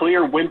wins. It's a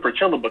clear win for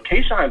Chilla, but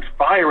K-Shine's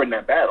fire in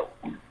that battle.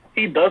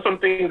 He does some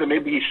things that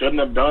maybe he shouldn't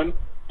have done,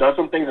 does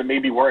some things that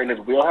maybe weren't in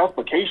his wheelhouse,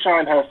 but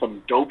K-Shine has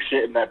some dope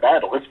shit in that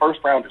battle. His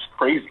first round is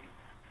crazy.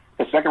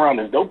 The second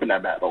round is dope in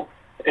that battle.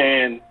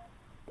 And,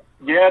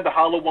 yeah, the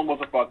Hollow one was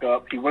a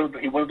fuck-up. He wins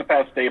the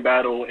Pat Stay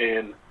battle,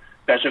 and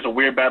that's just a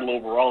weird battle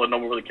overall, and no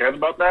one really cares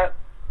about that.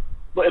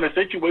 But in a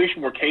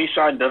situation where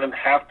K-Shine doesn't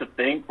have to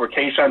think, where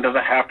K-Shine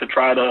doesn't have to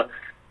try to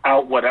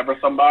out-whatever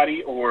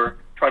somebody or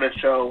try to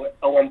show,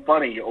 I'm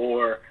funny,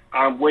 or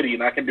I'm witty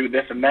and I can do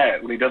this and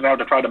that, when he doesn't have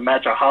to try to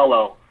match a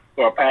Hollow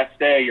or a Pat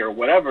Stay or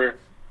whatever,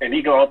 and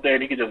he go out there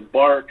and he can just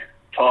bark,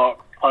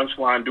 talk,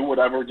 punchline, do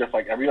whatever, just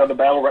like every other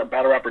battle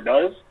rapper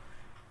does,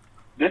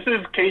 this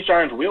is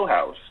K-Shine's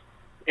wheelhouse.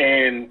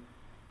 And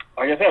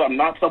like I said, I'm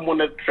not someone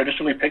that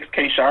traditionally picks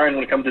K-Shine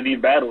when it comes to these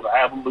battles. I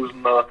have him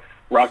losing the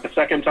Rock the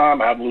second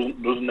time. I have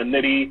him losing the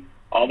Nitty,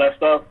 all that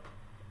stuff.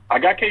 I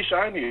got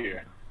K-Shine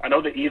here. I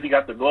know that Easy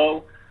got the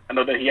glow. I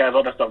know that he has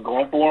all that stuff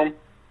going for him.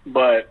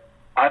 But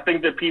I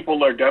think that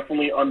people are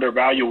definitely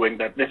undervaluing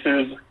that this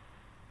is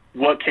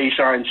what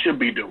K-Shine should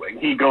be doing.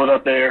 He goes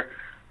out there,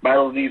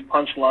 battles these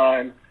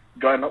punchline,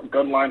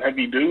 gun line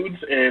heavy dudes,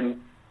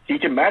 and he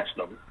can match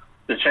them.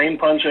 The chain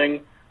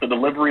punching, the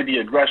delivery, the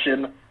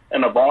aggression,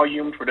 and the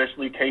volume.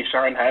 Traditionally,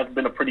 K-Shine has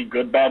been a pretty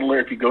good battler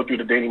if you go through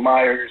the Danny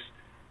Myers,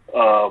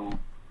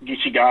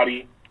 Geechee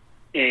Gotti,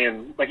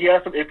 and like he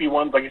has some iffy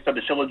ones, like you said,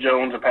 the Chilla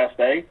Jones and Pat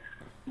Stay,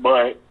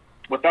 but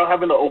without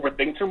having to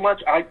overthink too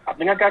much, I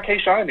think I got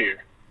K-Shine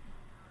here.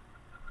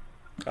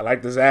 I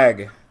like the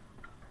zag.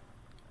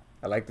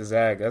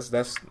 That's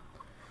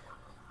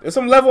there's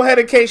some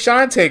level-headed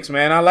K-Shine takes,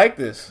 man. I like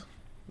this.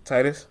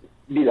 Titus?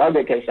 These are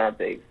good K-Shine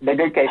takes. They're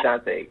good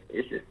K-Shine takes.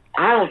 It's just,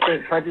 I don't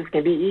think punches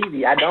can be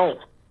easy. I don't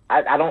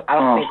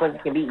think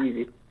punches can be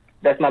easy.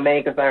 That's my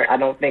main concern. I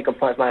don't think a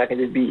punchline can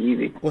just be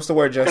easy. What's the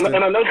word, Justin?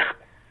 And I know.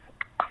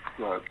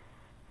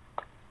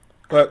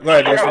 Go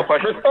ahead, Justin.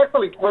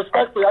 Respectfully,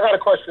 I got a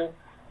question.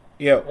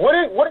 Yeah. What do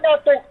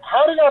y'all think?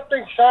 How do y'all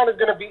think Sean is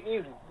gonna be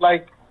easy?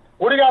 Like,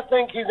 what do y'all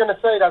think he's gonna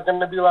say that's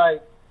gonna be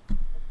like,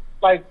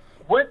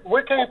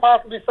 what can he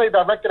possibly say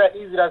directed at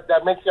easy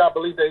that makes y'all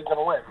believe that he's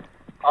gonna win?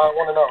 I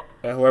want to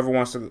know. Whoever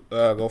wants to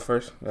go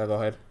first, go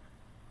ahead.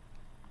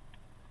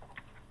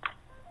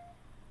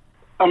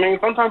 I mean,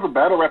 sometimes a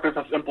battle rap is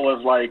as simple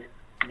as like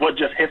what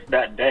just hits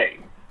that day.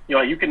 You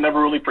know, you can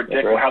never really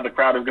predict how the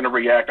crowd is going to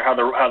react or how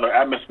the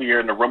atmosphere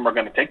and the room are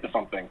going to take to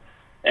something.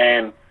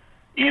 And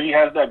Easy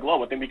has that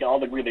glow. I think we can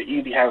all agree that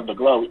Easy has the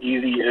glow.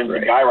 Easy is the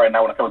guy right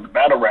now when it comes to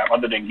battle rap,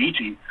 other than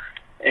Geechee.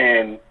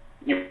 And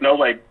you know,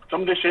 like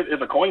some of this shit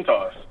is a coin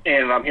toss.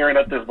 And I'm hearing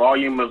that this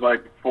volume is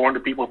like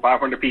 400 people,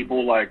 500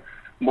 people, like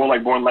more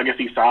like Born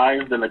Legacy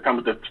size than it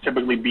comes to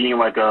typically being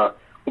like what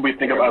we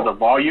think of as a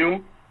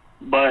volume.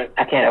 But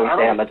I can't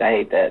understand how much I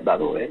hate that, by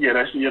the way. Yeah,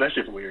 that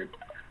shit's weird.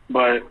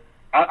 But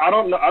I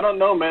don't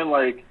know, man.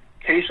 Like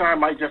K-Shine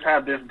might just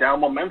have this down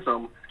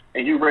momentum,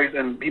 and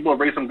people have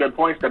raised some good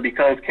points that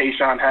because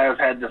K-Shine has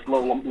had this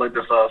slow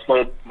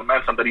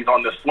momentum that he's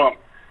on this slump,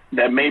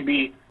 that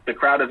maybe the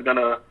crowd is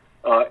gonna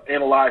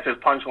analyze his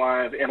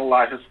punchlines,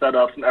 analyze his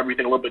setups and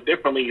everything a little bit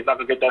differently. He's not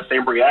gonna get that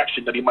same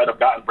reaction that he might have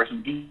gotten versus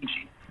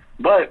Geechee.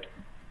 But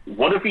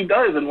what if he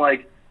does? And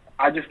like,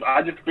 I just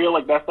feel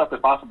like that stuff is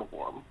possible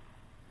for him.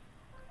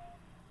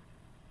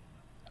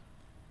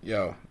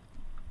 Yo.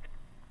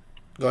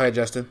 Go ahead,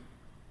 Justin.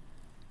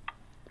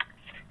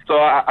 So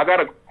I got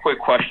a quick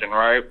question,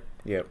 right?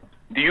 Yep.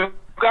 Do you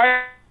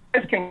guys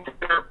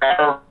consider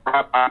battle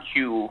rap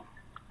IQ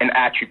an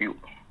attribute?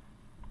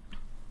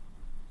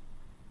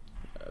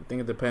 I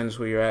think it depends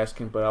who you're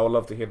asking, but I would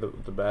love to hear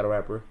the battle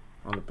rapper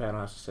on the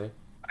panel has to say.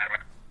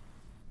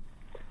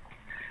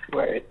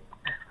 Right.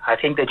 I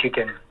think that you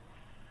can.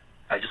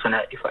 I just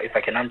wanna, if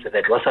I can answer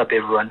that. What's up,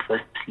 everyone?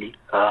 Firstly,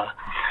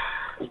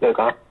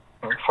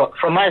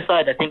 from my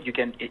side, I think you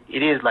can.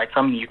 It is like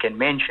something you can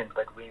mention,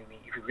 but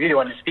if you really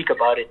want to speak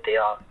about it,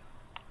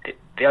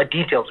 there are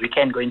details. We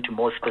can go into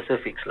more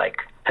specifics, like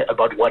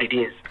about what it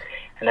is.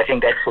 And I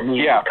think that for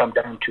me, it comes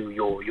down to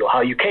your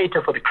how you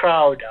cater for the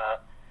crowd.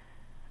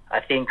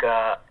 I think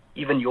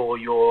even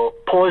your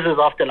pauses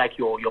after like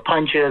your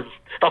punches,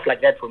 stuff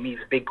like that. For me, is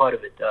a big part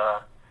of it.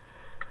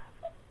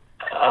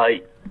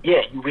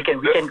 We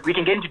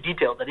can get into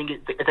details. I think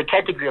it's a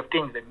category of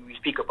things that we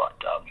speak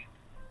about.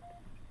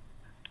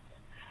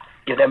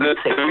 The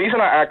reason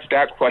I asked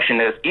that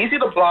question is Easy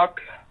to Block.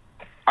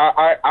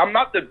 I'm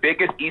not the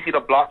biggest Easy to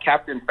Block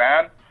Captain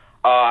fan.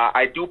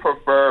 I do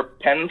prefer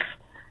Pence,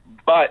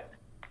 but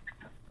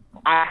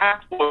I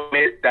have to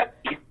admit that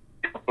Easy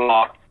to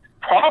Block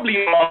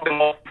probably among the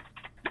most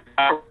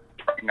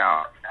right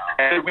now.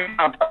 And the reason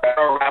I'm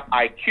better rap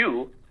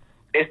IQ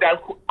is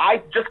that I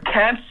just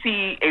can't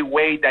see a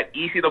way that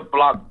Easy to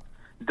Block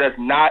does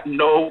not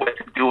know what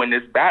to do in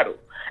this battle.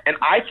 And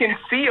I can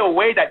see a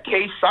way that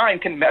K-Shine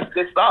can mess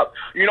this up.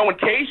 You know, when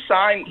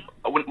K-Shine,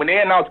 when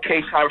they announced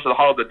K-Shine versus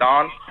Hollow the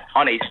Don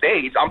on a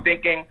stage, I'm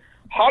thinking,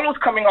 Hollow's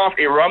coming off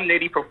a Rum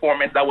Nitty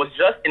performance that was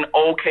just an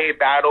okay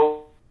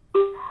battle.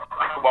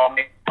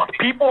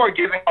 People are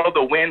giving Hollow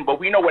the win, but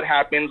we know what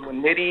happens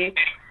when Nitty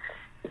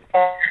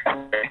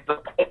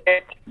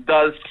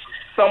does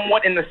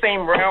somewhat in the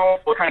same realm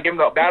for kind of giving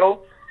the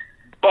battle.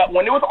 But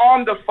when it was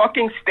on the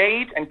fucking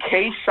stage and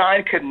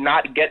K-Shine could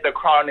not get the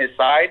crowd on his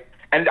side,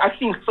 and I've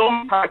seen so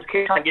many times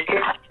K-Shine get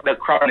the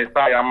crowd on his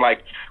side, I'm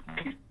like,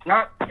 he's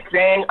not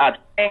saying a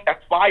thing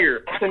that's fire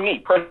to me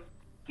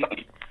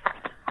personally.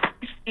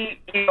 You see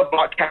the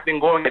Block Captain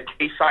going to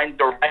K-Shine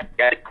direct,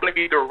 it's going to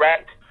be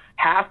direct,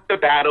 half the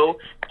battle.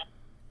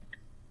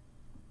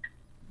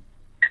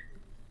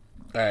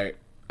 All right.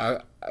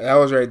 That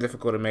was very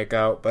difficult to make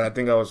out, but I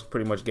think I was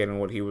pretty much getting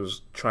what he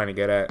was trying to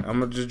get at. I'm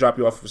going to just drop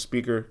you off of a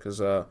speaker because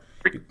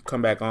you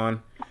come back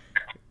on,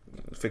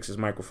 fix his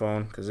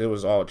microphone because it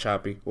was all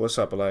choppy. What's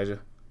up, Elijah?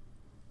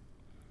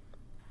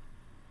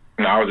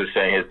 No, I was just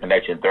saying his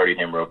connection 30'd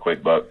him real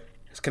quick, but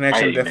his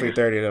connection definitely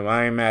 30'd him.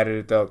 I ain't mad at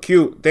it, though.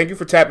 Q, thank you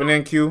for tapping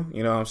in, Q.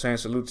 You know what I'm saying?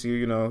 Salute to you.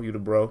 You know, you the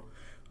bro.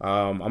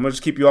 I'm going to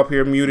just keep you up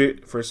here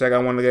muted for a second.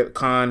 I want to get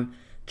Khan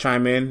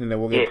chime in, and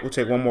then we'll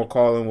take one more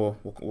call, and we'll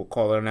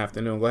call it an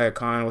afternoon. Go ahead,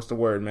 Khan. What's the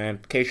word, man?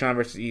 K-Shine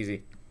versus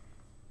Easy.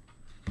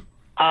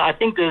 I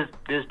think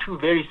there's two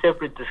very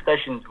separate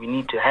discussions we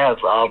need to have.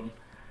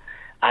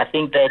 I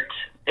think that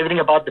everything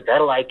about the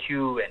battle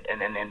IQ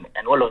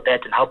and all of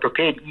that and how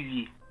prepared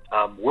Easy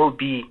will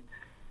be,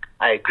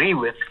 I agree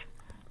with.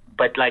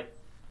 But like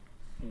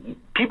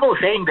people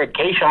saying that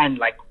K-Shine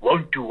like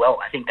won't do well,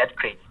 I think that's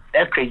crazy.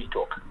 That's crazy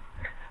talk.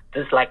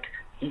 Just like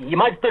he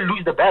might still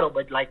lose the battle,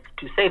 but like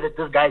to say that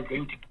this guy is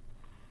going to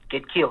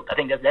get killed, I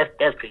think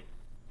that's crazy.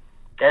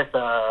 That's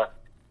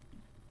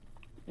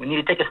we need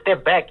to take a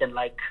step back and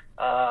like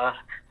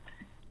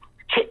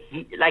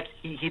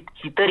he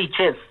 30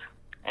 chess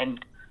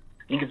and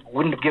niggas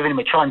wouldn't have given him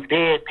a chance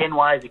there,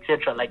 pen-wise,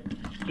 etc. Like,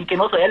 he can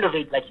also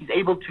elevate. Like, he's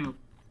able to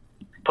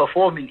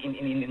perform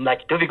in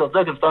like difficult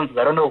circumstances.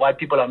 I don't know why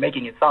people are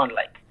making it sound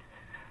like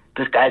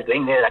this guy's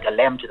going there like a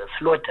lamb to the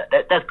slaughter.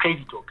 That's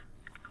crazy talk.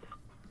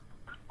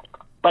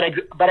 But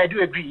I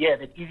do agree, yeah,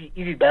 that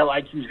Easy battle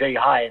IQ is very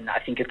high, and I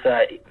think it's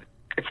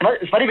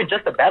not even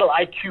just a battle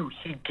IQ.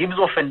 He gives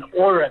off an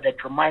aura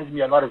that reminds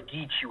me a lot of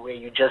Geechee, where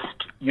you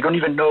don't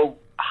even know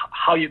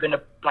how you're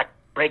gonna like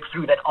break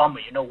through that armor.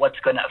 You know what's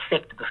gonna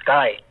affect this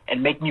guy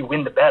and make me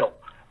win the battle.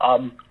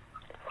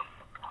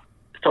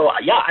 So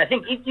yeah, I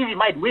think Easy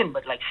might win,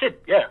 but like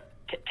shit, yeah,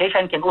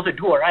 K-Shine can also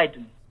do alright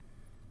and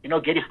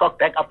get his stock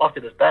back up after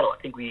this battle.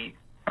 I think we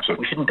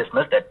shouldn't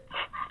dismiss that.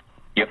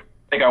 Yep.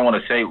 I think I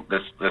want to say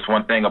this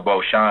one thing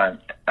about Shine.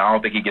 I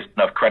don't think he gets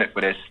enough credit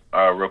for this.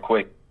 Real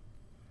quick,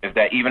 is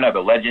that even as a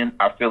legend,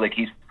 I feel like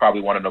he's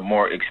probably one of the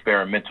more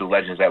experimental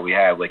legends that we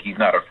have. Like, he's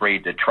not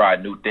afraid to try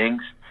new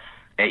things,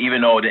 and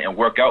even though it didn't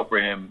work out for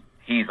him,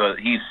 he's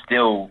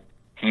still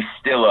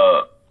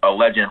a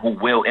legend who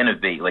will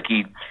innovate. Like,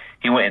 he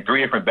went in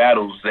 3 different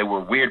battles. They were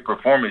weird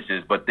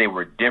performances, but they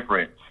were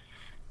different.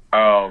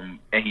 And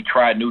he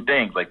tried new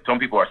things. Like, some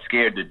people are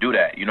scared to do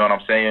that. You know what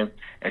I'm saying?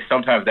 And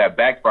sometimes that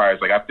backfires.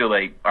 Like, I feel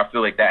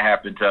like that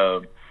happened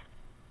to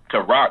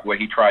Rock, where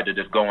he tried to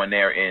just go in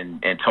there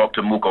and talk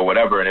to Mook or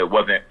whatever, and it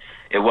wasn't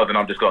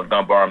I'm just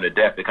gonna bar him to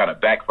death. It kind of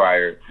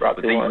backfired.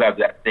 But then you have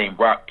that same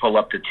Rock pull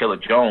up to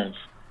Chilla Jones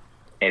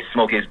and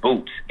smoke his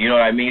boots. You know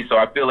what I mean? So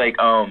I feel like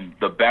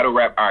the battle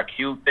rap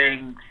IQ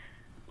thing.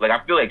 Like, I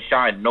feel like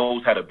Shine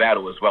knows how to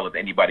battle as well as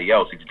anybody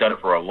else. He's done it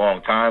for a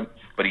long time,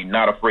 but he's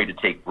not afraid to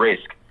take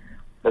risk.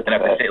 And I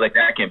have to say, like,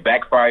 that can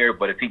backfire,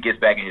 but if he gets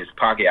back in his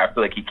pocket, I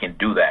feel like he can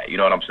do that. You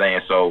know what I'm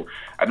saying? So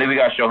I think we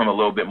got to show him a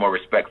little bit more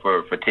respect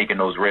for taking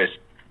those risks,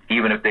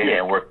 even if they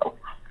didn't work out.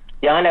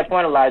 Yeah, on that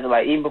point, Elijah,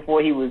 like, even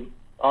before he was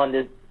on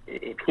this,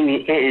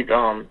 he hit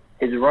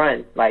his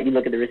run. Like, you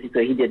look at the risk he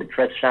took. He did the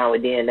press Shine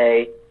with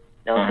DNA. You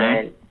know what I'm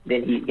saying?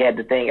 Then he had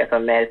the thing at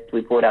some match.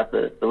 We pulled out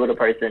the little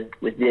person,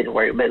 which didn't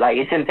work. But, like,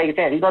 he shouldn't take a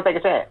chance. He's going to take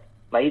a chance.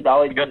 Like, he's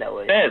always been that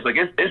way. Like,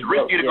 it's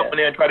risky to go in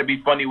there and try to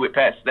be funny with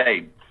Pat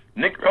Stay.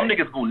 Some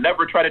niggas will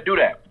never try to do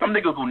that. Some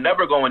niggas will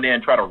never go in there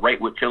and try to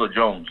write with Chilla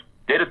Jones.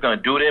 They're just going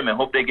to do them and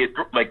hope they get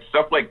through. Like,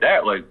 stuff like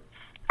that. Like,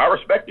 I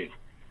respect it.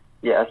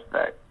 Yeah, that's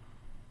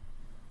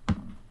fact.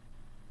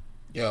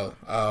 Yo,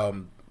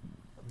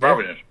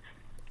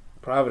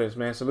 Providence,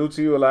 man. Salute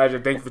to you, Elijah.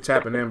 Thank you for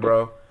tapping in,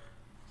 bro.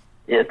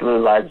 Yeah, salute,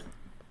 Elijah.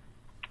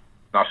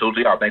 No, salute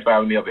to y'all. Thanks for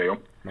having me up here.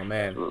 My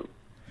man.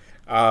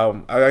 I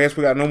guess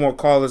we got no more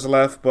callers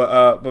left,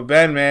 but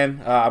Ben,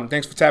 man,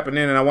 thanks for tapping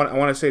in, and I want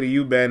to say to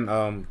you,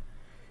 Ben,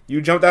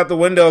 you jumped out the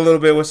window a little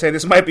bit with saying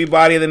this might be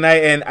body of the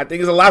night, and I think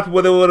there's a lot of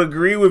people that would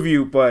agree with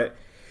you, but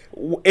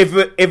if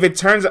it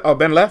turns out,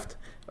 Ben left,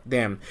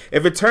 damn,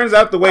 if it turns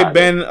out the way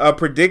Ben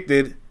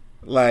predicted,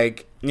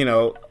 like,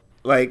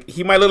 like,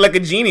 he might look like a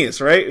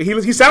genius, right?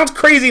 He sounds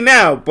crazy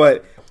now,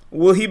 but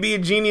will he be a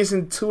genius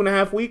in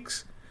 2.5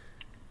 weeks?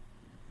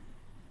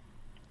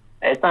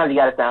 At times you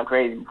gotta sound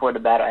crazy before the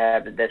battle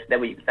happens. That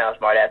way you can sound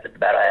smart after the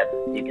battle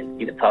happens.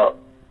 You can talk.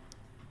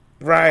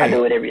 Right. I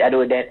do it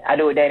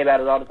Danny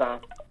battles all the time.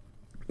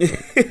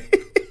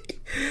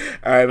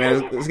 All right,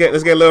 man. Let's get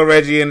little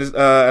Reggie in as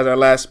our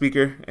last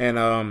speaker.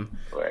 And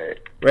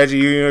Reggie,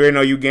 you already know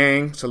you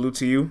gang. Salute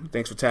to you.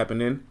 Thanks for tapping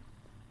in.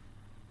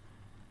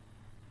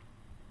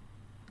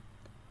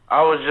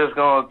 I was just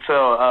gonna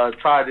tell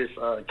Titus,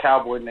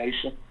 Cowboy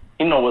Nation.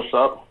 You know what's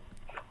up.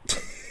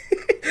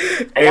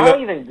 Hey,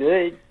 y'all even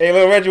good. Hey,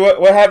 little Reggie,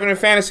 what happened in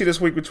fantasy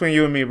this week between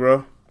you and me,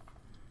 bro?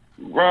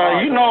 Bro,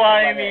 you know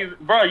I ain't even.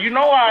 Bro, you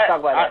know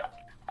I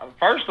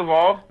first of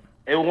all,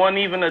 it wasn't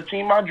even a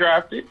team I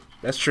drafted.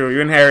 That's true.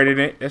 You inherited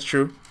it. That's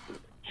true.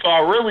 So I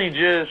really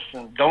just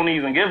don't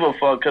even give a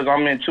fuck because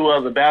I'm in 2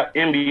 other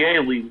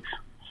NBA leagues.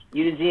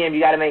 You the GM, you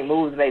got to make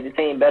moves to make the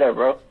team better,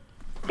 bro.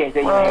 Can't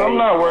say bro, I'm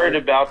not worried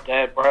about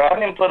that, bro. I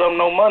didn't put up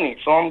no money,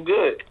 so I'm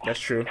good.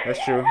 That's true.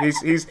 That's true.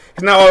 He's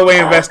not all the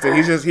way invested.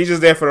 He's just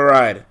there for the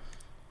ride.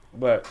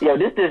 But yo,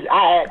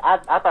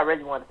 I thought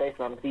Reggie wanted to say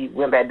something. He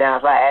went back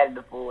down, so I added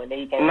the fool, and then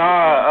he came.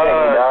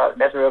 Nah,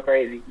 that's real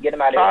crazy. Get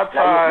him out of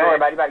here. Don't worry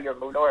about it.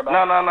 Don't worry about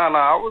it. No.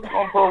 I was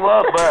gonna pull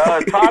up,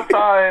 but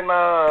Tata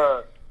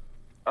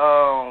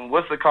and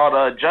what's it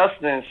called?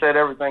 Justin said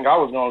everything I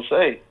was gonna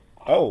say.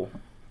 Oh,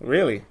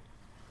 really?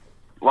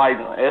 Like,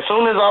 as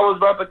soon as I was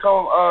about to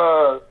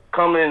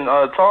come and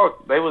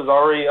talk, they was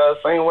already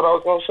saying what I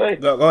was gonna say.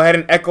 Go ahead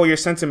and echo your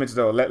sentiments,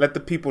 though. Let the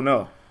people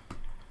know.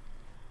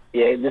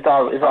 Yeah, it's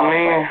all. I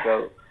mean,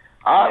 so,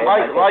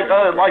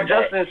 like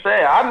Justin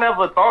said, I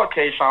never thought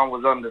K-Shine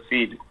was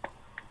undefeated.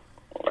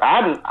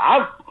 I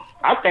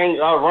think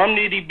Rum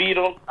Nitty beat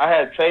him. I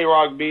had Tay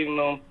Rock beating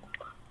him.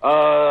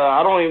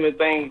 I don't even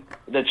think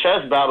the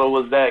chess battle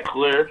was that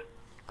clear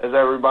as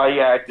everybody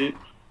acted.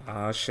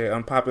 Oh shit,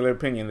 unpopular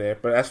opinion there,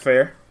 but that's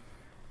fair.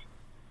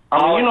 I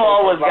mean, you know, I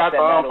always got the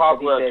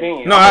unpopular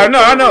opinion. No, I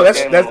know.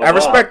 That's I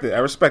respect it. I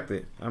respect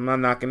it. I'm not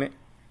knocking it.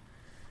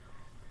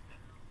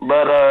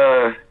 But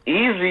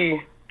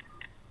Easy,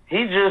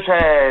 he just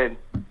had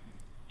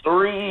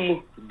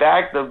 3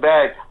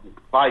 back-to-back,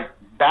 like,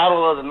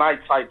 battle of the night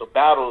type of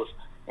battles,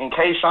 and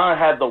K-Shine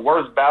had the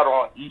worst battle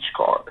on each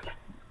card.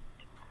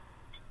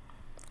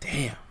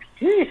 Damn.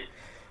 Jeez.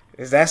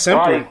 Is that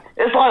simple? Like,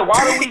 it's like,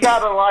 why do we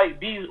gotta, like,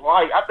 be,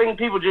 like, I think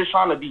people just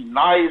trying to be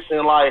nice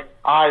and, like,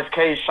 it's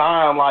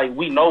K-Shine, like,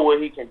 we know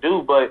what he can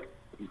do, but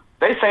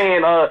they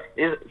saying,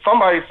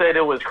 somebody said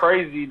it was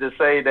crazy to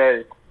say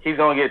that he's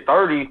gonna get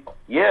 30.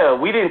 Yeah,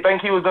 we didn't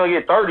think he was gonna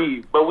get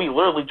 30, but we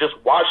literally just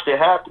watched it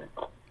happen.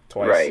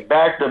 Twice. Right.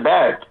 Back to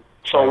back.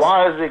 So Twice.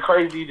 why is it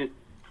crazy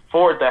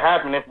for it to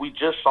happen if we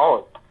just saw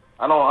it?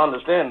 I don't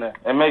understand that.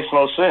 It makes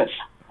no sense.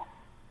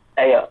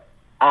 Hey,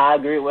 I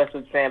agree with what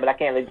Wes was saying, but I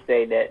can't let you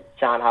say that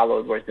Sean Hollow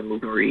is worse than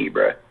Mook Reed,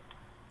 bro.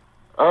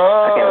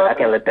 I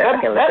can't let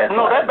that.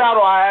 No, that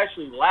battle I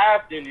actually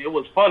laughed in. It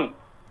was funny.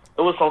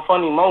 It was some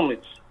funny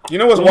moments. You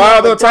know what's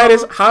wild though,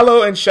 Titus?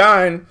 Hollow and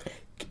Shine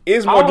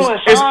is more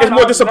it's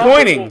more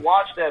disappointing. Never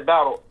watch that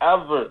battle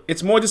ever.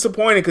 It's more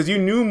disappointing because you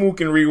knew Mook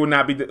and Reed would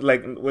not be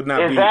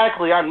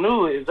Exactly, I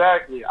knew it.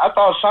 Exactly. I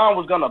thought Sean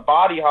was gonna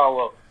body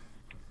Hollow.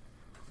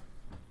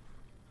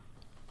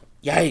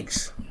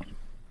 Yikes.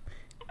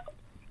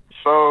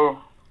 So,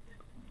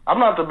 I'm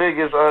not the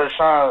biggest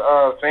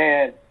Sean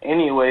fan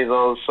anyway,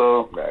 though,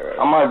 so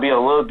I might be a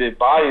little bit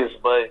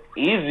biased, but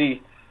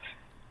Easy,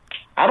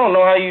 I don't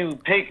know how you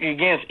pick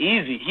against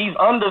Easy. He's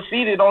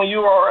undefeated on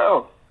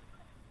URL.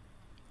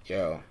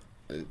 Yo,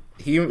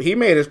 he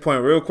made his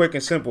point real quick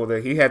and simple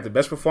that he had the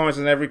best performance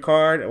in every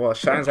card, while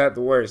Shine's had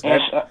the worst.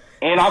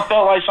 And I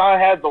felt like Sean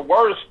had the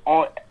worst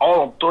on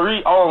all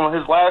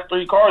his last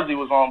 3 cards he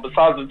was on,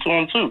 besides the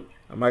 2-2.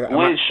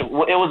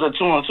 It was a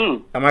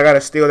 2-2. I might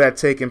gotta steal that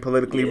take and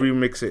politically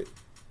remix it.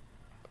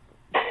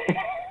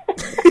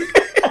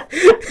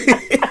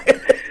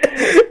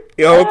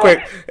 Yo, real quick,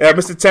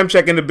 Mr.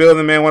 Temchek in the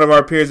building, man. One of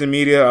our peers in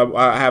media.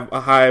 I have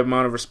a high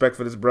amount of respect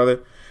for this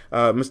brother,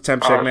 Mr.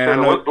 Temchek, man. I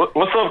know.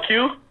 What's up,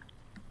 Q?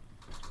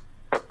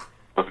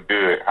 What's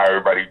good? How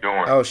everybody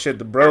doing? Oh shit,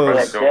 the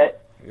bros.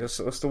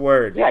 What's the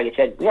word? Yeah, you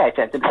check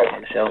the play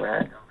on the show,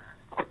 man.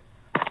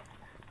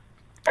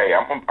 Hey,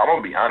 I'm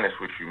gonna be honest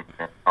with you,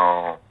 man.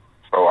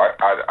 So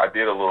I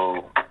did a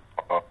little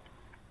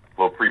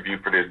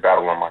preview for this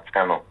battle on my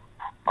channel,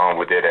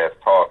 with Dead Ass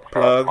Talk.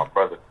 Plug. My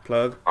brother.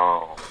 Plug.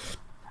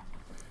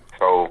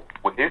 So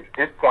with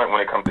his point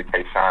when it comes to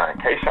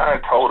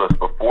K-Shine told us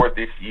before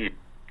this year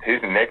his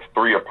next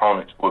 3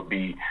 opponents would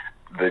be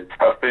the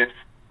toughest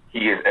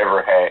he has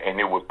ever had, and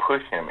it would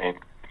push him. And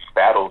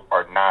battles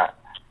are not,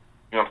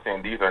 you know what I'm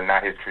saying? These are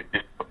not his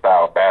traditional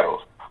style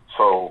battles.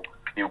 So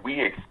did we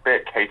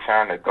expect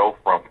K-Shine to go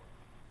from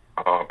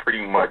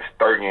pretty much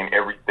 30 and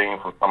everything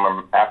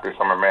from after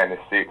Summer Madness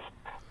 6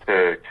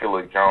 to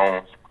Killer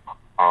Jones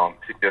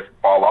to just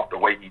fall off the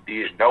way he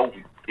did? No,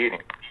 we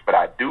didn't. But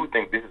I do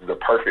think this is the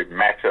perfect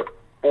matchup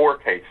for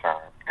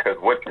K-Shine, because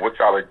what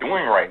y'all are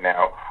doing right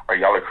now are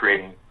y'all are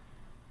creating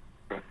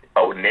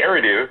a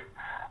narrative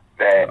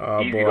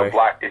that Easy to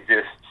Block is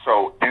just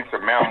so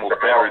insurmountably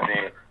better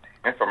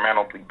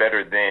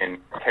than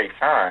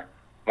K-Shine,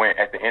 when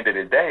at the end of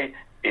the day,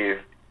 if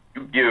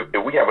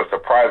we have a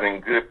surprising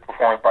good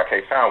performance by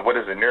K-Shine, what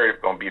is the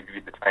narrative going to be if you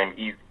get the same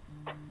Easy?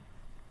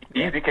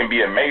 Easy can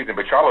be amazing,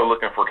 but y'all are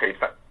looking for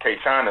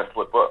K-Shine to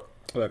slip up.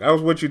 Look, I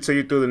was with you till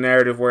you threw the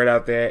narrative word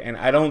out there, and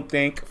I don't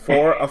think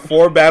a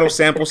 4 battle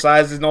sample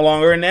size is no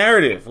longer a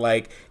narrative.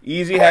 Like,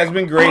 Easy has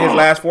been great his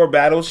last 4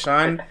 battles.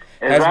 Shine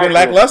has been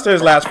lackluster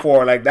his last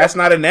 4. Like, that's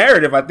not a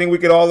narrative. I think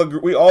we all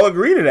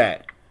agree to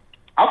that.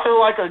 I feel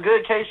like a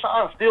good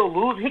K-Shine still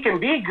lose. He can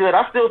be good.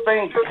 I still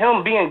think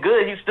him being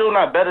good, he's still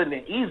not better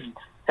than Easy.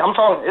 I'm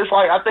talking. It's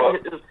like I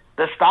think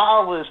the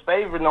style is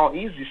favored on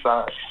Easy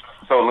side.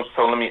 So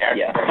let me ask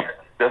you: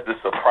 does the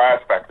surprise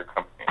factor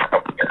come in?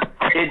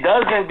 It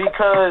doesn't,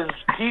 because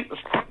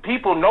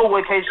people know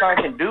what K-Shine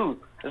can do.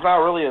 It's not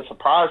really a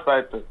surprise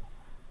factor.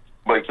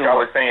 But y'all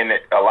are saying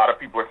that a lot of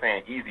people are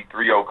saying Easy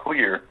 3-0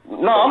 clear.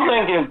 No, I'm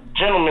thinking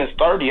Gentleman's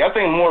 30. I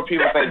think more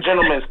people think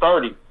Gentleman's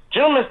 30.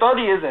 Gentleman's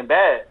 30 isn't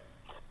bad.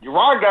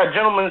 Rod got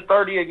Gentleman's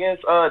 30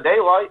 against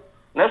Daylight,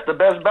 and that's the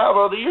best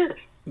battle of the year.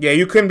 Yeah,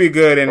 you couldn't be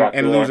good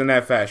and lose in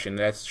that fashion.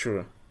 That's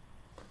true.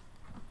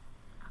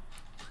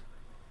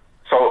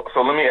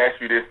 So let me ask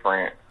you this,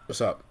 friend.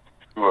 What's up?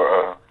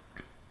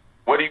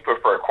 What do you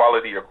prefer,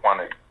 quality or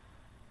quantity?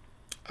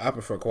 I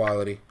prefer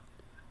quality.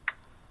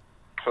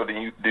 So do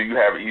you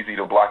have Easy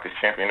to Block as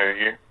champion of the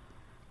year?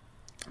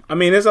 I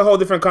mean, it's a whole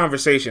different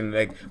conversation.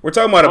 Like, we're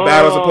talking about a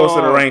battle as opposed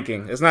to the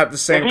ranking. It's not the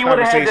same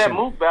conversation. If he would have had that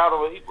Mook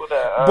battle, he would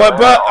have.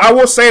 But I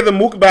will say the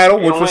Mook battle,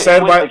 which was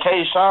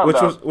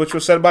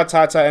said by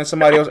Tata and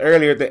somebody else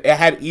earlier, that it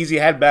had Easy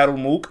had battled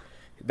Mook,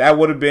 that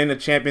would have been a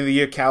champion of the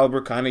year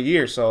caliber kind of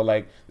year. So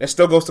like, that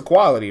still goes to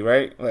quality,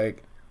 right?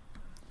 Like.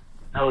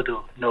 No,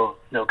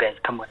 guys,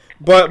 come on.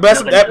 But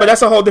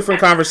that's a whole different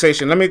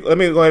conversation. Let me go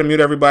ahead and mute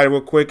everybody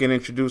real quick and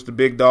introduce the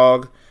big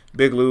dog,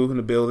 Big Lou, in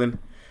the building.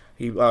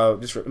 He I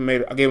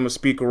gave him a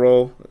speaker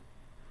role.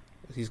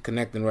 He's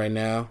connecting right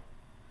now.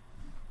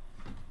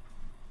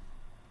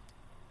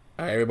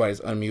 All right, everybody's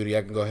unmuted.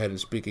 I can go ahead and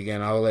speak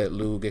again. I'll let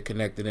Lou get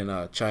connected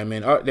and chime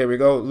in. All right, there we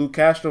go. Lou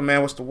Castro,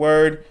 man, what's the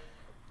word?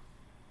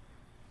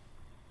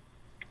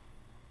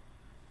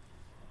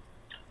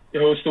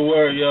 Yo, what's the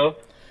word, yo?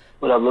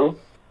 What up, Lou?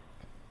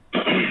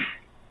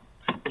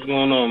 What's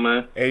going on,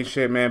 man? Hey,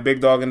 shit, man. Big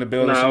dog in the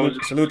building.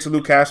 Salute to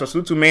Lou Castro.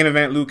 Salute to main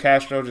event Lou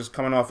Castro, just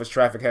coming off his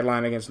traffic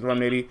headline against Rum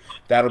Nitty.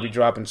 That'll be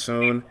dropping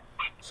soon.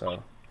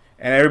 So,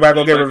 and everybody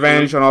go get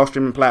revenge on all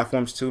streaming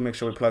platforms, too. Make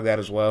sure we plug that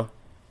as well.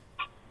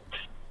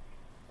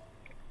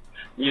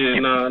 Yeah,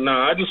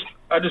 nah. I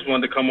just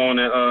wanted to come on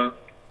and,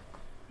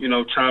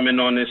 chime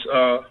in on this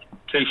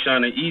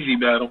K-Shine and Easy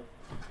battle.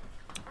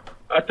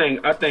 I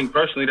think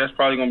personally that's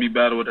probably gonna be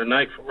battle of the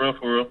night for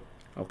real.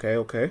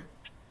 Okay.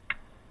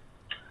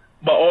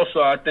 But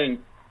also I think,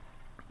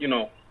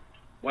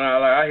 when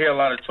I hear a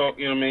lot of talk,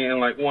 you know what I mean,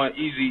 and like one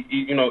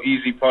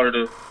Easy part of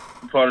the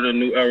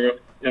new era. You know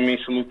what I mean,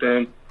 salute to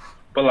him.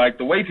 But like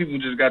the way people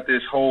just got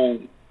this whole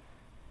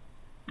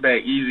that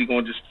Easy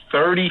going just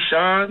 30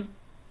 Shine,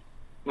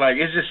 like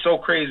it's just so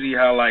crazy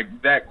how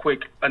like that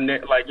quick, like you know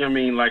what I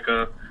mean, like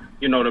the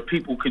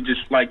people could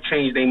just like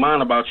change their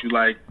mind about you,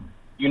 like.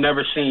 You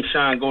never seen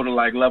Shine go to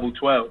like level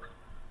 12.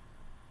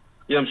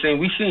 You know what I'm saying?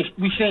 We seen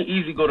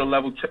Easy go to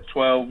level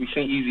 12. We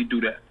seen Easy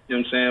do that. You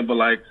know what I'm saying? But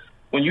like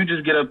when you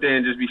just get up there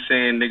and just be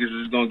saying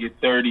niggas is gonna get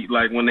 30,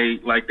 like when they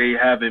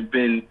haven't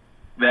been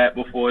that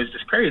before, it's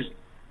just crazy. You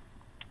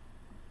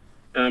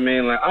know what I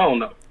mean? Like I don't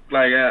know.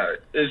 Like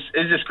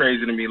it's just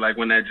crazy to me. Like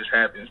when that just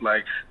happens.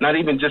 Like not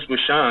even just with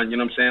Shine. You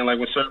know what I'm saying? Like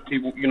when certain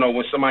people,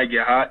 when somebody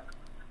get hot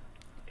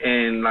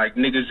and like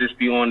niggas just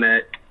be on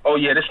that. Oh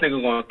yeah, this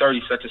nigga going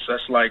 30 such and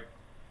such. Like.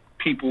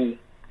 People,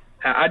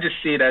 I just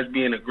see it as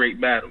being a great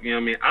battle. You know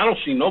what I mean? I don't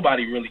see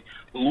nobody really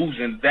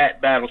losing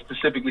that battle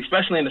specifically,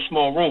 especially in a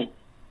small room.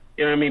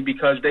 You know what I mean?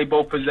 Because they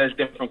both possess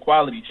different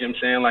qualities. You know what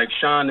I'm saying? Like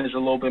Shine is a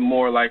little bit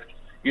more like,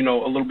 a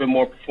little bit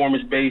more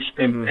performance based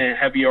and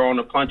heavier on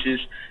the punches.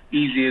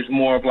 Easy is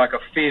more of like a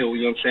feel.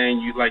 You know what I'm saying?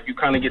 You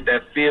kind of get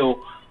that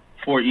feel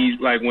for Easy.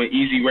 Like when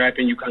Easy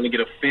rapping, you kind of get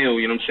a feel.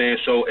 You know what I'm saying?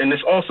 So, and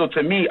it's also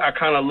to me, I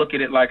kind of look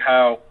at it like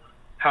how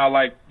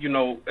like,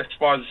 as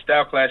far as the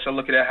style clash, I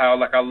look at it how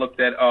like I looked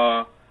at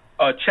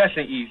Chess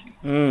and Easy.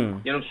 You know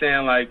what I'm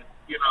saying? Like,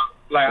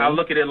 I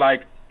look at it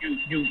like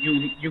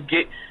you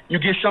get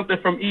something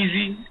from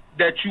Easy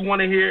that you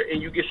want to hear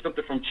and you get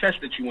something from Chess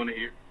that you want to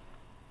hear.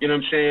 You know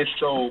what I'm saying?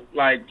 So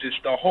like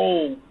just the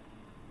whole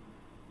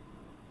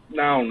I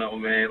don't know,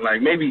 man.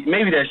 Like maybe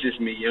that's just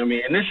me, you know what I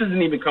mean? And this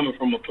isn't even coming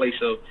from a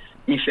place of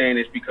me saying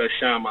this because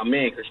Shine my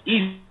man, because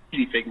Easy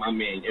fake my man,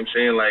 you know what I'm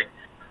saying? Like,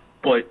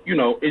 but,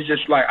 it's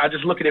just like, I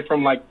just look at it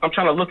from like, I'm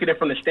trying to look at it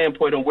from the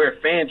standpoint of where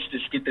fans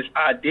just get this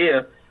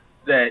idea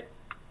that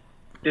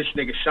this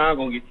nigga Shine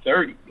gonna get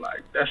 30.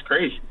 Like, that's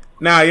crazy.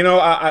 Now,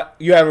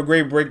 you have a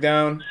great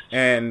breakdown,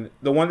 and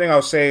the one thing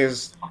I'll say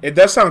is it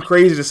does sound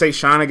crazy to say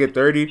Shine get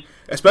 30,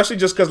 especially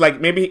just because,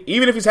 like, maybe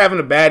even if he's having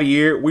a bad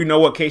year, we know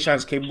what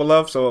K-Shine's capable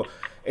of, so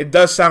it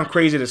does sound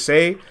crazy to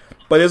say,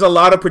 but there's a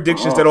lot of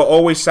predictions that'll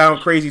always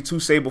sound crazy to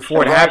say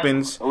before it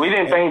happens. We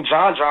didn't think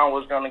John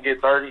was going to get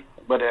 30.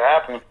 But it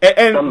happened.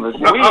 And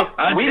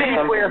we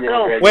didn't for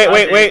yourself. Wait,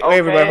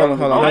 everybody,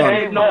 hold on. All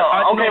right,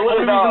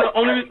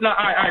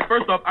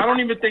 first off, I don't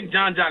even think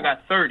John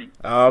got 30.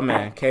 Oh,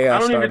 man, chaos I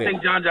don't started. even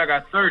think John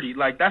got 30.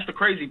 Like, that's the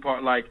crazy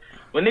part. Like,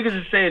 when niggas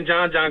is saying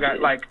John got,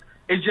 like,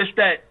 it's just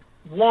that,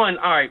 one,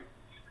 all right,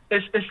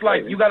 it's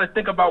like you got to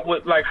think about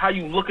how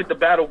you look at the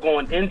battle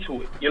going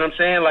into it. You know what I'm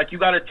saying? Like, you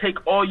got to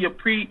take all your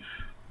your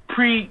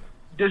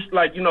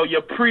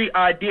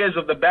pre-ideas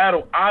of the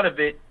battle out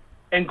of it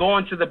and go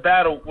into the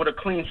battle with a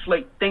clean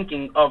slate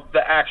thinking of the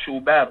actual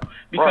battle.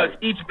 Because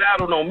each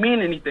battle don't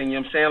mean anything, you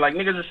know what I'm saying? Like,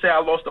 niggas will say I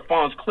lost to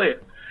Fonz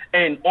Clear.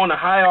 And on a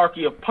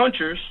hierarchy of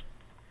punchers,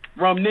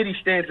 Rum Nitty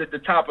stands at the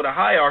top of the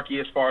hierarchy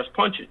as far as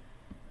punching.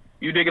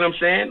 You dig what I'm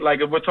saying? Like,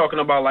 if we're talking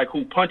about, like,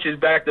 who punches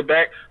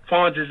back-to-back,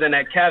 Fonz is in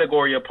that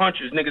category of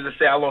punchers. Niggas will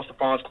say I lost to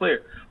Fonz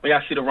Clear. When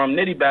y'all see the Rum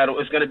Nitty battle,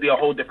 it's going to be a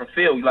whole different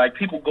feel. Like,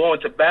 people go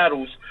into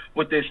battles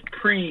with this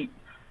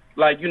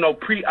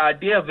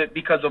pre-idea of it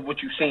because of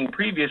what you've seen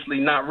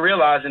previously, not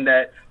realizing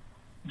that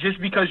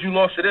just because you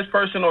lost to this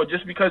person or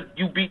just because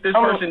you beat this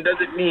person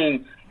doesn't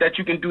mean that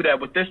you can do that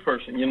with this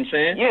person. You know what I'm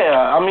saying?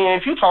 Yeah, I mean,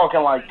 if you're talking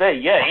like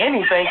that, yeah,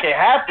 anything can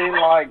happen.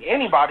 Like,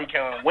 anybody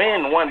can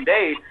win one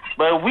day.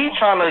 But we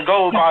trying to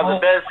go by the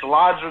best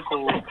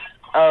logical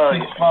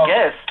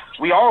guess.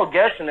 We all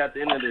guessing at the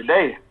end of the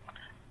day.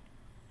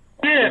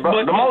 Yeah,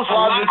 but the most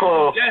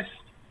logical... Yes.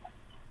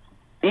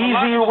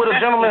 Easy with a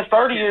gentleman's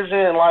 30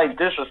 isn't like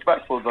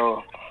disrespectful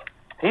though.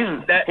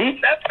 That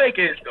fake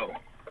is though.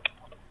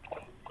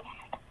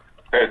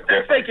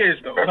 That fake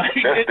is though. Like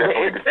it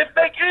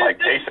fake is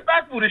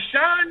disrespectful to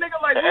Shine,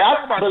 nigga. Like we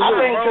talking about. I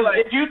think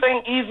if you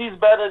think Easy's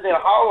better than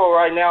Hollow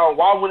right now,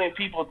 why wouldn't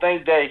people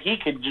think that he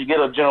could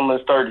get a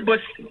gentleman's 30? But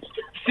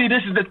see,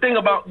 this is the thing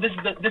about this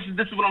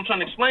is what I'm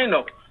trying to explain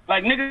though.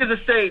 Like niggas will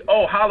say,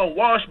 oh, Hollow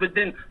wash, but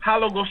then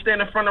Hollow go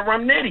stand in front of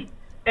Rum Nitty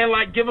and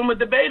like give him a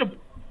debatable.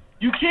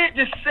 You can't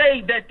just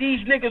say that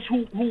these niggas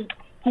who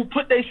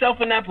put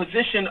themselves in that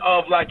position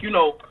of like,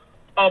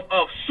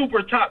 of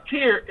super top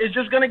tier is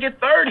just gonna get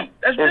 30.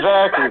 That's Exactly.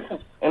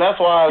 disrespectful. And that's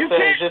why I You say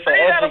can't it's just say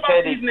an that about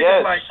educated these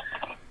niggas, guess.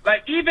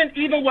 like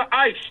even with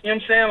Ice, you know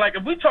what I'm saying? Like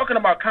if we talking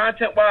about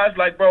content wise,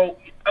 like bro,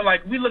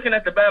 like we looking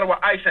at the battle with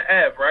Ice and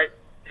Av, right?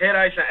 Head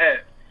Ice and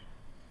Av.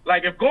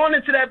 Like if going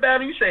into that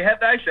battle you say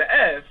Head Ice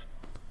and Av,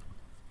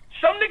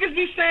 some niggas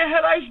be saying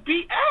Head Ice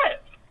beat Av.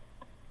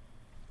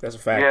 That's a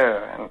fact.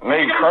 Yeah,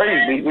 maybe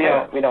crazy. We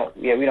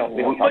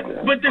don't talk to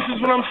them. But this is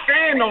what I'm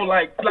saying though,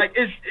 like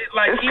it's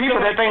like It's even people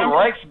that like think some-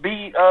 Rex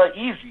beat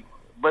Easy,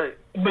 but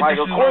like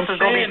this of is course what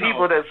there's I'm gonna be saying,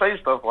 people though. that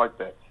say stuff like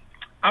that.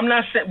 I'm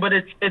not saying, but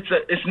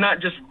it's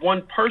not just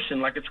one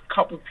person. Like it's a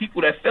couple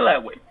people that feel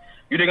that way.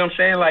 You think I'm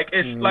saying? Like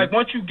it's like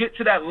once you get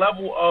to that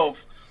level of,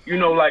 you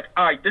know, like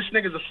all right, this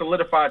nigga's a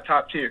solidified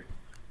top tier.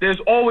 There's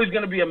always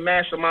gonna be a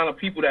mass amount of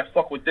people that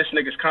fuck with this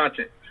nigga's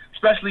content.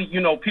 Especially, you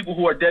know, people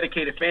who are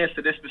dedicated fans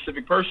to this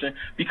specific person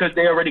because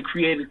they already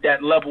created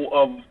that level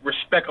of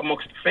respect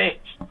amongst the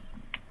fans.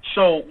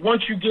 So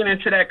once you get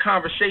into that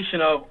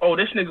conversation of, oh,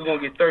 this nigga gonna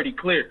get 30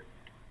 clear.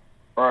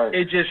 Right.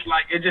 It just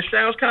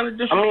sounds kind of I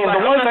disrespectful. mean, Like,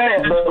 I'm not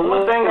saying the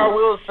one thing I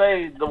will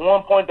say, the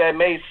one point that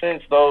made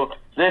sense though,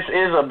 this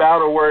is a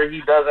battle where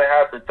he doesn't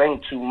have to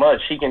think too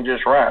much. He can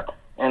just rap.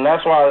 And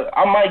that's why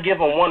I might give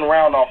him one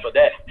round off of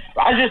that.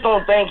 I just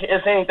don't think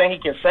it's anything he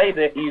can say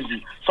that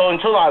Easy. So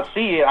until I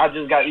see it, I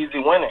just got Easy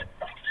winning.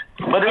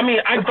 But I mean,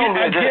 I it's gonna be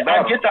a good get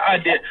battle. the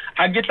idea.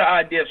 I get the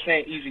idea of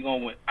saying Easy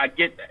gonna win. I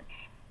get that.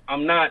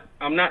 I'm not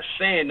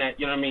saying that,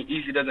 you know what I mean,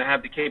 Easy doesn't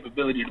have the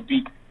capability to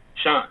beat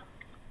Sean.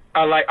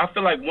 I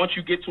feel like once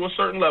you get to a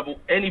certain level,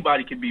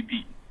 anybody can be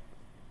beaten.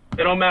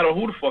 It don't matter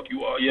who the fuck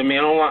you are. You know what I mean?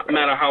 It don't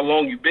matter how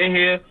long you've been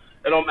here.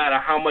 It don't matter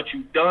how much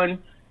you've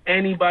done.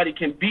 Anybody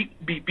can be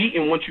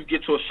beaten once you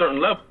get to a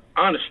certain level,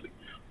 honestly.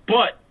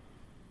 But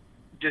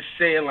just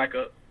saying like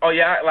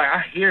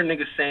I hear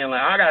niggas saying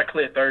like I gotta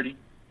clear 30.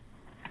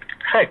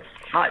 Heck,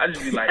 I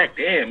just be like,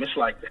 damn, it's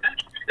like that.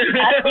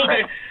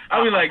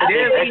 I be like,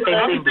 damn,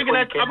 I be thinking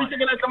that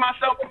to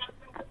myself.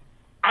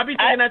 I be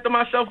thinking that to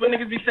myself when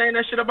niggas be saying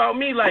that shit about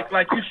me. Like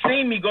you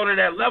seen me go to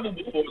that level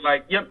before.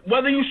 Like, yep,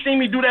 whether you see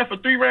me do that for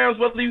 3 rounds,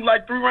 whether you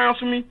like 3 rounds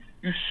for me,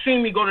 you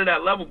seen me go to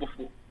that level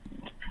before.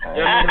 You know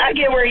what I mean? I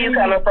get where you're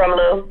coming from,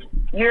 Lou.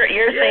 You're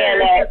saying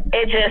that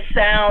it just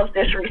sounds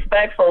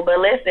disrespectful, but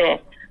listen,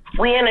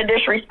 we in a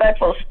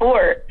disrespectful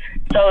sport.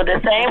 So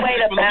the same way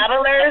the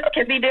battlers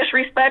can be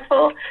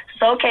disrespectful,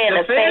 so can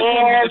the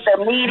fans,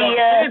 the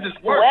media,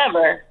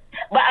 whoever.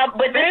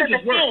 But this is the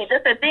thing. This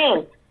is the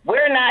thing.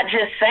 We're not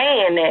just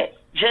saying it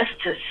just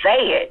to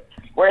say it.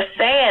 We're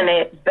saying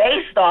it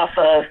based off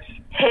of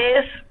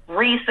his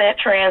recent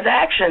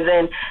transactions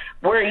and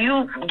where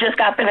you just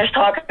got finished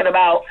talking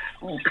about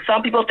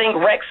some people think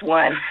Rex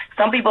won,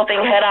 some people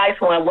think Head Ice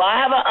won. Well,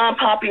 I have an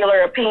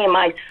unpopular opinion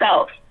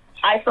myself.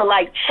 I feel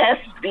like Chess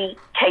beat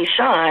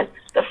K-Shine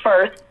the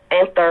first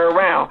and third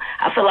round.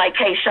 I feel like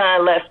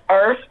K-Shine left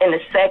Earth in the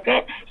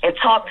second and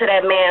talked to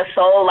that man's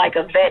soul like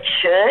a vet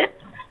should.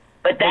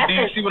 But that's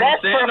his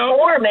best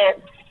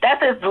performance.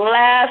 That's his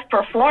last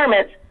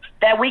performance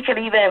that we could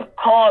even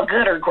call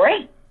good or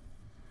great.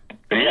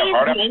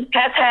 Easy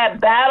has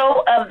had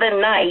Battle of the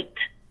Night,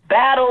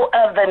 Battle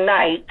of the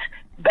Night,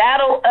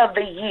 Battle of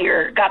the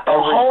Year, got the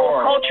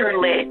whole culture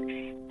lit.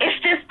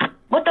 It's just,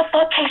 what the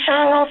fuck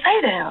K-Shine gonna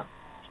say to him?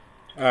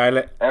 All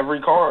right,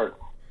 every card.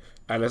 All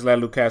right, let's let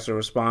Lou Castro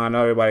respond. I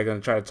know everybody's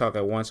gonna try to talk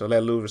at once, so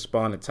let Lou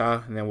respond to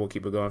Ty, and then we'll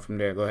keep it going from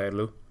there. Go ahead,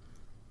 Lou.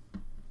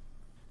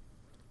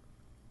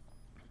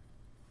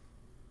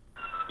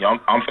 Yo,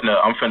 I'm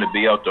finna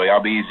be out though.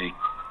 Y'all be easy.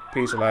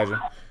 Peace, Elijah.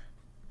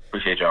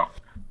 Appreciate y'all.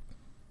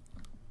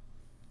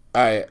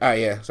 All right,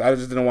 yeah. So I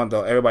just didn't want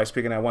everybody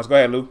speaking at once. Go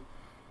ahead, Lou.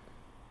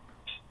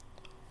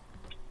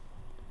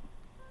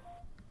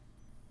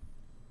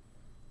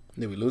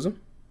 Did we lose him?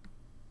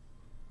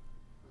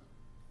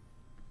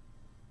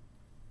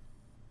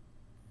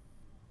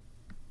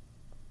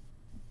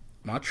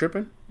 Am I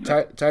tripping?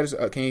 Titus,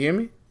 can you hear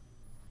me?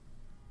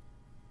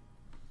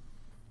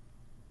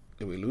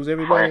 Did we lose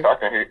everybody? Prince,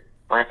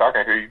 I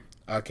can hear you.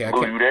 Okay,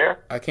 Lou, you there?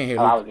 I can't hear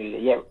I Lou. was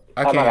muted. Yeah,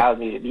 I can't. I was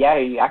muted. Yeah, I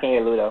hear you. I can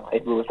hear Lou though.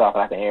 If Lou was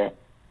talking, I can hear him.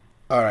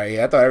 All right,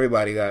 yeah, I thought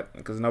everybody got,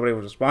 because nobody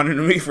was responding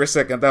to me for a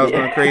second. I thought I was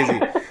going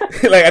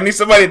crazy. Like, I need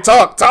somebody to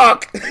talk.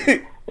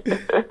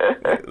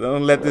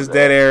 Don't let this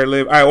dead air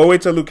live. All right, we'll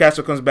wait till Lou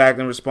Castro comes back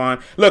and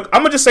respond. Look,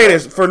 I'm going to just say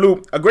this for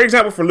Lou. A great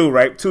example for Lou,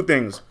 right? 2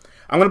 things.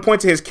 I'm going to point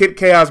to his Kid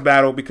Chaos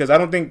battle because I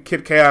don't think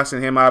Kid Chaos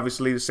and him,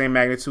 obviously, the same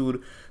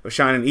magnitude of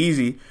Shine and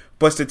Easy.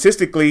 But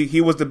statistically, he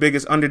was the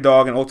biggest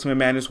underdog in Ultimate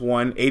Madness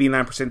 1,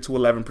 89% to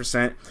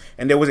 11%.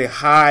 And there was a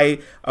high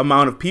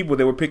amount of people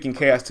that were picking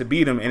Chaos to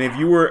beat him. And if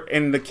you were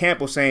in the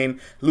camp of saying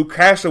Lou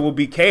Castro will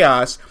beat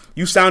Chaos,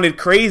 you sounded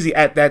crazy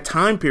at that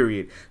time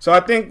period. So I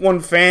think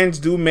when fans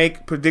do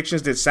make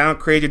predictions that sound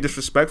crazy or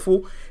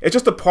disrespectful, it's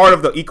just a part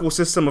of the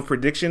ecosystem of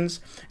predictions.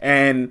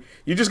 And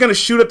you're just going to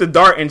shoot at the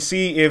dart and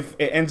see if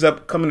it ends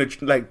up coming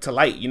to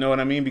light. You know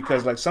what I mean?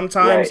 Because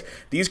sometimes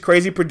these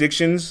crazy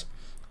predictions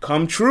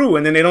come true,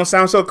 and then they don't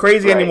sound so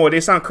crazy anymore. They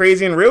sound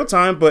crazy in real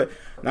time, but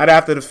not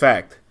after the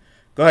fact.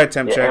 Go ahead,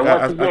 Temp Yeah, Check. and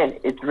once again,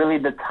 it's really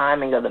the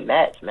timing of the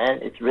match, man.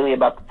 It's really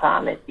about the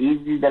timing.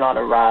 Easy's been on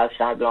the rise,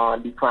 Sean's been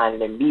on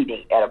declining and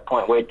meeting at a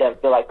point where it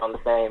doesn't feel like on the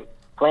same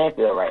playing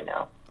field right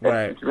now.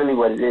 It's really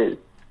what it is.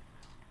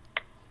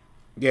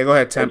 Yeah, go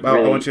ahead, Temp.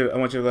 Really, I want you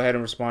to go ahead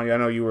and respond. I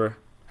know you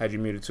had you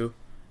muted too.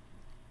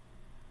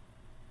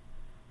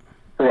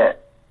 Yeah.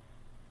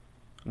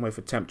 I'm waiting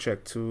for Temp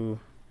Check to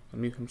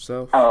unmute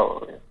himself.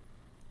 Oh.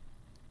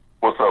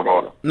 What's up,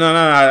 Alden? No.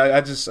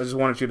 I just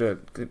wanted you to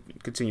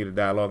continue the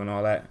dialogue and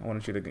all that. I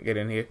wanted you to get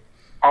in here.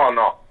 Oh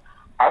no,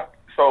 I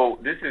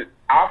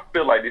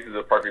feel like this is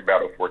a perfect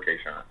battle for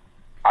Kayshawn.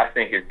 I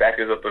think his back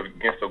is up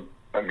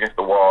against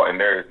the wall, and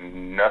there is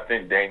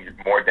nothing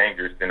more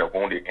dangerous than a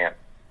wounded animal.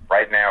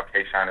 Right now,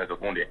 Kayshawn is a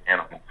wounded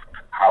animal.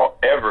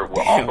 However,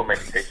 what also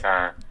makes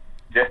Kayshawn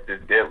just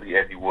as deadly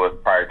as he was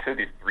prior to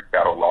this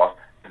 3-battle loss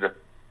is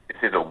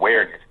his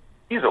awareness.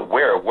 He's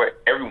aware of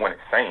what everyone is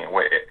saying,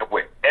 what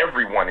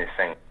everyone is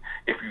saying.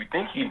 If you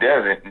think he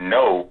doesn't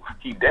know,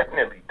 he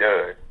definitely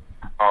does.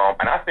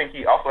 And I think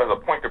he also has a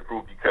point to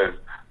prove because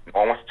no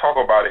one wants to talk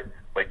about it,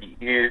 but he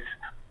is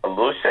a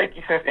little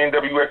shaky since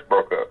NWX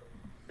broke up.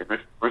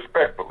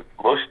 Respectfully,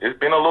 it's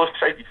been a little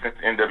shaky since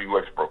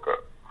NWX broke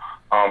up.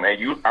 I'm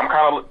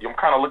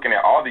kind of looking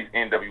at all these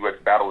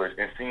NWX battlers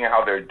and seeing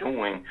how they're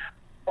doing,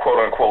 quote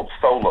unquote,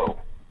 solo.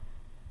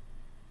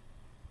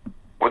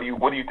 What do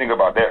you think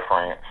about that,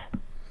 France?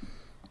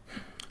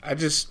 I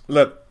just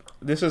look.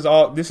 I'm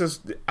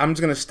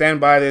just gonna stand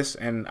by this,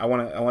 and I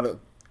want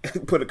to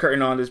put a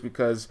curtain on this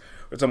because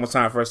it's almost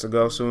time for us to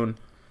go soon.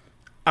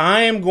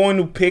 I am going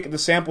to pick the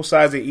sample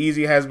size that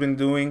Easy has been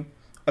doing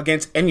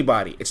against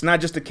anybody. It's not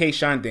just the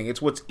K-Shine thing.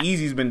 It's what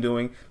Easy's been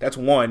doing. That's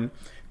one.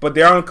 But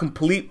they're on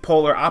complete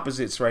polar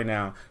opposites right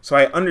now. So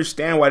I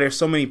understand why there's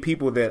so many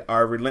people that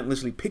are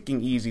relentlessly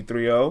picking Easy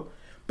 3-0.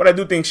 But I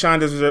do think Shine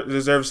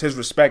deserves his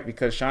respect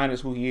because Shine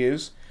is who he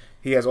is.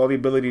 He has all the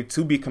ability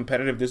to be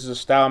competitive. This is a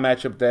style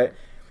matchup that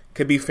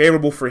could be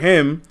favorable for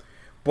him.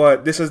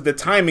 But this is the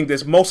timing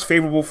that's most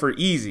favorable for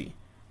Easy.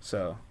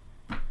 So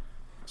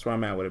that's where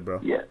I'm at with it, bro.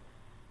 Yeah.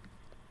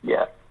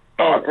 Yeah.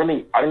 And let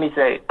me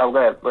say, go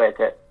ahead,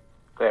 Ted.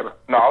 Go ahead, bro.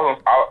 No,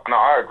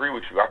 I agree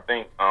with you. I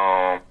think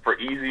for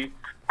Easy,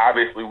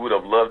 obviously we would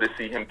have loved to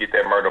see him get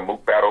that Murder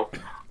Mook battle,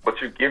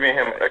 but you're giving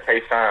him a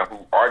K-Shine who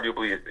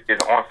arguably is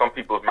on some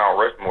people's Mount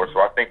Rushmore, so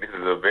I think this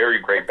is a very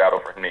great battle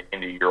for him to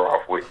end the year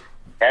off with.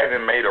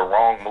 Hasn't made a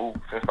wrong move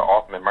since the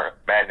Ultimate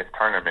Madness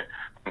tournament.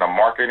 From the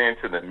marketing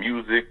to the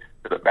music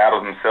to the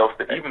battles themselves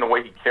to even the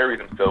way he carries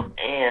himself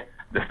and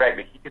the fact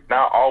that he's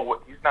not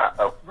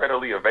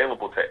readily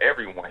available to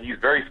everyone. He's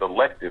very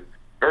selective,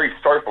 very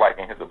surf-like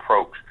in his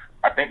approach.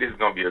 I think this is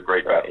going to be a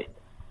great battle.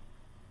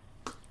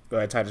 Go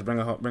ahead, Titus. Bring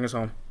us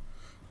home.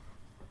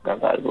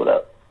 Titus, what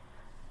up?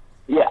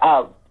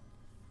 Yeah,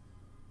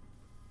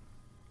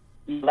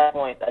 last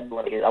point I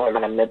want to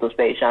run a mental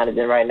state Sean is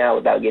in right now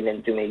without getting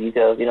into too many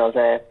details. You know what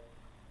I'm saying?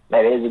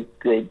 That is a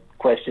good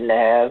question to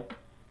have.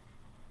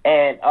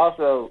 And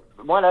also,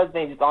 one other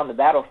thing just on the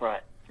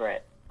battlefront,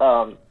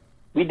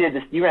 we did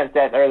this. You ran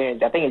stats earlier,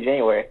 I think in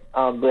January.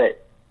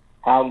 But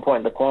how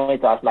important the coin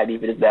toss might be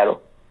for this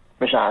battle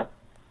for Sean.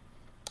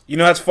 You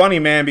know, that's funny,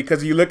 man,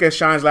 because you look at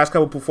Shine's last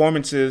couple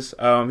performances,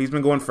 he's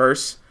been going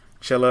first,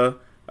 Chilla,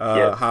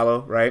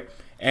 Hollow, right?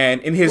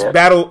 And in his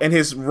battle, in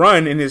his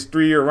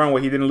 3-year run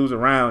where he didn't lose a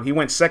round, he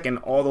went second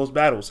all those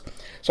battles.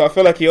 So I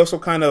feel like he also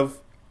kind of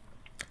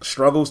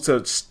struggles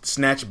to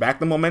snatch back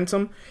the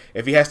momentum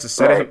if he has to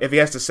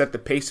set the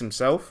pace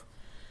himself.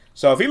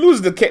 So if he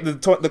loses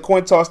the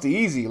coin toss to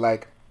Easy,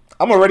 like,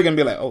 I'm already gonna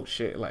be like, oh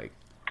shit, like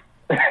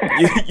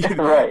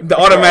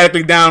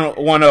automatically down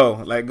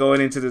 1-0, like going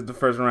into the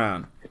first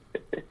round.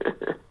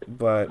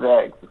 But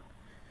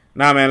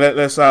nah, man,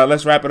 let's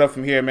wrap it up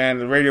from here, man.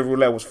 The Radio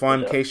Roulette was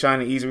fun. K-Shine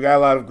and Easy. We got a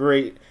lot of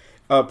great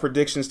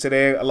predictions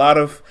today. A lot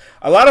of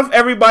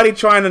everybody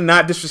trying to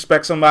not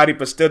disrespect somebody,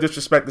 but still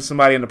disrespecting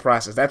somebody in the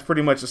process. That's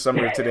pretty much the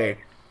summary of today.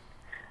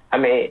 I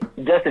mean,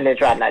 Justin didn't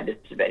try not to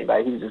disrespect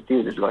anybody. He was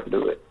just going to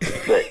do it.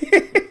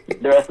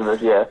 But the rest of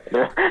us, yeah.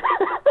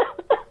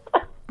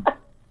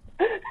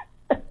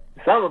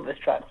 Some of us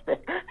try to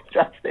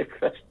stay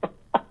professional.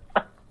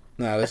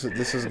 Nah, this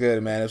is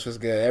good, man. This was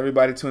good.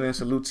 Everybody tune in.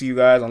 Salute to you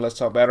guys on Let's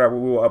Talk Battle Rap. We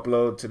will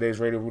upload today's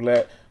Radio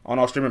Roulette on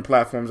all streaming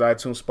platforms: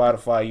 iTunes,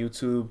 Spotify,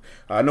 YouTube.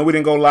 I know we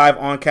didn't go live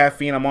on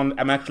Caffeine.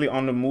 I'm actually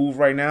on the move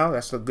right now.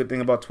 That's the good thing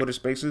about Twitter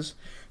Spaces.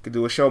 Could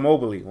do a show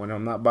mobilely when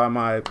I'm not by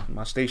my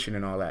station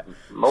and all that.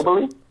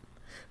 Mobilely?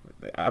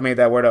 I made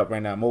that word up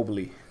right now.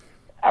 Mobilely.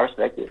 I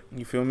respect it.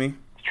 You feel me?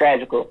 It's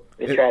tragical.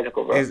 It's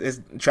tragical, bro. It's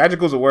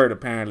tragical is a word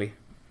apparently.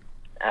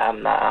 I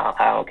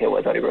don't care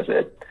what Tony Bro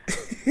said.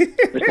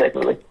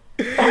 Respectfully.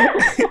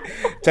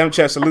 Temp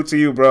Chef, salute to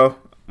you, bro.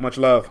 Much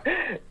love.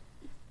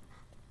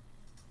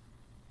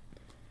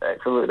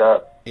 Salute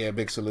up. Yeah,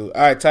 big salute.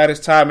 All right, Titus,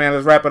 Ty, man,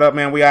 let's wrap it up,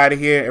 man. We out of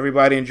here.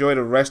 Everybody enjoy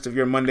the rest of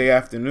your Monday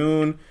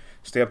afternoon.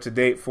 Stay up to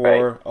date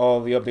for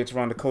all the updates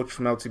around the coach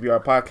from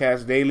LTBR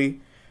Podcast Daily,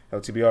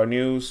 LTBR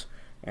News,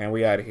 and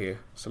we out of here.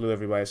 Salute,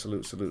 everybody.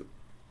 Salute.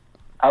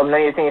 I hope none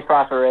of your teams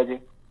prosper, Reggie.